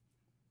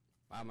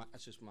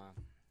 That's just my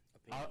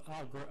opinion.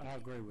 I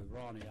agree with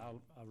Ronnie. I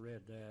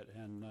read that,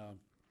 and I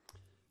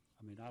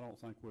mean, I don't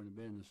think we're in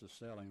the business of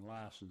selling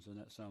license, and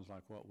that sounds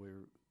like what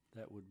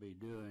that would be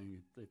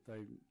doing. If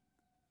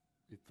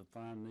the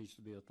fine needs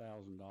to be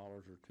 $1,000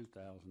 or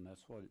 $2,000,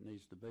 that's what it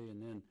needs to be,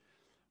 and then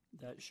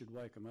that should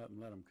wake them up and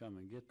let them come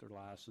and get their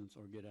license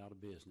or get out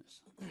of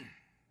business.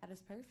 that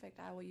is perfect.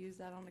 I will use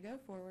that on the go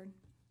forward.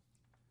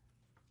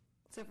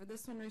 So for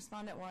this one,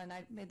 respondent 1,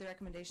 I made the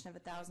recommendation of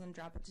 1,000,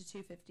 drop it to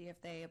 $250 if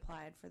they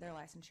applied for their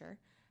licensure.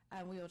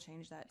 We will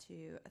change that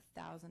to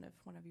 1,000 if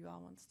one of you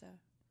all wants to.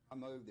 I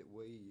move that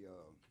we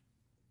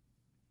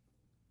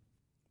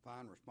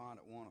fine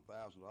respondent 1 $1,000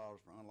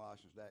 for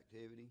unlicensed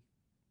activity.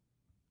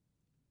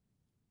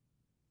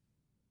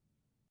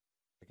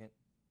 Second.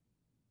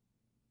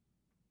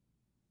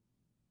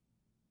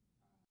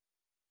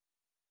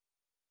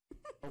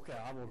 Okay,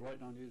 I was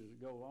waiting on you to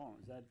go on.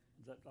 Is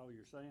that all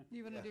you're saying?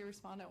 You want to Yeah. do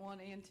respondent 1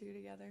 and 2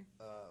 together?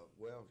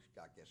 Well,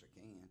 I guess I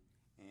can,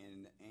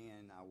 and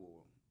I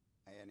will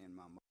add in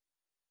my.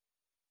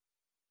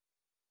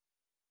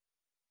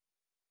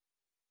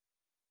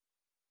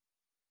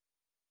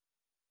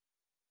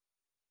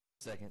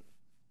 Second.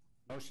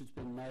 Motion's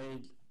been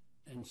made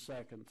and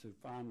second to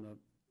find the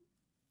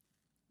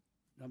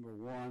number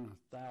 1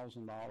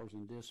 $1,000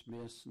 and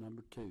dismiss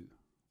number 2.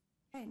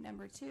 Okay,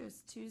 number 2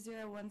 is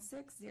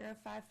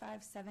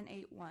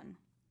 2016-055781.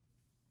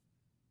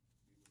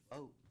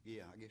 Oh,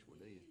 yeah, I guess we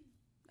did.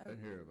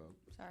 Didn't hear a vote.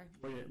 Sorry,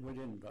 We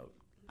didn't vote.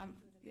 I'm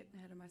getting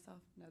ahead of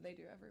myself. No, they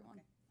do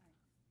everyone.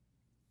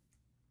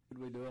 Could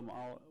we do them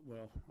all?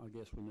 Well, I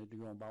guess we need to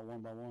go by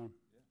one. Yeah, you got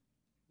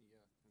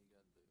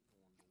to do it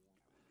one to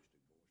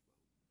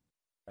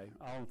one. Okay,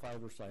 all in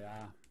favor say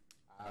aye.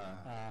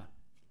 Aye.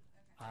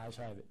 Ayes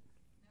have it.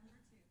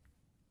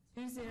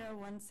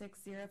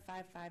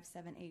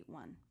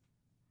 2016-055781.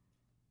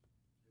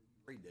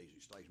 Read these,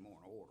 it stays more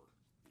in order.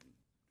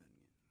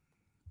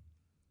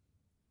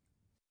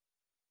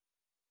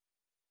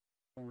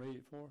 Want to read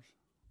it for us?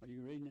 Are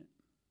you reading it?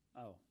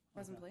 Oh.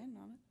 Wasn't okay. planning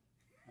on it.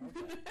 Okay.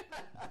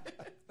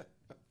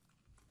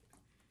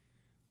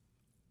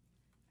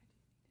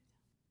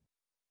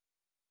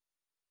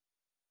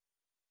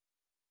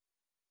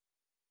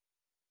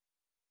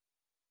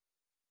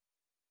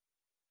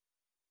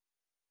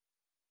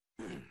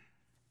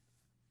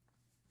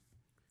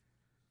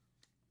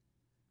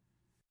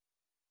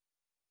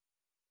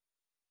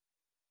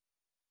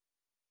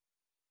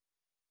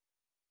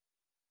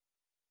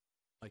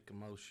 Make a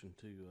motion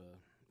to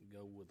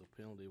go with a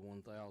penalty of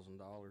 $1,000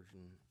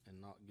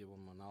 and not give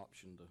them an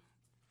option to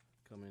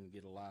come in and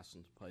get a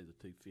license, pay the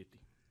 $250.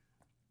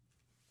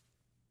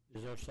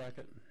 Is there a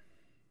second?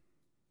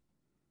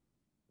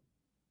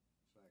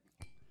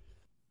 Second.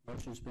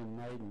 Motion's been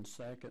made and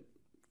second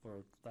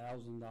for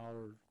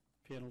 $1,000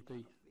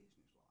 penalty.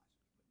 Business license,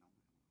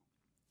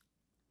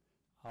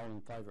 but no. All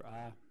in favor,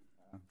 aye.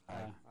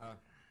 Aye.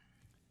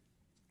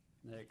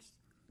 Next.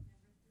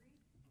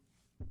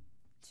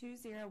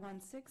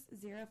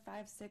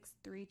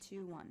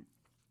 2016-056321.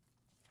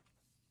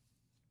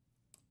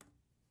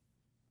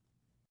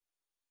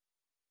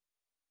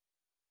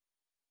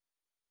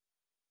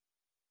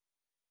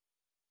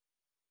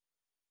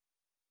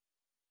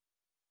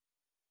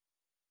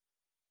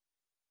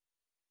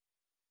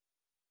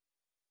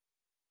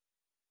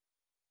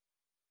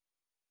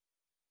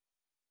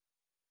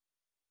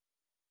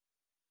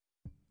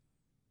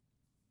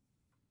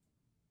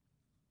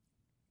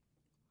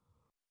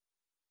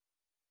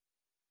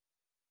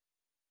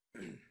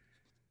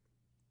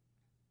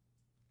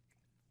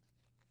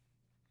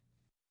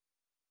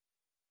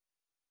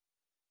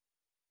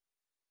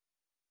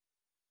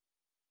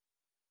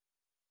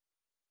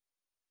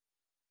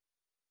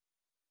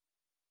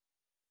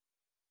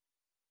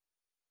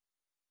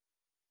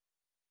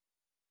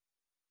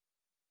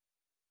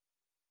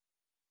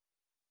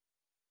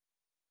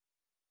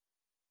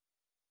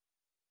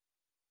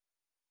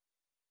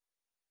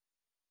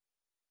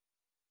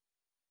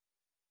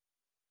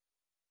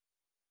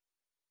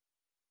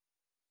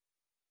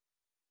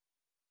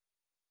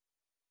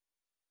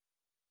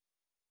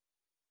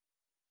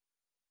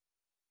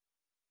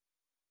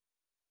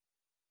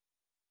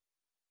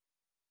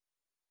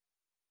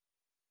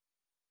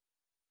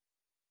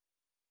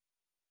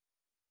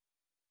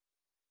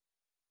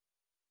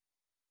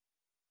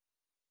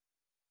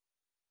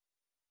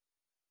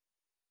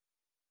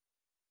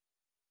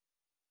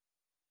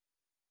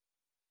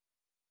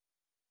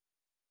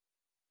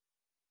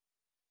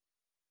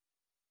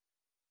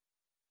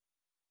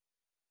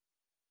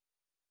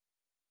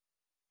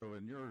 So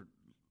in your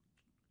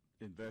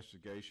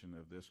investigation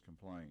of this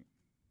complaint,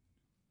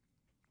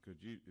 could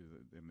you,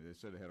 I mean, they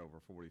said they had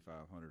over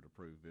 4,500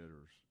 approved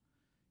bidders,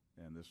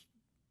 and this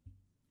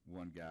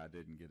one guy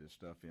didn't get his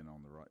stuff in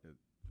on the right,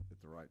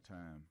 at the right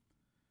time.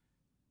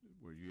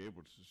 Were you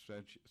able to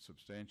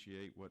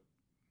substantiate what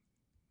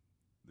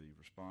the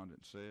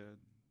respondent said?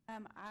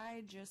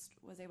 I just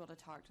was able to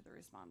talk to the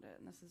respondent,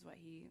 and this is what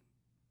he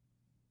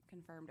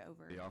confirmed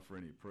over. Did he offer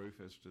any proof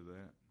as to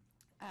that?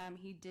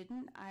 He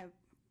didn't. I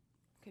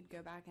could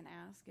go back and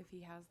ask if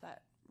he has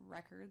that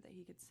record that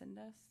he could send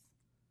us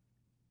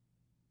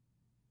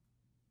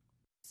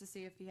to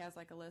see if he has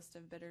like a list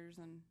of bidders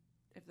and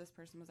if this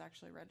person was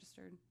actually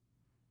registered.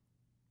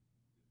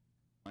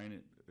 Well,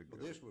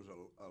 this was a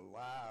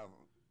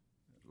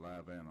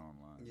live and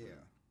online.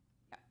 Yeah.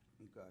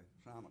 Okay,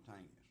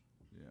 simultaneous.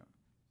 Yeah.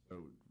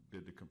 So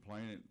did the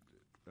complainant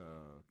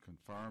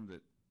confirm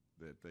that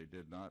they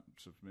did not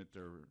submit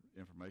their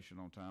information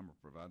on time or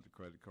provide the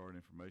credit card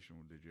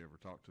information? Did you ever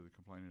talk to the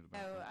complainant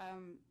about that?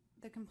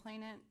 The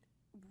complainant,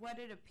 what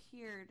it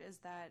appeared is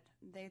that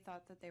they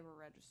thought that they were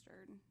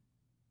registered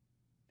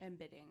and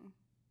bidding.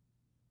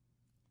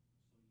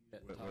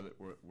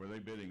 Were they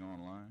bidding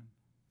online?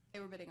 They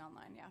were bidding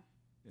online, yeah.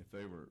 If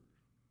they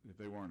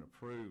weren't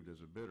approved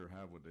as a bidder,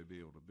 how would they be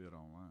able to bid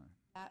online?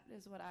 That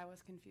is what I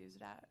was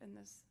confused at in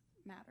this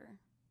matter.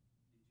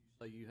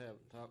 So you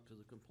haven't talked to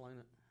the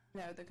complainant?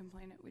 No, the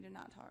complainant, we did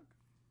not talk.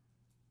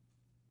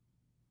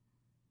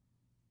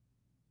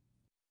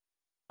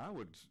 I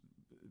would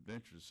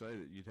venture to say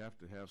that you'd have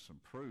to have some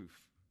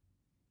proof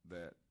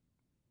that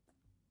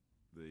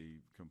the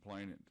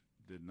complainant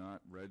did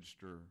not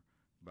register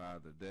by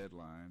the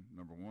deadline.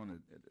 Number one,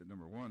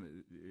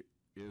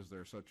 is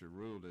there such a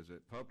rule? Is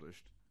it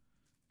published?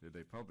 Did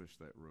they publish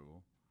that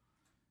rule?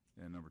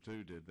 And number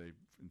two, did they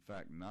in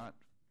fact not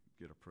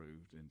get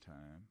approved in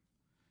time?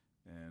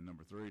 And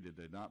number three, did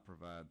they not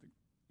provide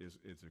is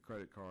the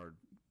credit card,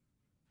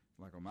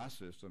 like on my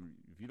system,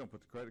 if you don't put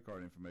the credit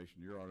card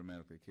information, you're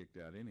automatically kicked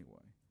out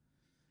anyway.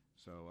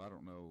 So I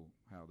don't know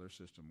how their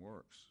system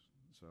works.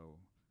 So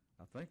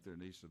I think there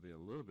needs to be a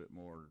little bit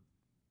more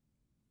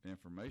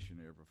information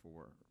here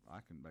before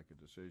I can make a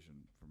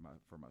decision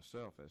for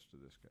myself as to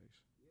this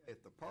case.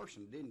 If the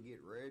person didn't get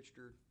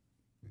registered,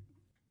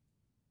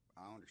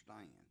 I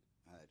understand.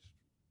 That's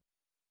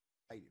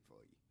hated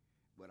for you.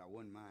 But I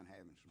wouldn't mind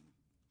having some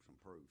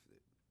proof that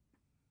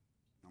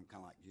I'm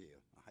kind of like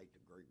Jeff. I hate to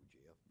agree with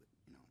Jeff, but,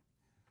 you know.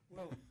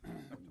 Well,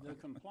 the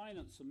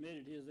complainant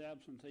submitted his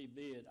absentee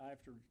bid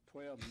after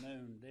 12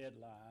 noon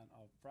deadline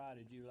of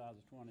Friday, July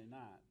the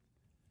 29th.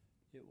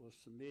 It was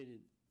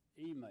submitted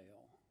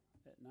email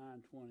at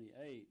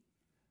 9:28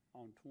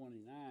 on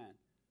 29.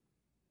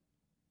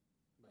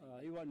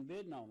 He wasn't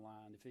bidding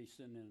online if he's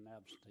sending in an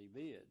absentee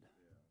bid.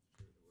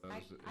 I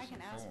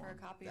can ask for a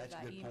copy of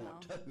that email.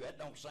 That's a good point, too. That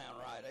don't sound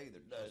right either,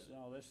 does it?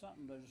 No, there's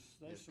something, there's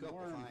There's a some couple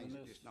worms things in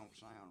that this. just don't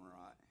sound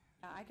right.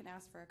 I can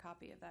ask for a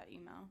copy of that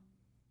email.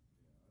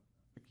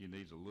 I think you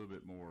need a little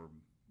bit more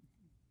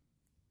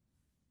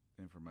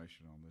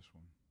information on this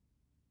one.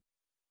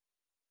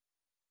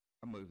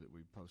 I move that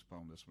we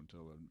postpone this one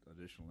until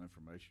additional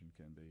information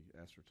can be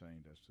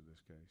ascertained as to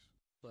this case.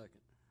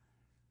 Second.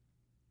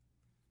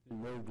 Been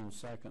moved and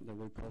second that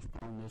we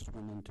postpone this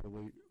one until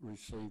we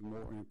receive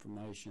more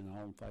information.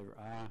 All in favor,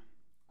 aye?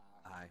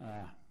 Aye.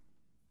 Aye.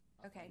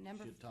 Okay,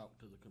 Should talk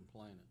to the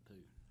complainant,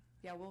 too.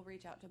 Yeah, we'll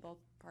reach out to both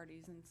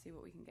parties and see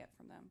what we can get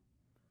from them.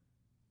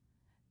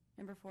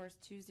 Number 4 is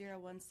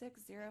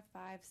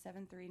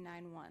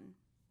 2016-057391.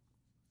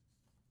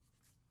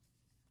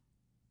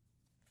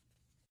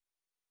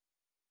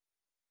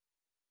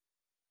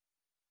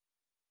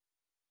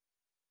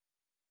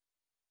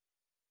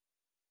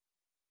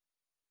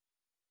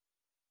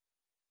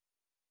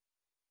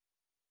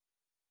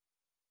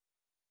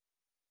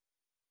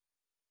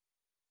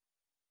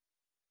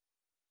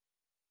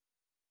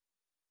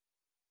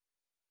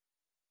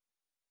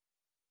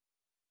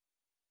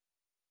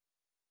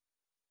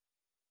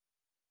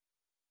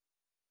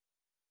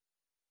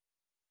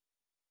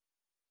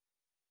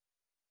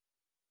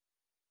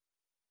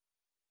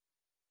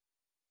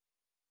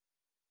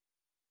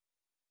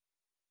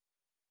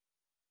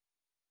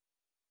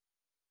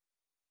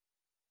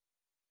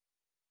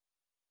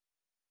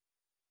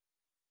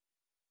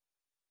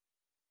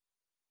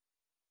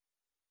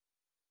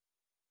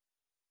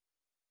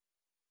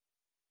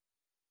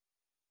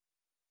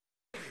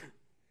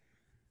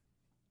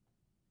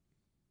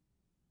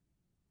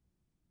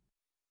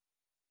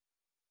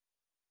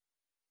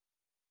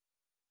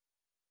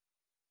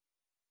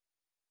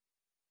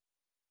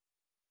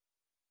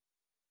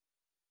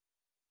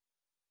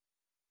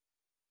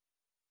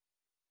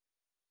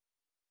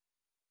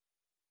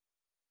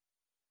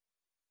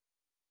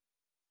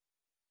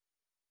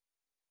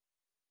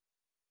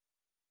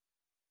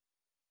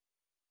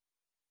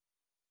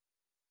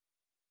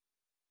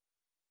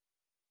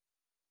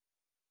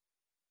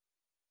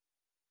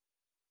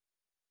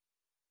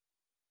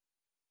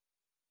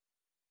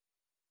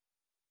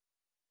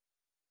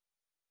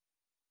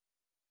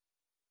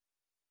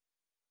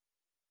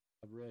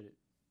 I've read it.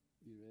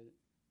 You read it?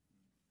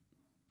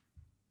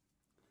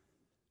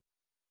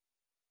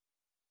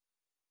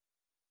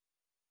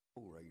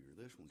 Oh, reader,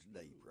 this one's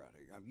deep right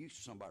here. I'm used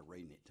to somebody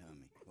reading it to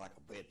me like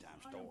a bedtime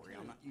story.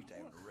 I'm not used to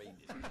having to read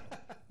it.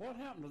 What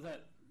happened to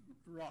that,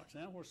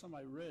 Roxanne, where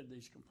somebody read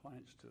these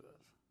complaints to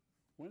us?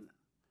 When?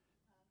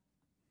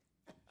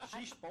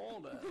 She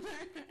spoiled us.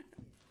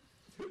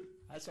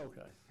 That's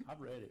okay. I've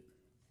read it.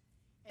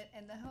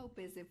 And the hope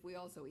is if we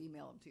also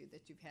email them to you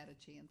that you've had a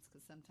chance,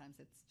 because sometimes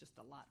it's just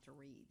a lot to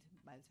read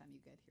by the time you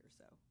get here,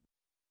 so.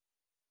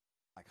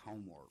 Like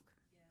homework.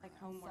 Like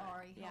homework.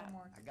 Sorry, Yeah.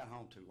 homework. I got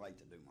home too late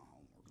to do my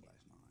homework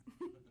last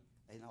night.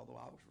 And although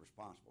I was a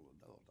responsible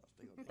adult, I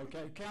still did.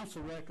 Okay,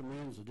 council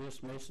recommends a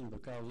dismissing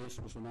because this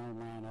was an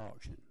online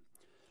auction.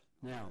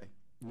 Now,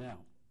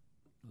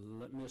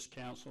 Miss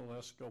Council,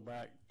 let's go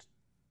back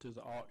to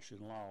the auction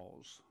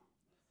laws.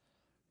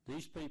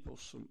 These people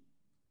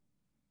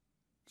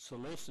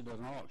solicited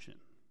an auction.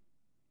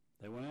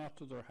 They went out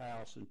to their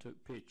house and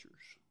took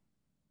pictures.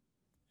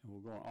 And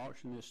we're going to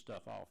auction this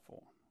stuff off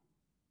for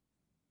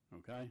them.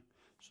 Okay?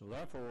 So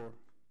therefore,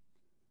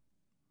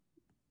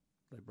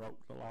 they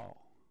broke the law.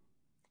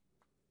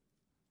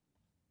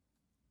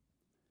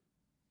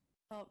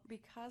 Well,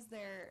 because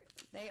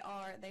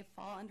they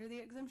fall under the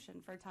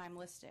exemption for time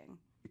listing.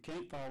 You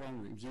can't fall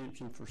under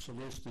exemption for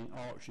soliciting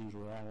auctions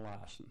without a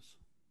license.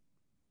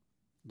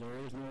 There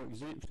is no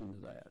exemption to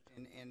that.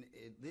 And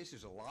this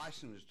is a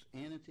licensed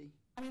entity?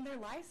 I mean, they're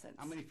licensed.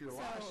 I mean, if you're So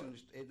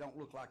licensed, it don't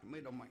look like to me,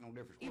 it don't make no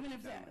difference what even you're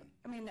if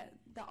telling me.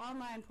 the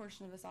online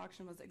portion of this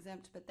auction was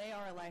exempt, but they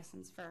are a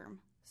licensed firm.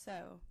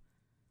 So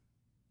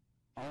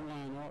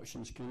Online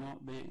auctions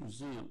cannot be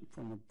exempt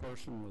from a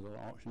person with an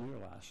auctioneer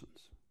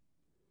license.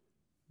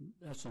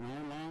 That's an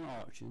online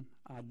auction.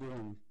 I've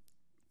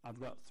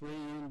got 3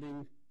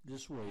 ending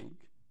this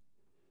week.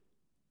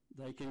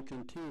 They can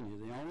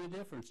continue. The only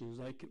difference is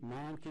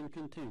mine can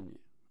continue,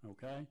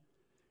 okay?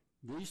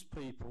 These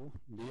people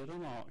did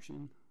an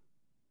auction.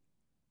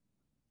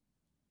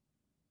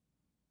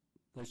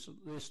 They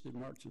solicited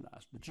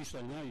merchandise, but you say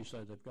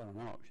they've got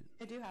an auction.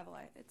 they do have a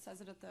light. It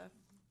says it at the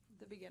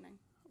beginning.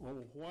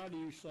 Well, why do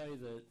you say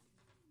that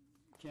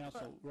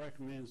council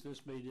recommends this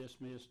be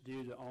dismissed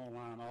due to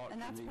online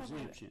And auction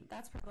exemption?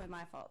 that's probably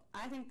my fault.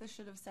 I think this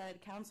should have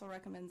said council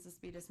recommends this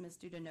be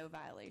dismissed due to no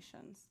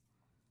violations.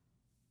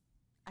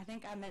 I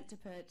think I meant to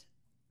put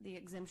the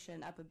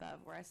exemption up above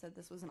where I said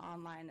this was an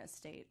online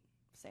estate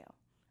sale.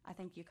 I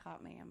think you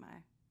caught me in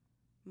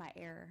my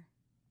error.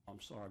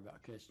 I'm sorry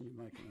about catching you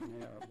making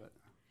an error, but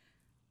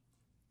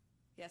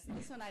Yes,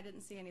 this one I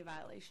didn't see any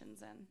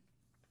violations in.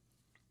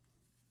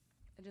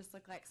 It just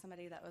looked like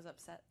somebody that was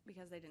upset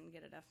because they didn't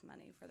get enough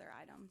money for their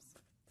items.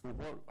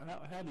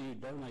 how do you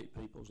donate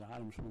people's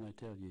items when they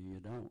tell you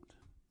don't?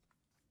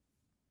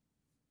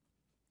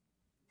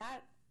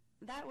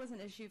 That was an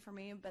issue for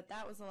me, but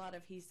that was a lot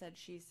of he said,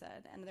 she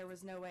said, and there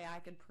was no way I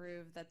could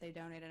prove that they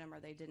donated them or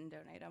they didn't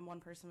donate them. One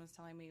person was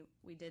telling me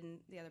we didn't,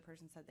 the other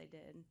person said they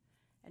did,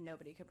 and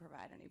nobody could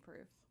provide any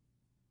proof.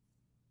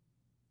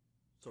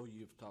 So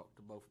you've talked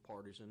to both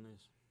parties in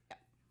this? Yeah.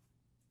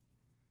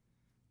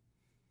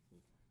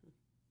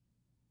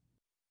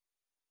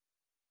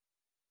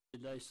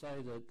 Did they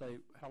say that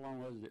how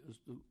long was it? It was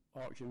the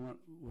auction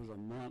was a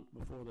month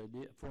before they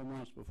did, 4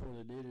 months before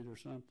they did it or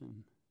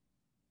something?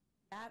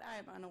 That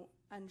I'm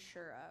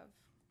unsure of.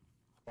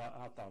 Well,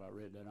 I thought I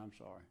read that. I'm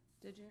sorry.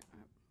 Did you?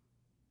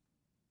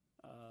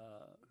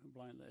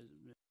 Complaint that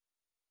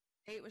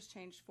Date was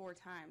changed 4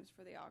 times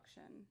for the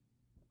auction.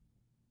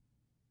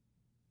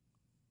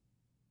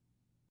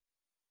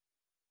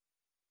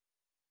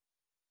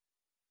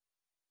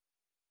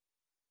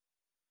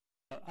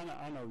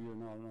 I know you're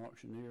not an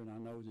auctioneer, and I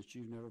know that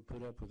you've never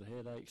put up with the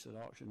headaches that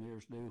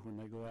auctioneers do when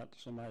they go out to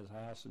somebody's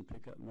house and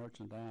pick up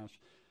merchandise.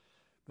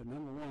 But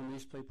number one,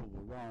 these people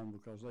were wrong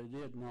because they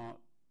did not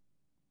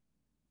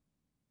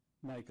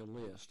make a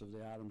list of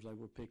the items they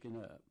were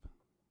picking up.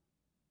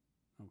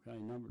 Okay,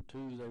 number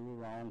two, they were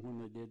wrong when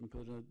they didn't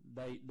put a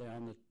date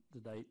down, the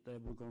date they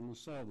were going to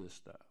sell this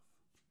stuff.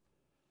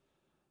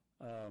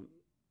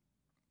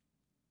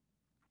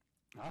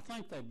 I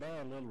think they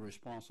bear a little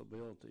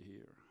responsibility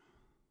here.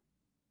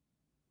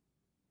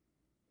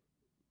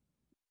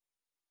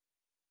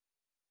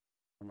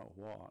 I don't know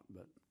what,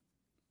 but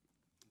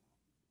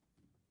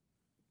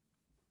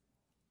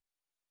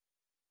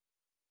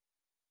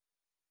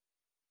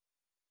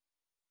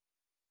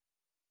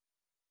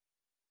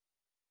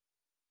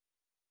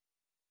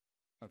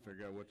I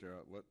figure out what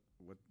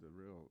the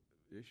real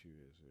issue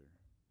is here.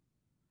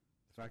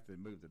 The fact they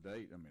moved the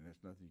date, I mean,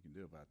 there's nothing you can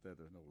do about that.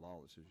 There's no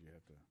law that says you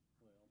have to.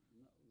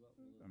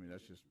 I mean,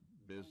 that's just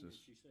business.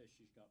 She says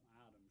she's got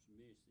items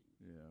missing.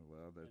 Yeah,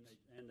 well, that's.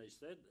 And they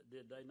said,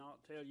 did they not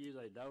tell you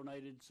they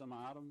donated some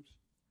items?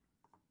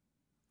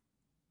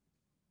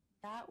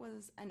 That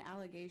was an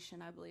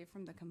allegation, I believe,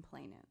 from the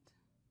complainant.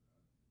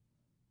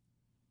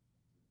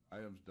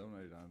 Items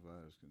donated on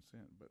via his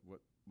consent, but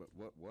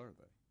what were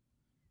they?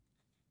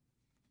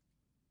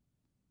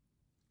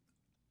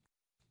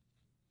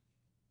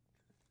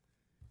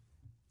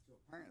 So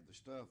apparently the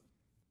stuff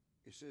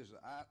it says,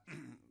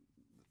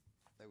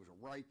 there was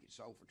a rake that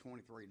sold for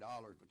 $23,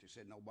 but they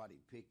said nobody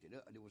picked it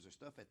up. There was the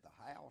stuff at the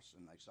house,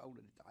 and they sold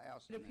it at the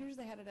house. It appears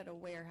they had it at a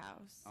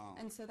warehouse. Oh.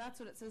 And so that's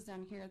what it says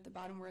down here at the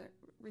bottom where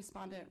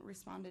respondent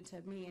responded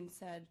to me and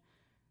said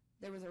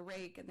there was a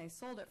rake and they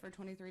sold it for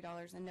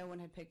 $23 and no one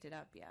had picked it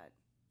up yet.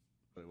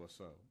 But it was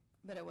so.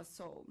 But it was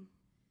sold.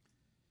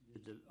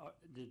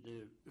 Did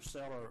the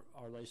seller,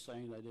 are they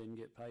saying they didn't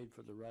get paid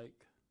for the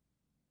rake?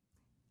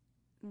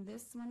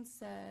 This one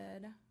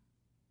said,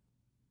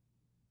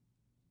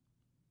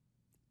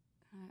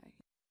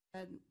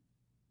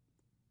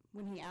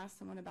 when he asked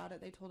someone about it,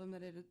 they told him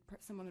that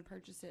someone had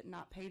purchased it and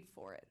not paid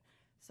for it.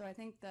 So I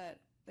think that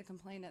the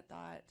complainant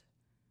thought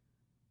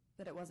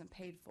that it wasn't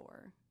paid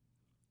for,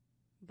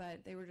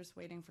 but they were just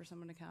waiting for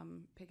someone to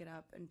come pick it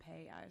up and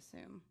pay, I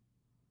assume.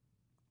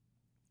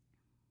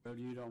 Well,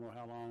 you don't know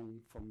how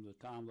long from the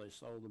time they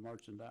sold the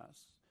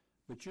merchandise.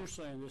 But you're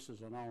saying this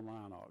is an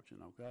online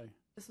auction, okay?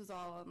 This was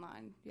all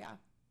online, yeah.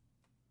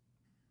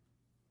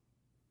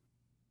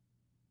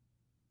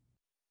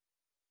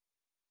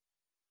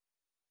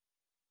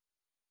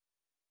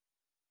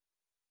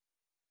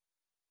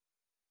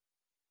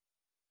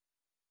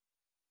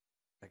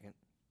 Second.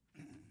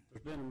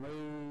 There's been a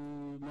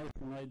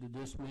motion made to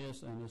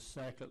dismiss and a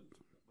second.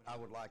 But I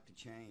would like to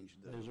change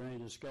the... Is there any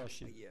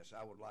discussion? Yes,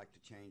 I would like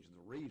to change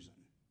the reason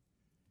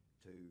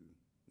to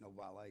no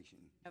violation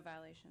No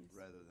violations.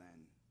 rather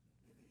than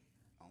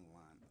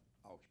online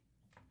auction.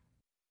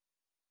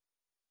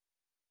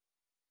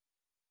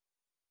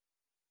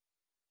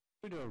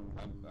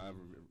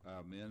 I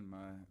amend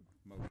my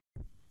motion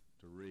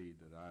to read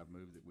that I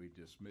move that we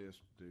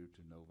dismiss due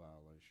to no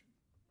violation.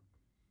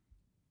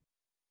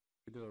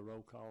 We do a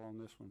roll call on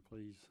this one,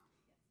 please.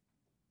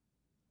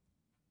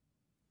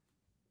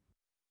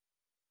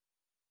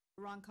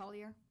 Ron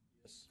Collier,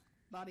 Yes.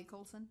 Bobby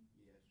Colson,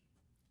 Yes.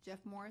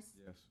 Jeff Morris,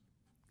 Yes.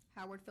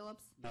 Howard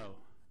Phillips, No.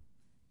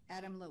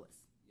 Adam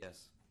Lewis.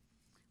 Yes.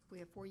 We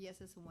have 4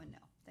 yeses and 1 no.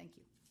 Thank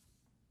you.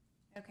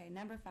 Okay,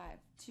 number 5,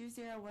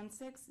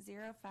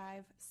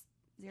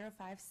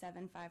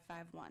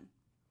 2016-05-057551.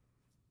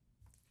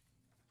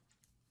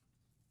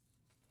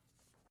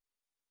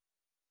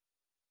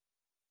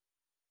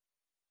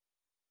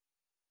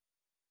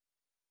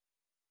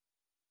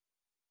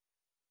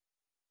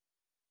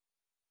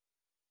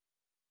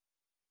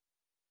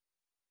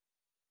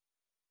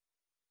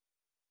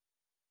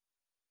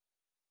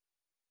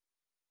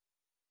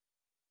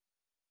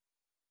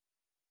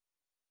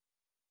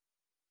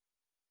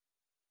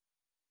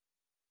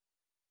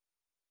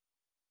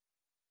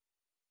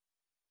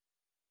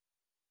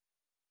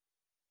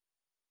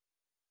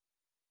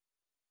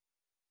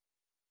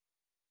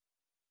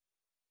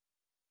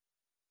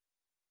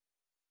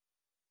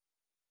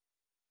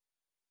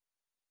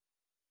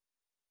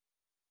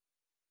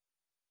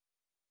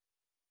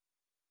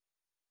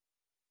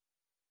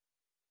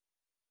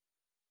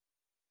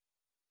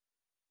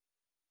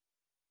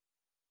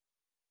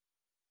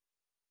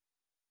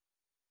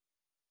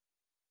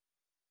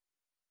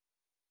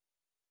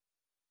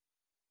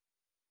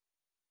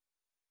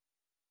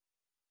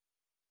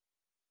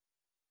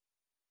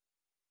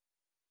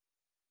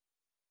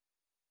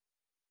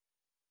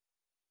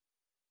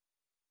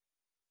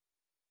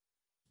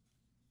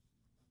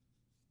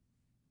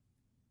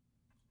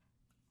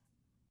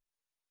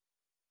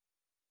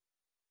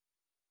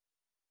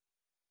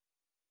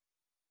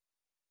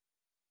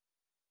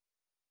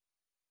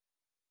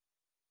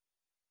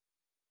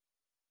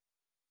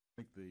 I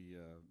think the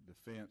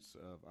defense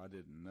of I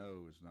didn't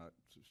know is not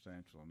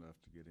substantial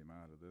enough to get him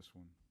out of this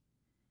one.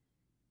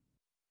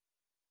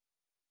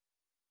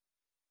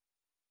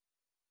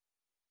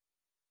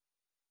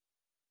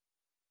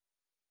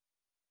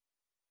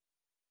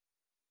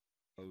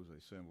 Pose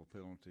a civil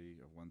penalty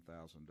of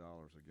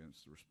 $1,000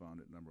 against the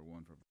respondent number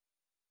 1 for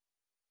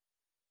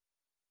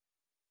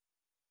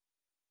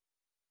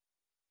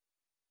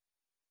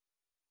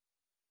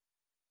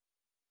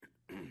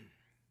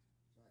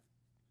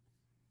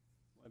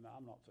Wait a minute,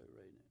 I'm not through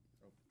reading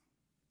it.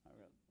 I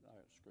got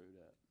screwed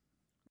up.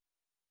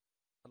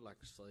 I'd like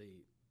to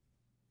see,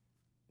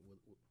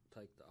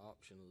 take the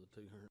option of the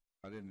 200.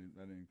 I didn't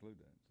include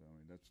that. So I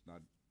mean, that's not.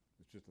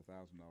 It's just $1,000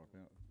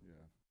 penalty.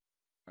 Yeah.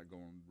 I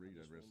go and read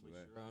the rest of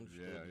that. Sure I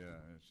understood.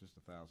 Yeah. It's just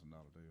 $1,000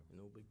 deal.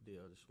 No big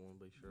deal. I just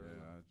want to be sure.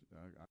 Yeah.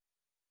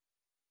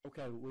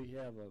 Okay, we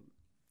have a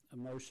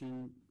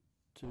motion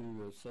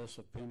to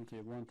assess a penalty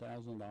of $1,000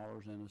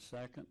 in a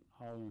second.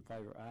 All in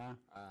favor, aye?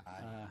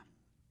 Aye.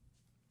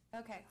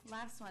 Okay,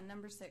 last one,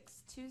 number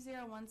 6,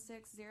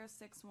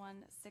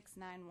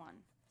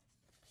 2016-061-691.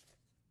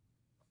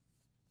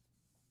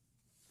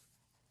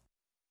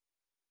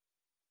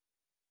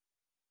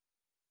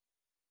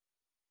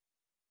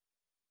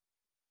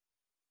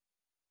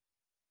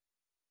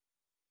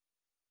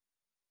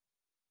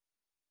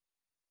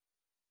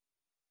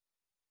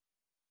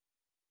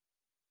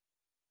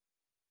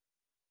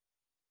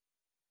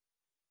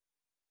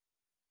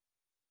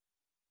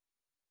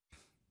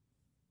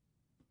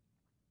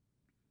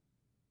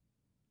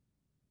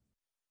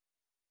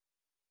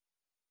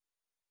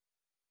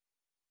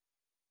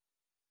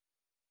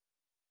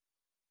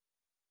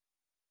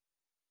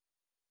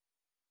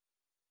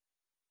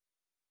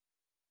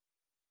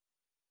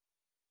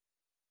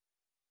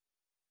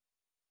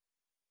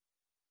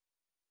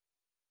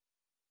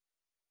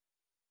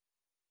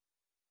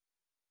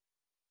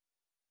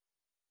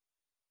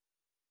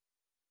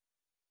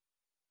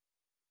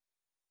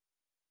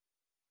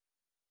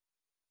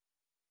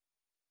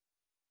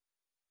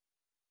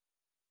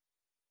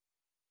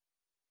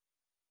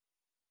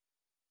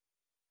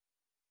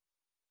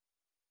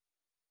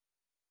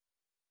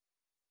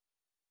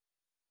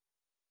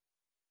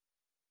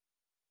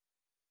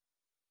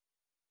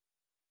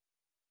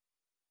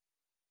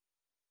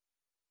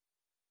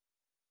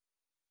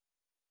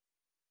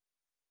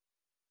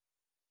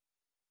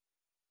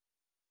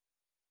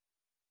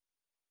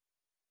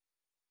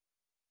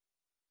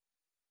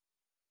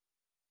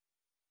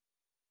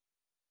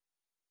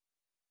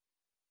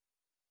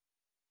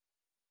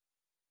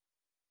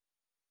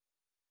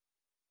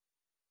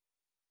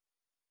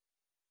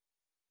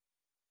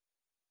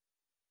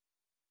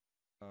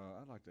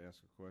 I'd like to ask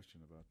a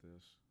question about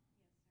this.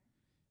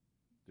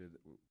 Yes, sir. Did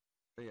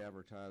they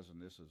advertising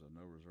this as a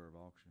no reserve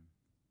auction?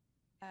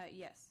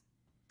 Yes.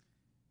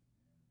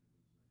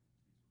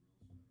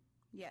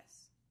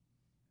 Yes.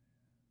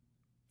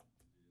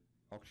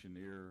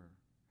 Auctioneer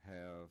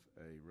have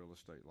a real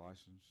estate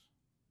license?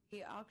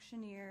 The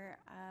auctioneer,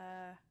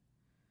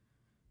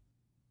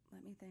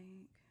 let me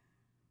think.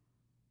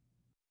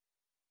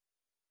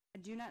 I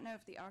do not know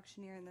if the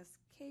auctioneer in this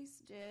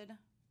case did.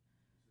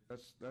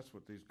 That's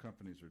what these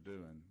companies are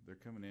doing. They're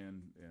coming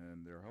in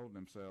and they're holding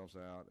themselves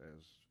out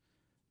as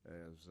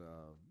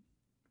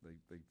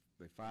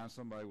they find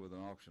somebody with an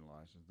auction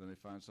license, then they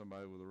find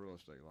somebody with a real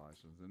estate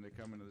license, then they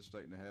come into the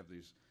state and they have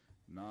these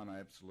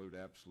non-absolute,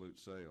 absolute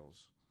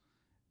sales.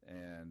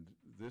 And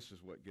this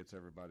is what gets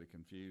everybody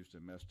confused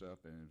and messed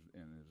up and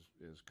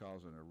is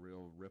causing a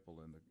real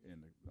ripple in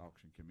the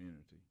auction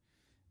community.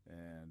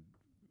 And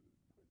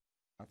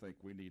I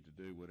think we need to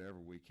do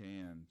whatever we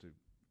can to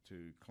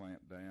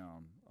clamp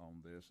down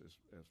on this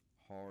as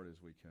hard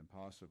as we can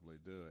possibly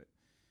do it,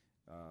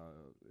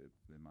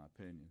 in my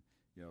opinion.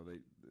 You know,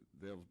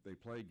 they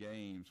play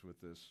games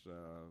with this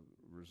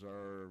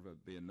reserve,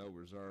 being no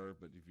reserve,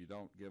 but if you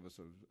don't give us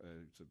a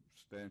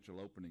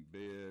substantial opening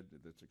bid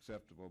that's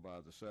acceptable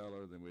by the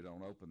seller, then we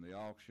don't open the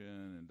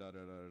auction, and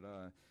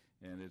da-da-da-da-da.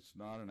 And it's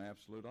not an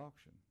absolute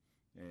auction.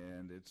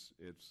 And it's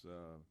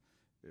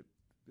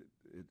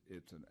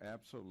an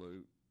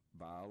absolute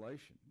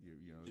violation.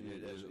 You know,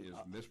 it is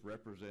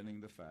misrepresenting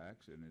the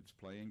facts, and it's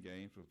playing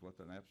games with what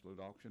an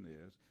absolute auction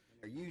is.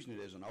 They're using it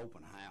as an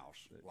open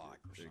house, like,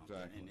 or something.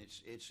 Exactly. And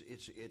it's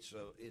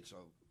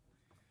a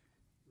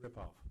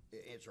Rip-off.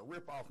 It's a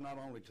rip-off not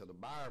only to the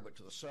buyer, but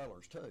to the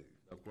sellers, too.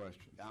 No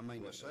question. I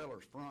mean, the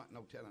sellers front,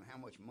 no telling how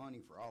much money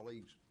for all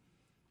these.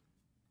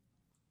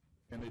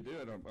 And they do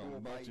it on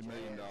Full-page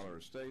multi-million-dollar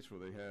ads. estates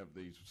where they have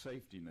these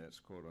safety nets,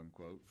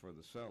 quote-unquote, for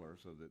the seller,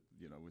 so that,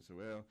 you know, we say,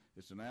 well,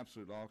 it's an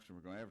absolute auction,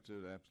 we're going to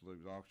advertise an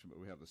absolute auction, but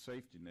we have the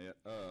safety net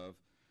of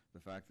the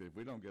fact that if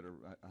we don't get a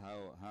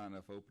high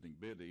enough opening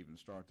bid to even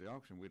start the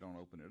auction, we don't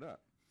open it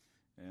up.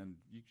 And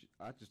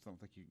I just don't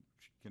think you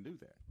can do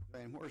that.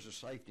 And where's the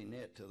safety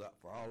net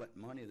for all that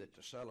money that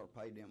the seller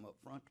paid them up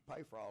front to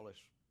pay for all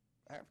this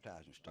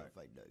advertising stuff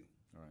they do?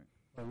 All right.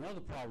 Well,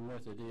 another problem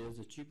with it is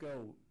that you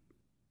go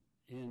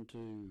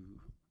into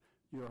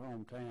your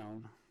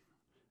hometown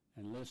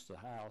and list a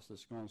house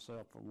that's going to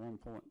sell for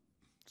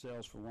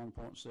sells for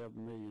 $1.7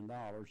 million.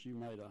 You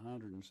made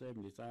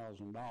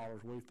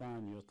 $170,000. We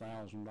find you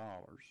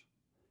 $1,000.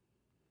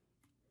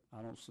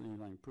 I don't see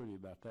anything pretty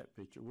about that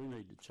picture. We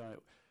need to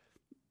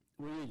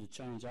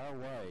change our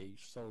ways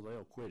so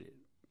they'll quit it,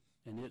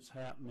 and it's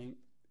happening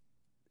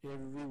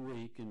every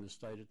week in the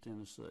state of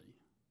Tennessee.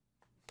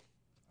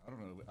 I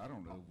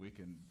don't know if we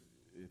can,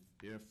 if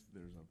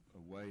there's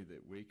a way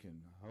that we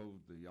can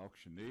hold the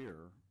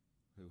auctioneer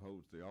who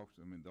holds the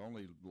auction. I mean, the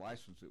only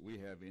license that we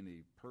have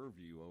any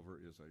purview over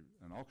is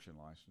an auction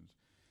license.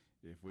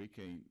 If we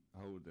can't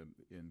hold them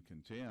in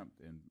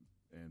contempt and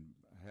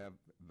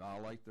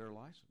violate their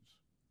license.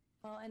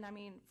 Well, and I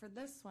mean, for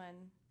this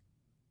one,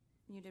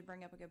 you did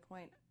bring up a good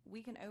point.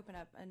 We can open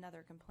up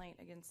another complaint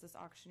against this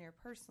auctioneer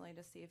personally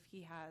to see if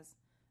he has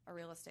a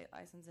real estate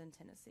license in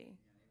Tennessee.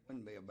 It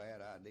wouldn't be a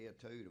bad idea,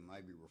 too, to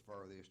maybe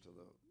refer this to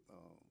the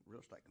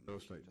real estate commission. Real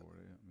estate board,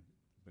 yeah.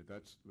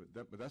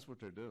 But that's what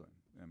they're doing.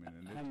 I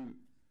mean,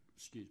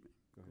 Excuse me.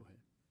 Go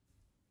ahead.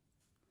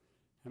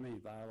 How many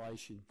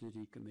violations did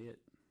he commit?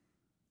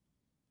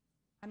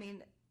 I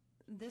mean,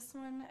 this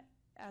one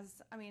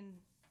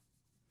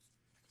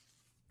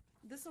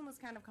was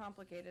kind of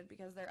complicated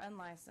because they're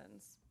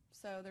unlicensed.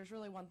 So there's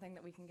really one thing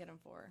that we can get them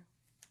for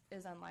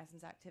is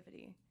unlicensed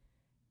activity.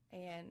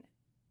 And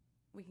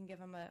we can give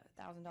them a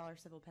 $1,000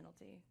 civil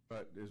penalty.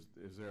 But is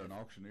there an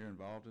auctioneer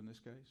involved in this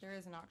case? There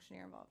is an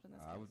auctioneer involved in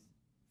this I case. would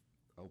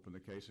open the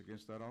case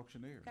against that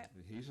auctioneer. Okay.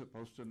 He's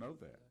supposed to know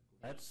that.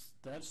 This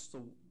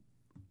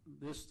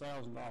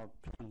 $1,000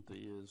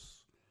 penalty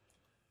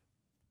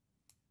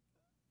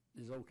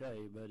is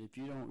okay, but if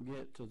you don't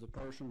get to the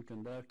person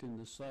conducting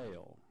the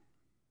sale,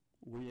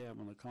 we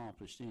haven't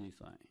accomplished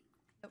anything.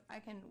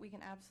 We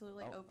can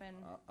absolutely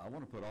open. I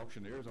want to put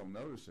auctioneers on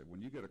notice that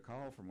when you get a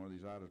call from one of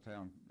these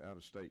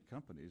out-of-state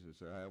companies that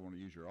say, "I want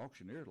to use your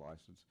auctioneer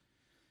license,"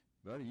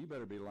 buddy, you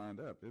better be lined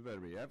up. It better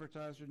be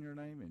advertised in your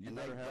name, and you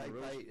better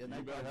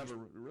have a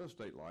real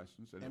estate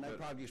license. And they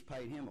probably just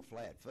paid him a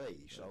flat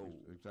fee, so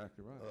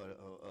exactly right.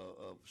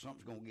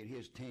 Something's going to get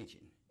his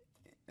attention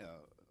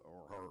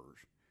or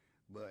hers.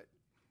 But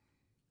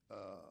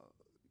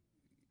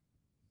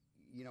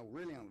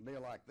really on a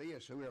deal like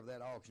this, whoever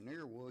that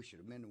auctioneer was should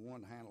have been the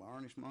one to handle the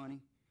earnest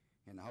money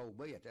and the whole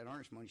bit. That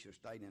earnest money should have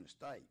stayed in the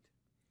state.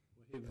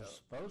 He was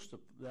supposed to.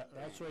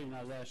 That's the reason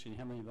I was asking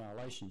how many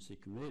violations he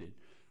committed,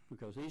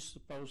 because he's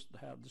supposed to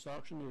have, this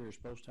auctioneer is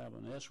supposed to have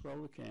an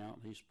escrow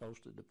account. He's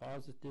supposed to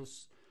deposit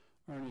this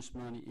earnest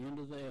money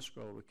into the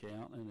escrow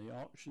account, and the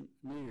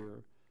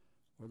auctioneer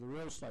or the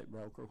real estate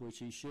broker, which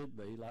he should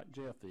be, like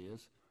Jeff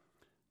is,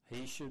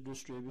 he should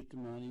distribute the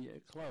money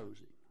at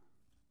closing.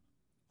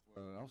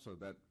 Well, and also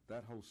that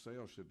whole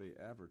sale should be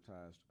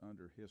advertised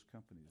under his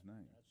company's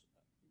name.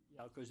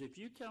 Yeah, because if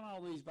you count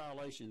all these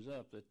violations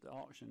up that the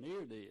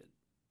auctioneer did,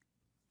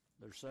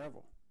 there's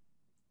several.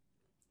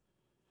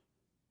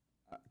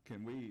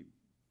 Can we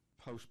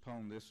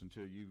postpone this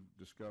until you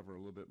discover a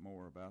little bit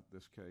more about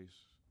this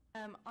case?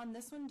 On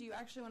this one, do you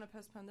actually want to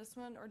postpone this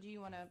one, or do you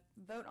want to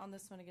vote on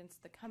this one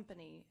against the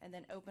company and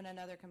then open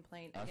another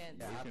complaint against?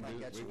 Yeah, I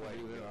think that's the way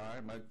to go. All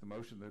right, make the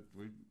motion that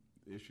we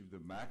issue the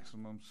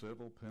maximum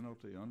civil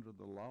penalty under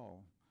the law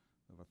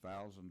of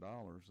 $1,000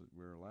 that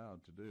we're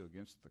allowed to do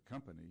against the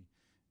company,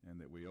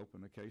 and that we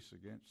open a case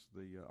against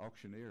the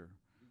auctioneer.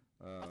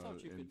 I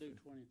thought you could do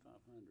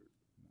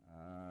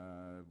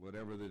 2,500.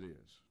 Whatever that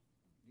is.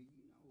 Do you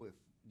know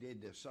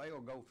did the sale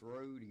go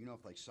through? Do you know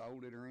if they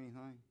sold it or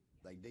anything?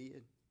 They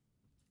did?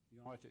 You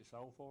know what it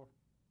sold for?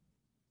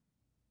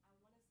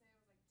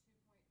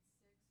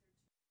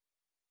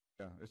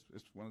 Yeah,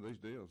 it's one of these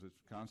deals.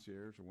 It's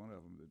Concierge or one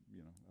of them that,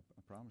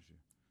 I promise you,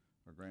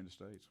 or Grand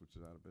Estates, which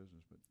is out of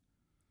business, but.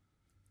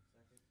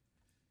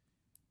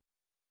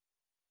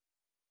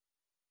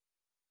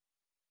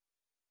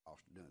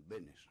 Cost of doing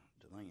business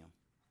to them.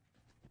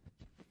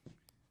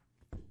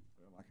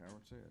 Well, like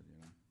Howard said,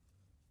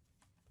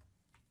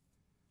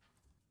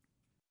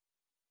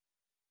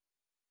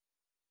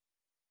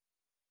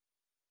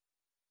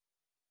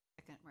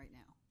 Second right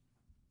now.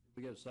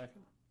 We get a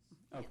second?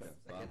 Okay.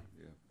 Bob,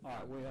 yeah. All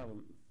right, we have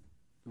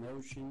a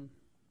motion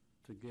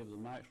to give the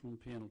maximum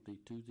penalty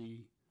to the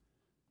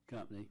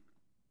company.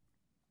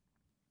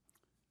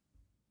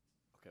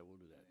 Okay, we'll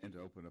do that. And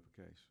to open up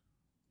a case.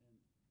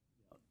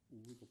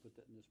 We can put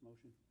that in this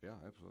motion? Yeah,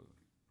 absolutely.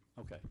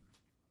 Okay.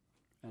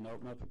 And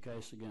open up a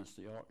case against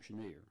the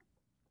auctioneer.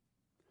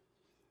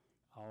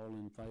 All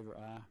in favor,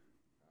 aye?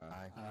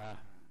 Aye. Aye.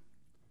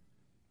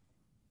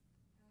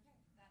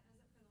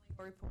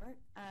 Legal report.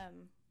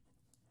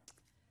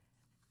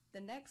 The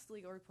next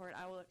legal report,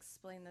 I will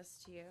explain this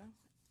to you.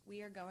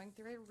 We are going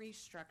through a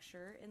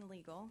restructure in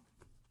legal.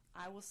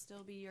 I will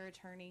still be your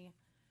attorney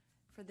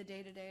for the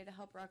day-to-day to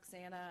help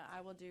Roxana. I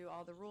will do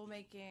all the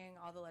rulemaking,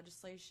 all the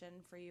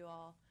legislation for you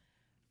all,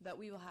 but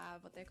we will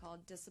have what they call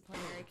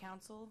disciplinary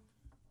counsel.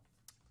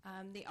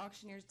 The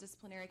Auctioneers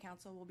Disciplinary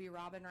Counsel will be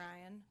Robin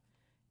Ryan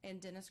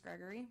and Dennis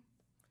Gregory.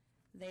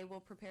 They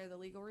will prepare the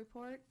legal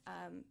report.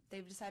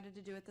 They've decided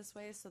to do it this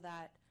way so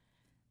that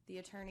the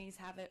attorneys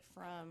have it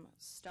from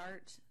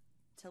start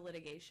to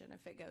litigation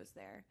if it goes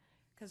there.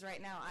 Because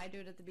right now I do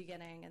it at the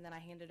beginning and then I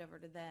hand it over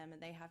to them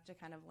and they have to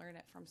kind of learn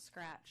it from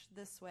scratch.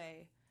 This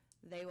way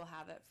they will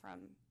have it from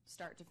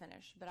start to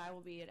finish. But I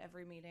will be at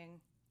every meeting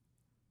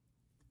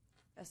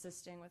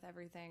assisting with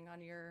everything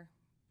on your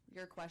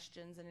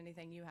questions and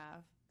anything you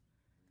have.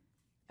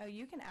 Oh,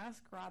 you can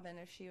ask Robin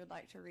if she would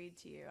like to read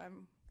to you.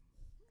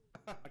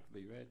 I could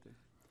be right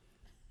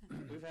there.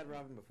 We've had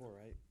Robin before,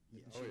 right?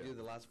 Yes. Did she do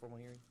the last formal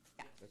hearing?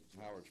 That's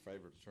Howard's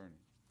favorite attorney.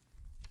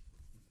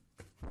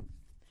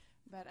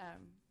 But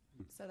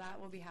so that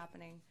will be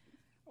happening.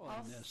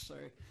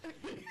 Necessary.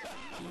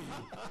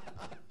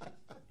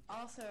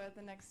 Also, at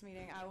the next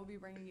meeting, I will be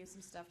bringing you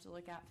some stuff to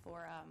look at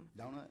for.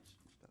 Donuts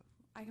and stuff.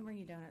 I can bring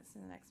you donuts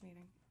in the next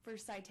meeting. For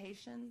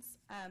citations,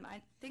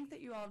 I think that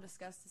you all have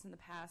discussed this in the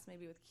past,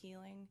 maybe with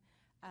Keeling.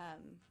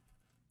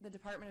 The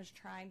department is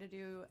trying to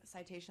do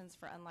citations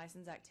for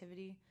unlicensed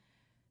activity.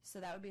 So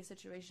that would be a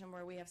situation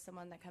where we have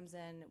someone that comes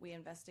in, we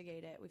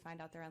investigate it, we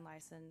find out they're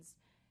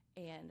unlicensed,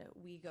 and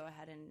we go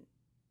ahead and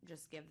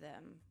just give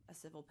them a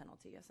civil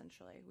penalty,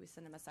 essentially. We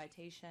send them a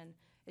citation.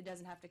 It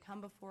doesn't have to come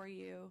before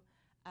you.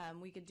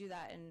 We could do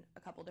that in a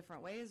couple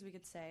different ways. We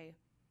could say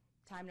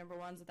time number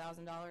 1's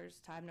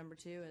 $1,000, time number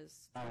 2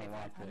 is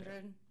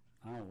 $2,500.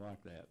 I don't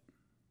like that.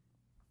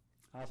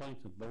 I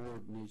think the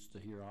board needs to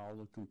hear all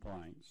the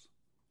complaints.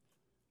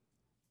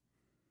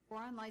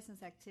 For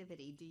unlicensed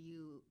activity, do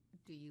you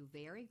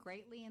vary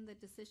greatly in the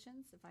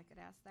decisions, if I could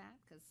ask that?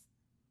 Because,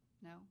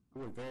 no?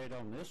 We varied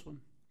on this one,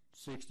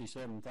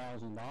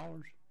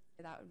 $67,000.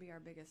 That would be our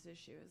biggest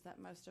issue, is that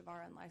most of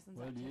our unlicensed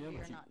Well, yeah, activity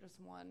but are you- not just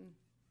one.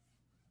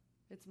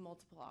 It's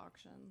multiple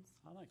auctions.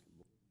 I think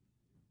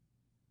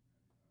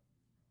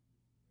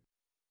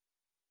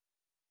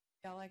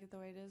Y'all like it the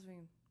way it is?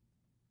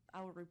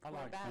 I will I report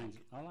like back.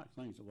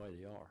 things the way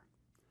they are.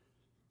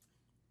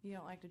 You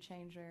don't like to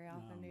change very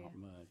often, No, do you? not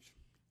much.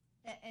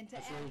 And to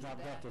That's the add reason to I've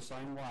got that, the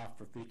same wife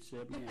for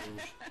 57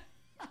 years.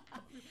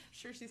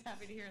 Sure, she's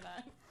happy to hear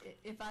that.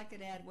 if I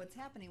could add, what's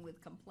happening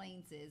with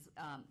complaints is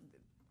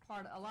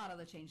a lot of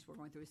the changes we're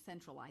going through is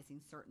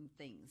centralizing certain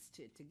things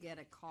to get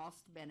a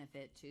cost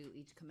benefit to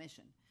each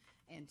commission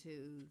and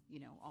to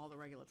all the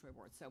regulatory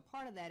boards. So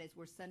part of that is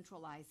we're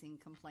centralizing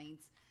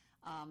complaints.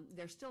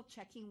 They're still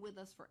checking with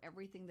us for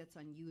everything that's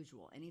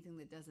unusual, anything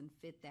that doesn't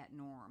fit that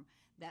norm.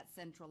 That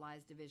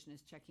centralized division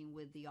is checking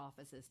with the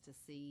offices to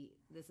see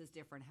this is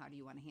different, how do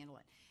you want to handle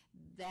it.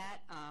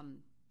 That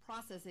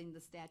processing the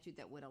statute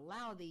that would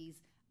allow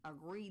these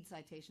agreed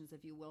citations,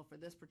 if you will, for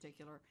this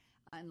particular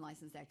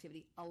unlicensed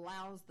activity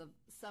allows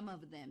some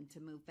of them to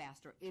move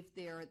faster if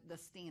they're the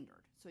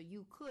standard. So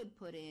you could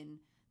put in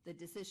the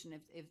decision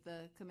if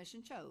the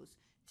commission chose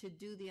to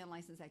do the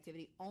unlicensed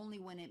activity only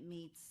when it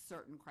meets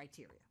certain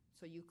criteria.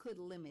 So you could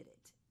limit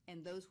it,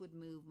 and those would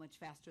move much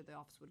faster. The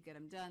office would get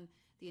them done.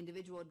 The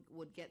individual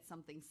would get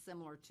something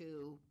similar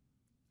to,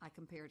 I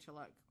compare it to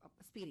like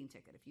a speeding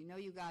ticket. If you know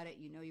you got it,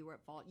 you know you were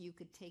at fault, you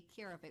could take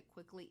care of it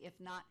quickly. If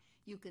not,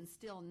 you can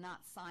still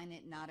not sign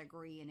it, not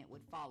agree, and it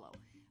would follow.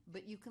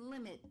 But you can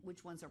limit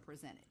which ones are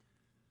presented.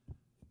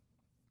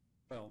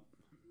 Well,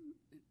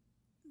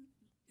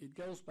 it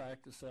goes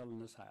back to selling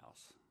this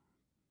house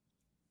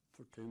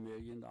for $2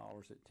 million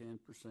at 10%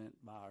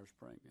 buyer's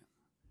premium.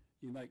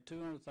 You make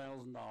 $200,000,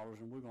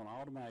 and we're going to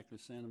automatically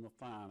send them a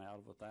fine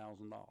out of $1,000.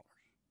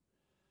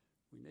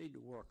 We need to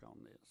work on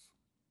this.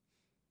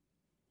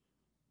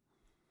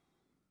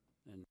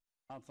 And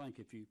I think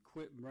if you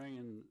quit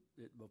bringing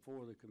it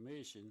before the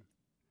commission,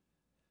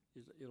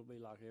 it'll be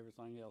like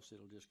everything else.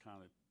 It'll just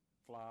kind of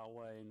fly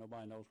away, and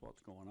nobody knows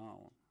what's going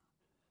on.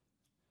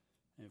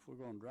 And if we're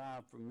going to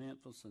drive from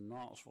Memphis and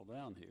Knoxville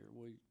down here,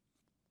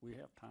 we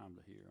have time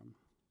to hear them.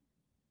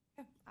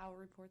 Yeah, I'll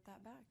report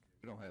that back.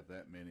 We don't have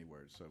that many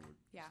words, so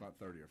Yeah. it's not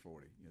 30 or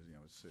 40,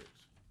 it's 6.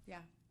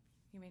 Yeah.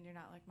 You mean you're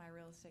not like my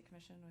real estate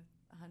commission with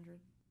 100?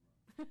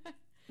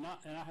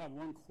 And I have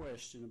one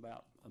question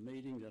about a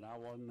meeting that I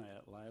wasn't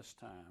at last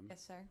time.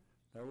 Yes, sir.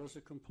 There was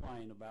a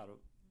complaint about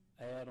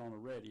an ad on a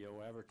radio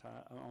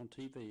on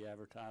TV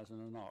advertising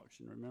an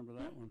auction. Remember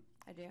that one?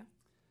 I do.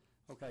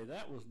 Okay,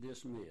 that was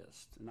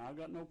dismissed, and I've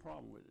got no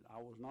problem with it. I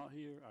was not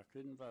here. I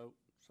couldn't vote,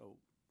 so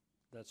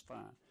that's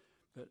fine.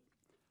 But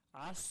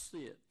I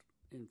sit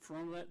in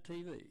front of that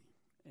TV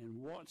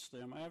and watch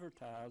them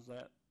advertise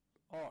that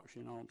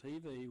auction on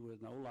TV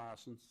with no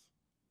license.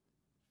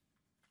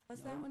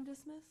 Was that one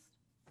dismissed?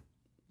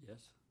 Yes.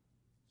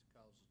 It's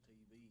because of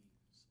TV.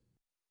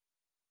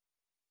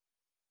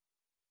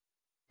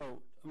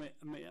 So,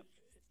 I mean,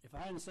 if I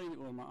hadn't seen it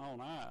with my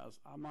own eyes,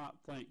 I might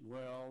think,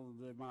 well,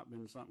 there might have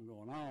been something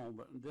going on,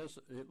 but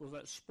it was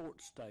that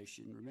sports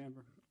station,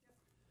 remember?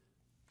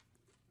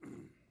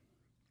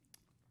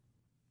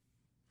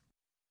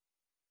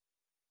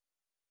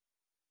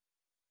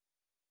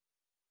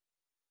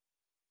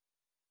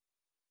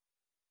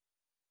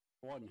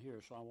 I wasn't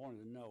here, so I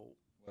wanted to know.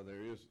 Well,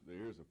 there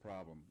is a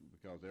problem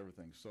because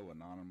everything's so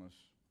anonymous.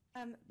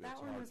 That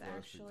it's one hard was for us to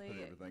actually put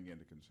everything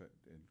into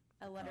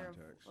a letter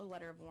context.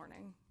 of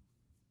warning.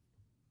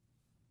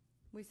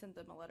 We sent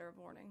them a letter of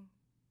warning,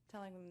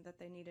 telling them that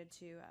they needed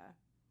to,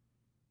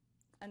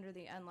 under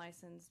the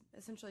unlicensed,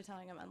 essentially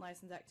telling them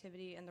unlicensed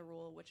activity and the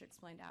rule which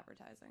explained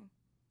advertising.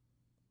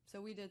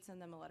 So we did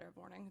send them a letter of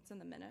warning. It's in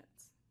the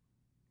minutes.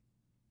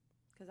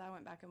 Because I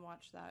went back and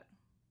watched that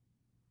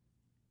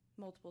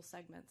multiple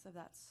segments of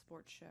that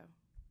sports show.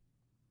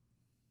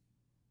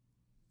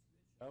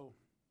 Oh,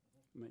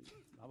 I mean,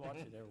 I watch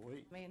it every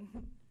week. I mean,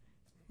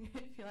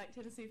 if you like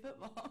Tennessee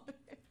football.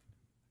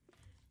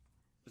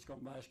 It's going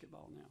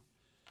basketball now.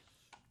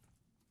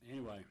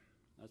 Anyway,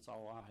 that's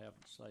all I have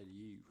to say to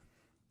you.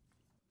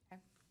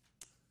 Okay.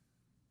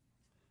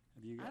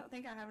 Have you got? I don't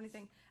think I have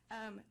anything.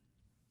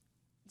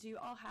 Do you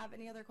all have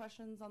any other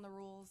questions on the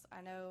rules?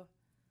 I know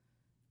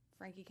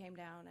Frankie came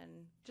down, and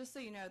just so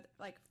you know,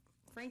 like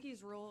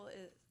Frankie's rule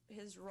is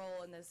his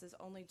role in this is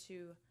only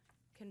to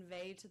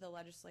convey to the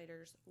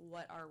legislators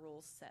what our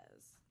rule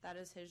says. That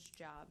is his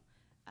job,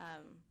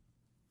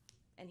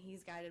 and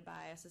he's guided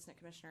by Assistant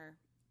Commissioner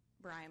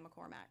Brian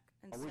McCormack.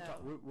 And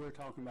We're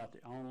talking about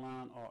the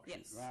online auction,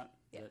 yes, right?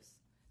 yes.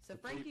 So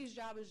Frankie's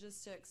job is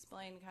just to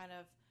explain kind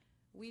of,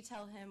 we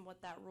tell him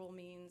what that rule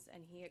means,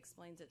 and he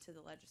explains it to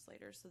the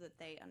legislators so that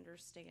they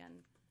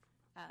understand.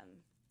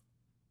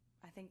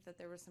 I think that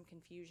there was some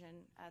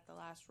confusion at the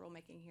last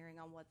rulemaking hearing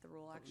on what the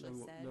rule actually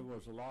said. There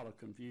was a lot of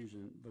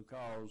confusion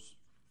because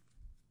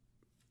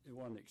it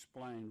wasn't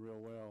explained real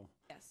well.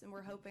 Yes, and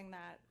we're hoping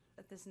that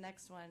at this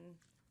next one,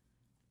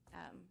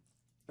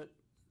 but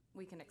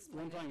we can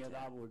explain one thing it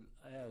that I would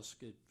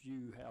ask, if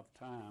you have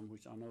time,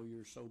 which I know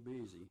you're so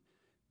busy,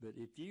 but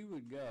if you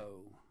would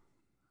go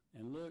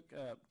and look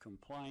up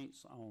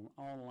complaints on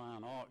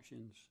online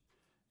auctions,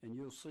 and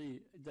you'll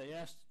see, they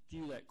asked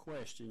you that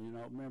question,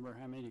 remember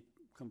how many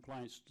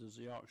complaints does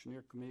the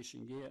Auctioneer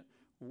Commission get?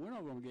 Well, we're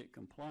not going to get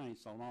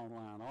complaints on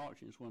online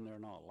auctions when they're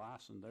not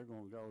licensed. They're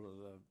going to go to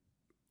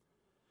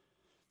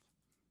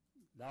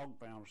the dog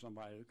pound or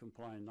somebody to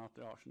complain, not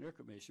the Auctioneer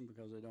Commission,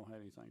 because they don't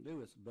have anything to do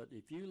with it. But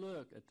if you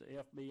look at the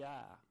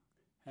FBI,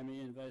 how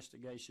many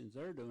investigations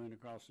they're doing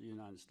across the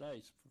United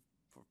States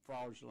for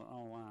fraudulent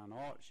online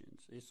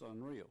auctions, it's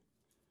unreal.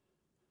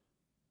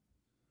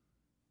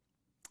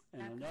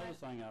 And another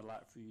thing I'd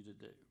like for you to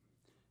do,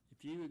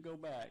 if you would go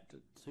back to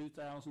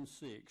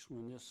 2006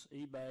 when this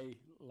eBay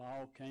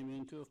law came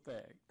into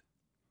effect,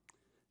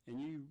 and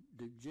you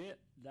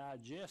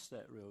digest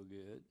that real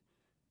good,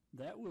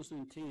 that was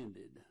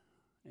intended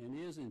and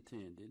is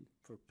intended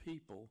for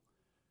people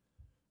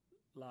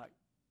like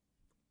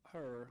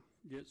her,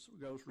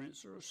 goes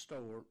rents her a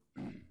store,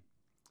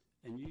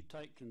 and you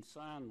take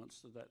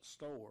consignments to that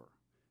store,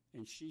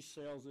 and she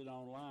sells it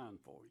online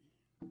for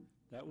you.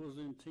 That was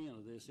the intent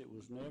of this. It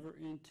was never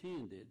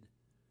intended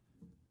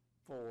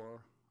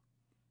for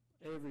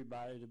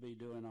everybody to be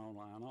doing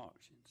online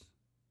auctions.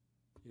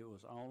 It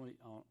was only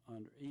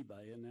under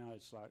eBay, and now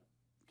it's like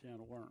a can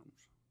of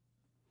worms.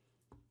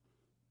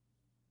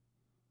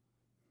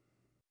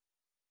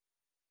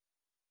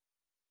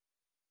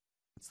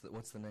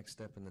 What's the next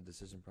step in the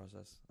decision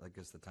process? I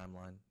guess the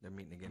timeline. They're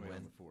meeting again On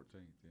when? the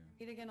 14th, yeah.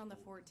 Meet again on the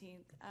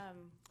 14th.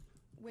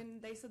 When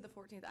they said the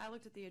 14th, I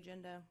looked at the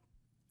agenda.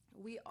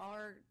 We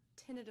are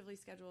tentatively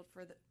scheduled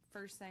for the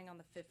first thing on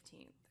the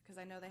 15th because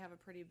I know they have a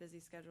pretty busy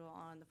schedule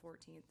on the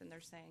 14th, and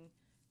they're saying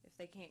if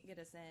they can't get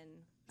us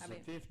in, It's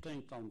the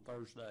 15th on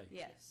Thursday.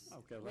 Yes.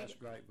 Okay, well, that's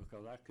great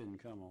because I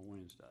couldn't come on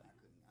Wednesday.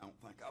 I don't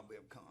think I'll be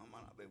able to come. I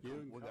might not be able to You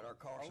come. can We got our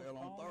car sale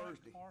on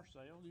Thursday. Car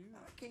sale,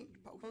 I can't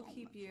postpone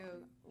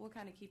We'll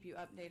kind of keep you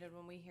updated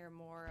when we hear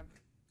more of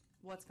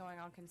what's going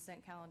on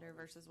consent calendar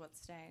versus what's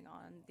staying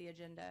on the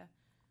agenda.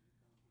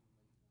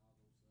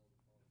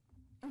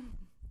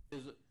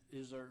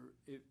 Is there,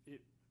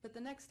 But the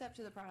next step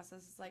to the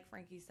process is like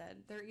Frankie said,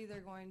 they're either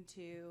going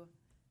to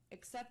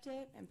accept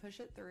it and push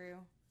it through,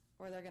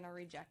 or they're going to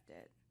reject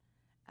it.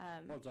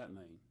 what does that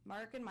mean?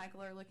 Mark and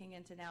Michael are looking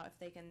into now if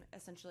they can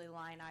essentially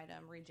line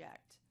item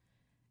reject.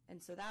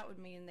 And so that would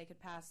mean they could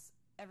pass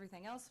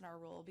everything else in our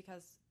rule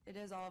because it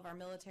is all of our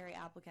military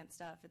applicant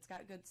stuff. It's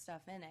got good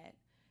stuff in it,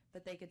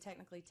 but they could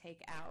technically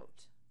take out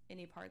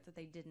any part that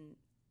they didn't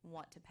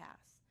want to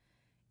pass.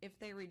 If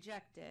they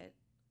reject it,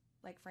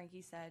 like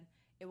Frankie said,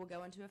 it will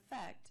go into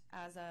effect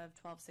as of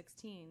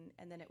 12/16,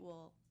 and then it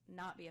will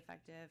not be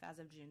effective as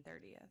of June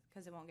 30th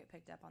because it won't get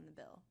picked up on the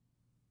bill.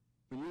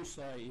 When you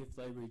say if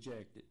they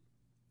reject it,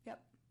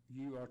 Yep.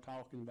 you are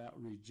talking about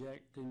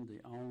rejecting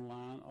the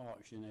online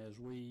auction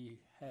as we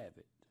have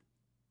it.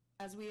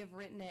 As we have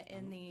written it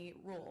in the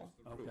rule.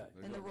 Okay.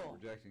 They're In the talking rule.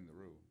 Rejecting the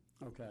rule.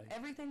 Okay.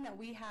 Everything that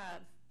we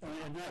have.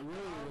 And that our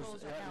rule, rules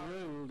is, are that out.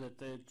 rule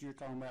that you're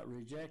talking about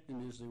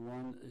rejecting is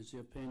the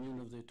opinion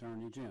of the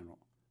Attorney General,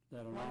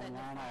 that an One that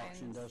online defines-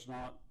 auction does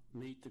not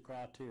meet the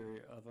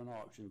criteria of an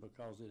auction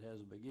because it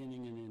has a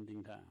beginning and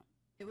ending time.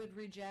 It would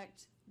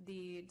reject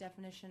the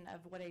definition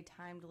of what a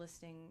timed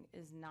listing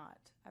is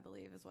not, I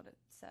believe is what it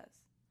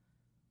says.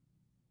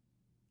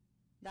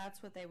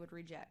 That's what they would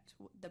reject.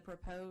 The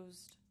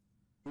proposed,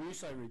 When you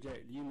say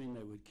reject, do you mean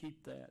they would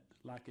keep that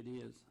like it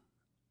is?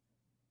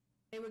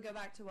 it would go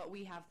back to what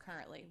we have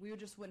currently. We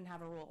just wouldn't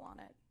have a rule on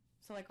it.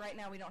 So like right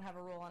now, we don't have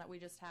a rule on it. We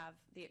just have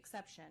the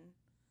exception.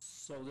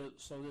 So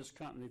this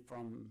company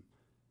from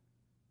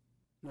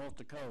North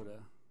Dakota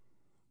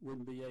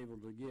wouldn't be able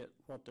to get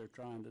what they're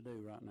trying to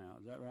do right now.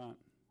 Is that right?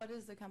 What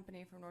is the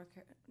company from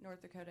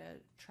North Dakota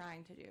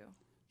trying to do?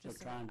 They're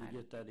so trying to I-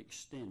 get that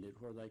extended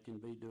where they can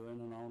be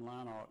doing an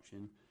online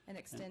auction. And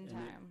extend and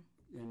time.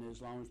 And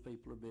as long as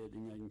people are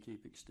bidding, they can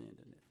keep extending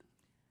it.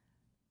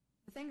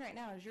 The thing right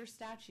now is your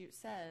statute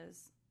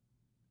says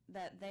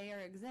that they are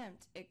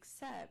exempt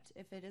except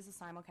if it is a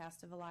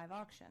simulcast of a live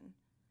auction.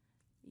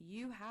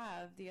 You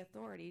have the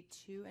authority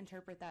to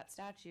interpret that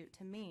statute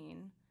to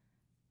mean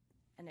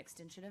an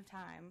extension of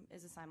time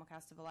is a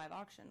simulcast of a live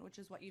auction, which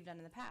is what you've done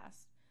in the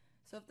past.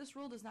 So if this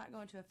rule does not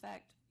go into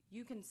effect,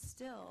 you can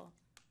still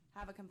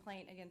have a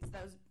complaint against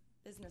those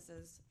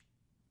businesses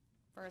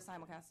for a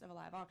simulcast of a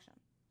live auction.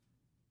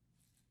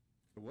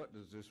 So what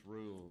does this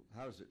rule,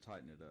 how does it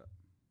tighten it up?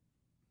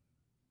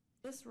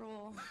 This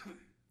rule,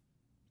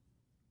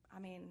 I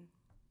mean,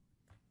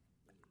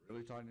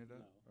 Really tighten it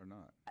up or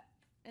not?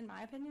 in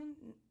my opinion,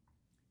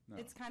 No.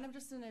 it's kind of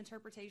just an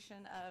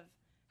interpretation of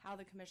how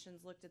the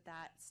commissions looked at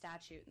that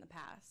statute in the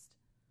past.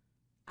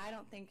 I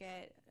don't think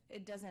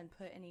it doesn't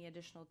put any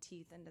additional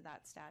teeth into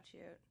that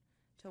statute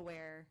to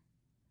where,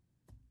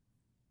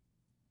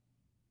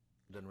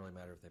 It doesn't really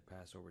matter if they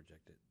pass or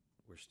reject it.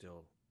 We're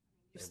still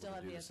you able still to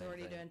have do the same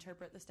authority to thing.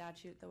 interpret the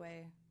statute the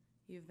way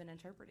you've been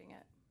interpreting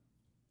it.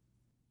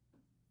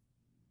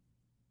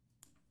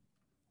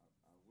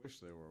 I wish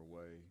there were a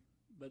way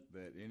But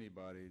that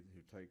anybody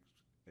who takes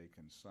a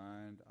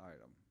consigned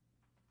item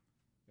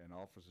and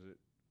offers it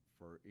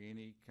for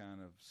any kind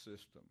of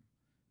system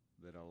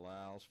that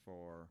allows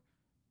for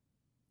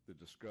the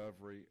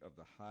discovery of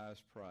the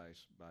highest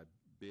price by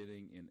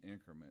bidding in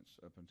increments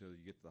up until you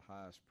get the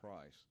highest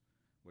price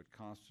would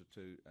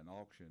constitute an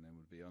auction and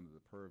would be under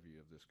the purview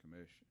of this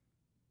commission.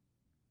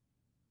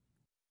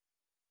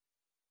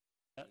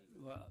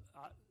 well,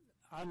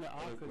 I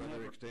could Whether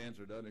never. it extends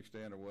or doesn't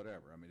extend or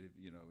whatever. I mean,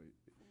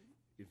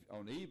 if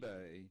on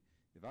eBay,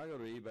 if I go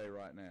to eBay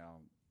right now,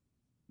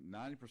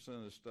 90%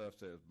 of the stuff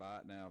says buy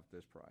it now at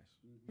this price.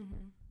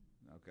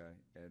 Okay,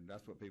 and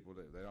that's what people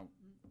do. They don't.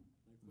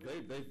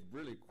 They've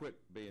really quit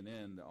being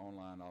in the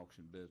online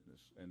auction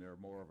business, and they're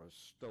more of a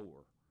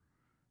store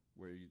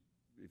where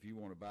if you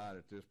want to buy it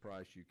at this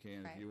price, you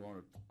can. Right. If you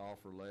want to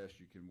offer less,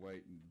 you can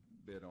wait and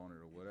bid on it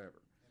or whatever.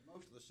 And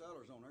most of the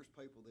sellers on there's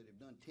people that have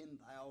done 10,000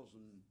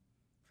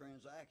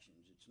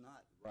 transactions. It's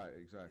not Right,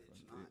 exactly.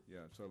 It's not.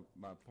 Yeah, so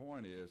my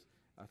point is,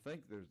 I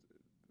think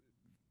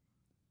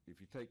if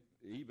you take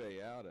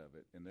eBay out of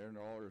it and their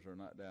lawyers are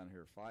not down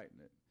here fighting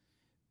it,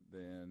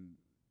 then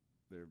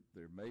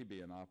there may be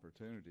an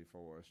opportunity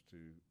for us to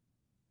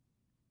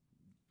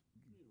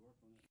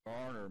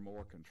garner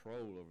more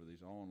control over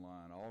these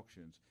online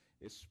auctions,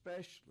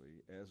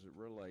 especially as it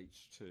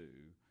relates to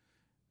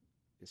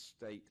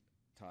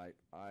estate-type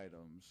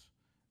items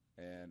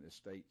and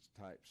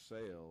estate-type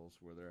sales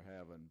where they're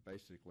having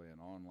basically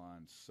an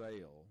online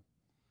sale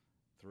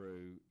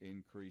through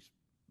increased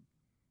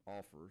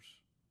offers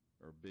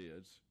or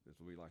bids, as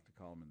we like to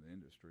call them in the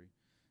industry,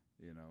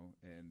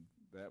 and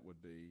that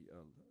would be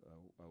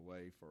a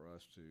way for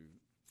us to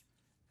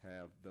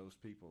have those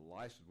people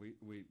licensed.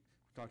 We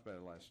talked about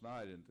it last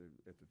night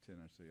at the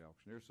Tennessee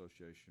Auctioneers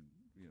Association,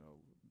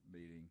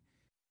 meeting.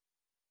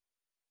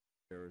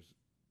 There's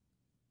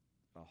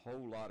a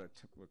whole lot of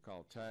what we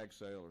call tag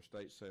sale or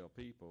state sale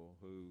people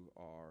who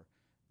are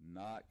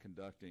not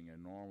conducting a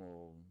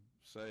normal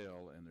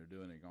sale and they're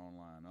doing it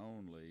online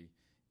only,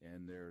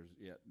 and there's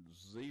yet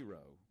zero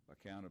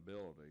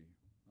accountability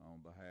on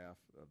behalf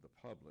of the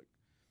public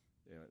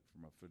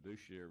from a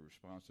fiduciary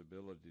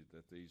responsibility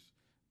that these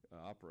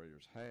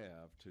operators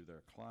have to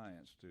their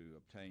clients to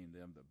obtain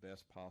them the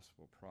best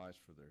possible price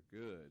for their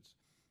goods,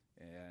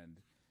 and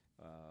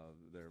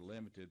they're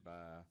limited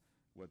by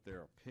what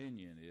their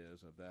opinion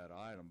is of that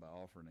item by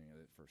offering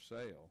it for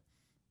sale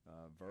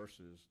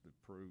versus the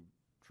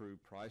true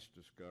price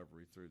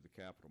discovery through the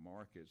capital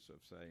markets of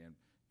saying,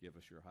 give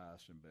us your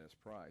highest and best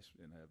price,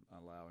 and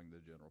allowing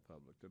the general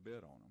public to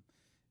bid on them.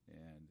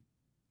 And,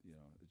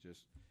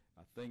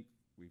 I think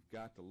we've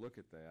got to look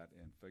at that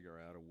and figure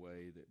out a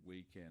way that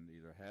we can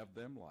either have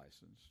them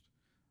licensed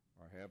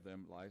or have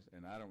them licensed.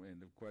 And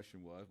the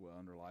question was, well,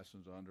 under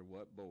license under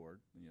what board?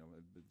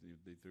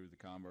 It'd be through the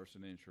Commerce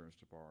and Insurance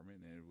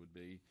Department, and it would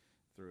be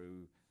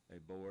through a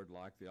board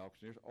like the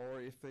Auctioneers, or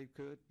if they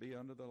could be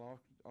under the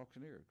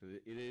Auctioneers, because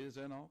it is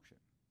an auction.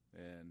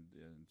 And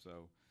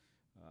so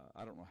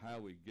I don't know how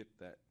we get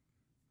that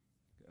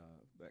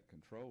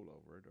control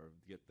over it or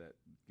get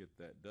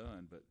that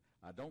done, but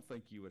I don't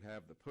think you would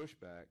have the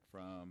pushback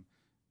from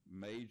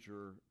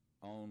major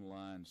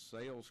online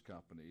sales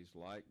companies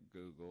like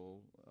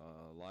Google,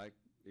 like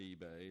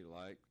eBay,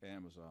 like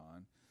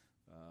Amazon,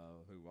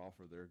 who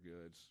offer their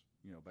goods,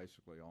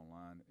 basically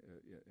online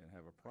and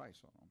have a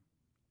price on them.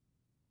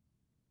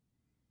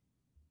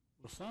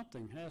 Well,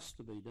 something has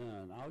to be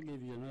done. I'll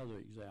give you another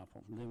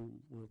example, and then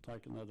we'll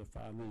take another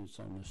 5 minutes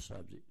on this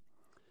subject.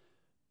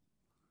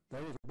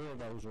 There was a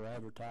bulldozer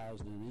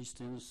advertised in East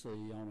Tennessee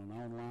on an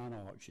online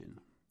auction.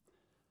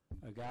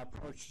 A guy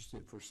purchased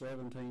it for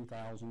 $17,000.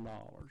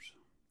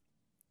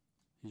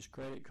 His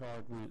credit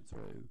card went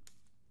through.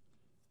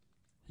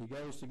 He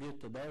goes to get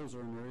the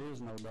dozer, and there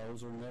is no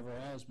dozer, never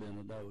has been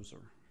a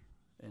dozer.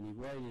 And he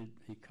waited,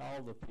 he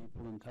called the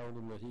people and told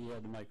them that he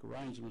had to make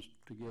arrangements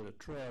to get a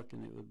truck,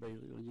 and it would be,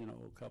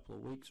 a couple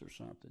of weeks or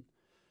something.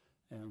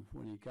 And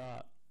when he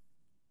got,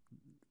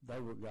 they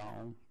were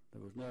gone.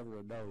 There was never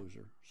a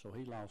dozer, so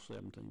he lost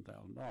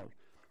 $17,000.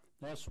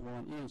 That's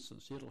one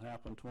instance. It'll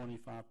happen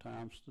 25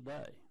 times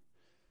today.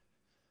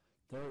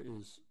 There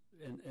is,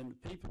 and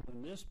the people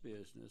in this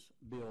business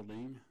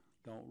building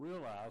don't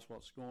realize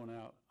what's going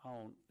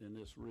on in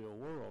this real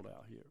world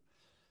out here.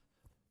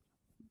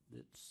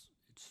 It's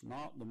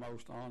not the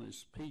most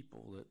honest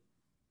people that,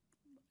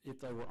 if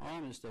they were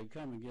honest, they'd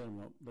come and get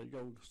them. They'd go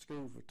to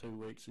school for 2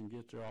 weeks and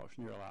get their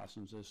auctioneer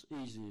license as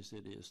easy as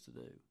it is to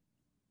do.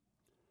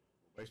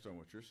 Based on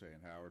what you're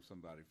saying, Howard,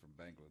 somebody from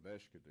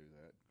Bangladesh could do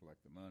that,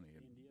 collect the money,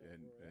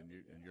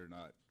 and you're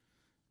not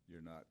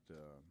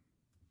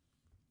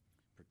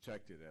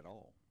protected at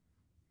all.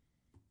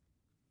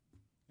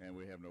 And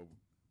we have no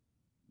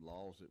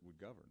laws that would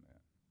govern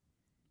that.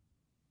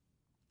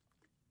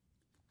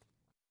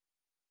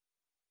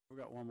 We've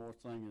got one more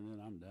thing, and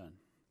then I'm done.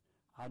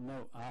 I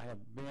know I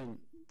have been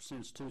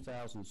since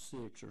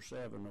 2006 or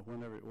 7 or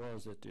whenever it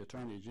was that the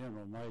Attorney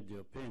General made the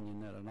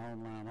opinion that an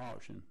online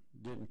auction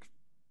didn't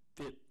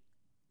fit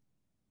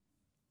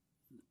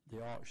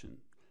the auction.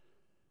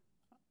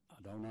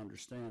 I don't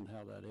understand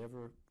how that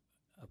ever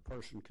a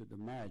person could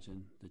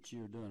imagine that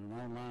you're doing an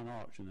online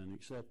auction and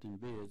accepting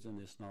bids and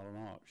it's not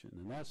an auction.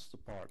 And that's the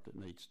part that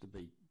needs to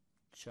be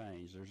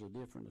changed. There's a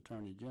different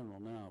Attorney General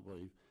now, I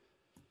believe,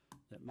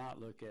 that might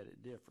look at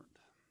it different.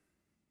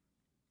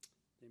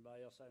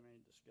 Anybody else have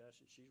any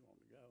discussion? She's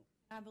wanting to go.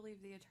 I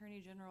believe the Attorney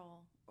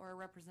General or a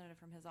representative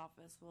from his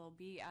office will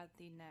be at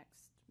the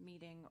next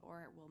meeting,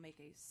 or will make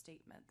a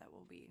statement that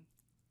will be,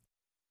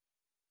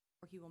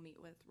 or he will meet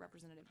with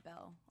Representative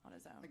Bell on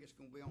his own. I think it's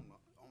going to be on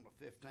the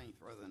 15th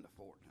rather than the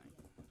 14th.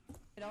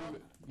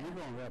 You're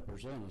going to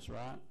represent us,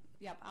 right?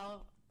 Yep,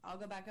 I'll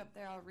go back up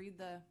there. I'll read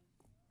the.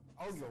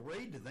 Oh, you'll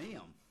read to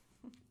them.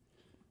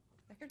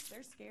 They're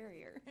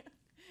scarier.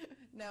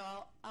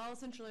 No, I'll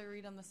essentially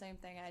read them the same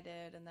thing I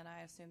did, and then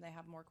I assume they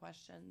have more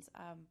questions.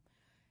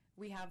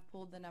 We have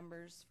pulled the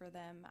numbers for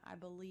them. I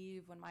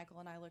believe when Michael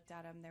and I looked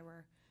at them, there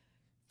were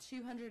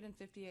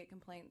 258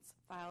 complaints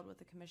filed with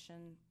the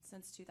commission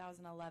since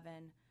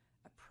 2011.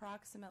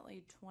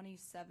 Approximately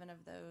 27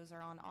 of those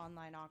are on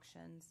online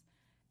auctions,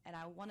 and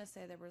I want to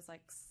say there was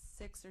like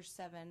 6 or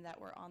 7 that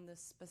were on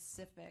this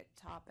specific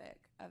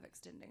topic of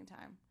extending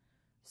time.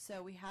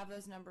 So we have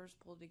those numbers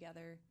pulled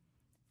together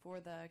for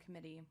the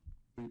committee.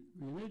 You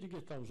need to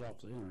get those off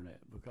the internet,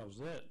 because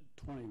that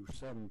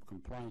 27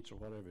 complaints or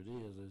whatever it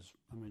is,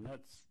 I mean,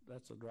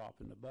 that's a drop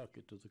in the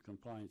bucket to the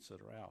complaints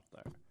that are out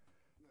there.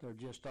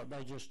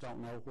 They just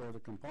don't know where to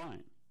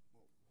complain.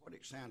 What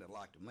it sounded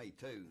like to me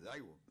too,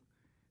 they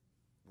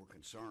were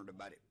concerned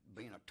about it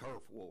being a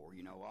turf war,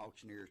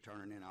 auctioneers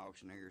turning in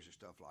auctioneers and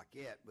stuff like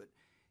that. But,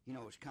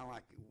 it's kind of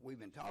like we've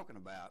been talking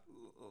about,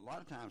 a lot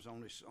of times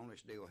on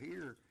this deal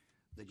here,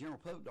 the general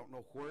public don't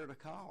know where to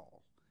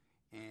call.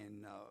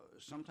 And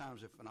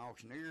sometimes if an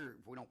auctioneer,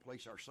 if we don't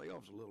police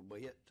ourselves a little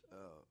bit,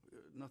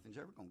 nothing's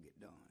ever going to get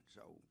done.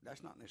 So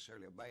that's not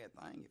necessarily a bad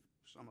thing, if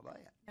some of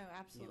that. No,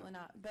 absolutely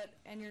not.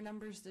 And your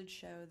numbers did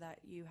show that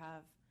you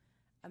have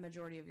a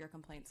majority of your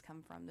complaints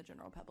come from the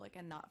general public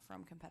and not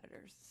from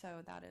competitors. So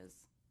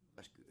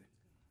that's good.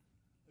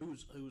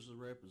 Who's the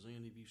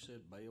representative? You said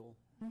Bell?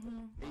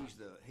 Mm-hmm.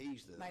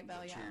 He's the Mike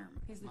Bell, chairman.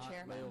 He's the Mike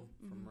chairman. Bell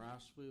Mhm. from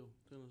Riceville,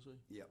 Tennessee?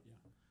 Yep.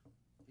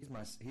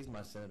 He's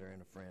my senator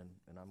and a friend,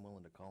 and I'm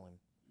willing to call him.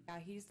 Yeah,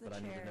 he's the But I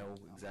chair. need to know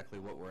exactly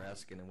what we're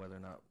asking and whether or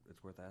not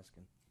it's worth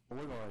asking. Well,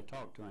 we've already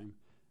talked to him.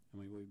 I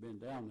mean, we've been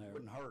down there.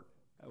 Wouldn't hurt.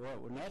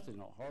 Well, nothing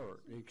will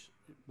hurt.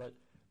 But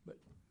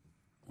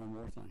one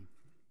more thing.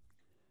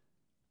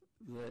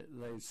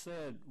 They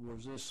said,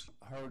 was this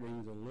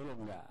hurting the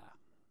little guy?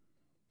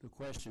 The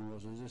question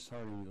was, is this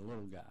hurting the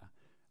little guy?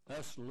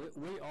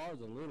 We are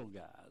the little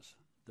guys.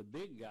 The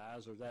big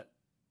guys are that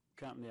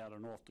company out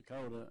of North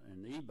Dakota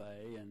and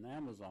eBay and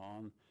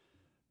Amazon.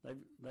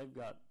 They've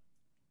got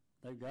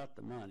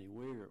the money.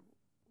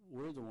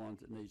 We're the ones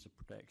that needs the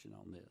protection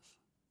on this.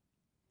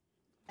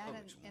 And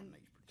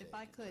if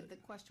I could, the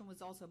question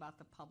was also about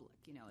the public,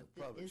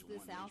 public's is the this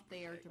one out that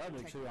needs there to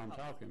Public's protect the who I'm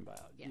public? talking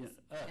about. Yes.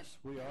 Us.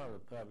 We are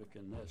the public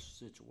in this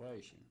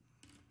situation.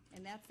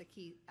 And that's the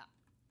key.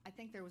 I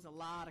think there was a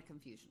lot of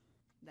confusion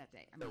that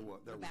day. I There mean,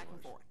 there back and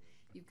was. forth.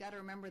 You've got to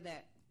remember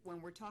that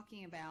when we're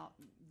talking about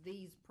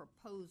these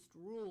proposed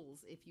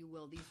rules, if you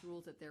will, these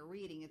rules that they're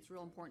reading, it's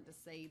real important to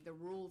say the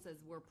rules as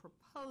we're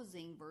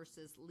proposing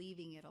versus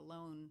leaving it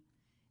alone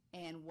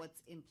and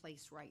what's in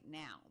place right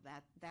now.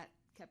 That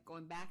kept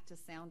going back to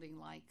sounding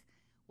like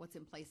what's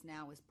in place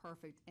now is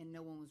perfect, and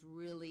no one was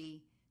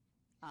really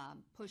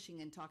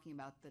pushing and talking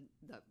about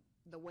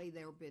the way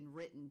they've been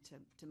written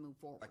to move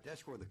forward. Right,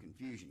 that's where the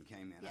confusion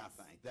came in, Yes.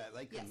 I think. That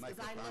they couldn't Yes, make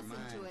because up I their listened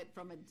mind. to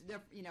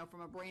it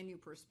from a brand new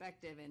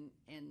perspective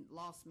and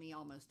lost me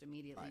almost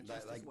immediately Right,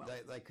 just as well.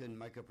 they couldn't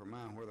make up their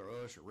mind whether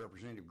us or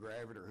Representative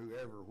Gravitt or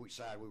whoever, which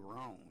side we were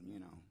on,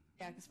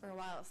 Yeah, because for a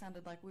while it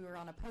sounded like we were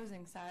on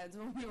opposing sides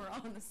when we were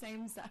on the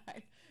same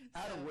side.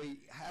 How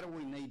do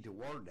we need to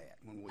word that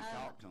when we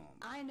talk to them?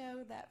 I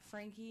know that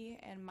Frankie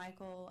and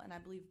Michael and I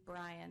believe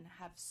Brian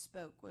have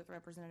spoke with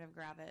Representative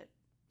Gravitt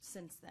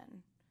since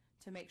then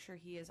to make sure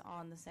he is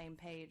on the same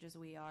page as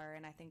we are,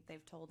 and I think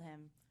they've told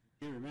him.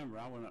 You remember,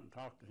 I went up and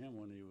talked to him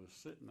when he was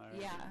sitting there.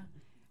 Yeah,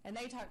 and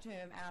they talked to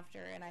him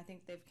after, and I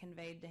think they've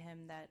conveyed to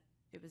him that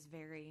it was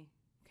very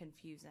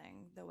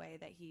confusing the way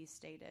that he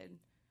stated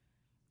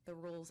the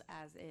rules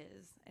as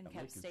is and Got me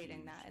kept stating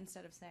confused. that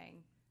instead of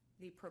saying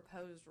the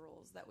proposed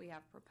rules that we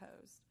have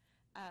proposed.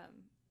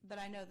 But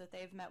I know that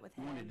they've met with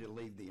him. Wanted to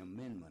leave the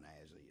amendment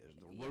as is,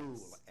 the Yes.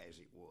 rule as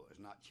it was,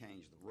 not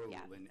change the rule.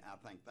 Yeah. And I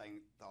think they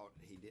thought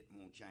he didn't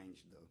want to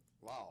change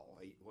the law.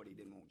 What he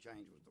didn't want to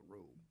change was the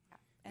rule.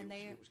 And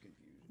It was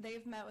confusing.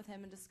 they've met with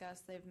him and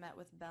discussed. They've met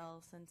with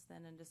Bell since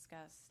then and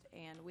discussed.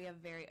 And we have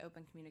very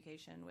open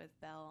communication with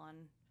Bell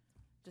on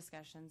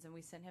discussions. And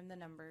we sent him the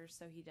numbers,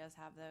 so he does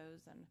have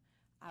those. And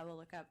I will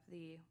look up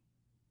the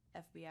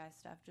FBI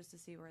stuff just to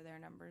see where their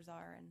numbers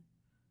are, and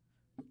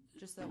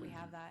just so we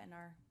have that in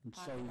our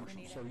pocket if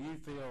we need So it.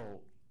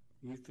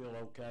 you feel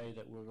okay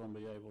that we're going to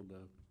be able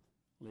to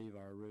leave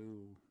our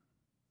rule?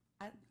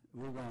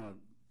 We're going to.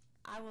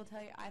 I will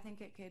tell you, I think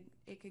it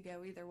could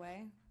go either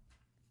way.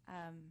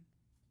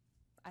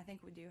 I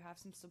think we do have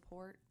some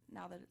support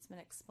now that it's been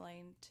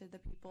explained to the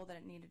people that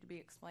it needed to be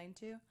explained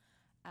to.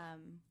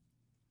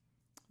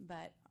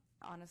 But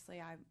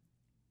honestly, I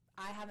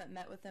haven't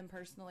met with them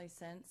personally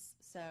since,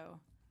 so,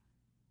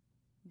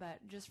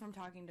 but just from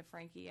talking to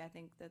Frankie, I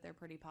think that they're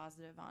pretty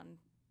positive on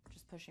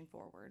just pushing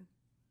forward.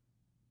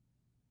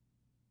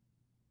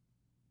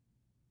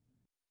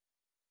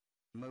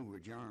 Move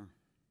adjourn.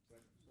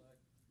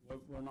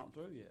 We're not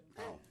through yet.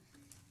 Oh,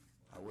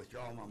 I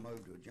withdraw my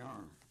move to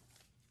adjourn.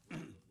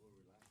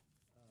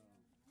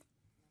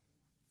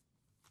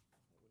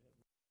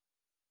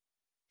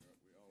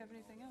 Have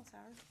anything else,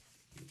 Howard?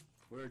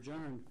 We're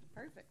adjourned.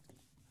 Perfect.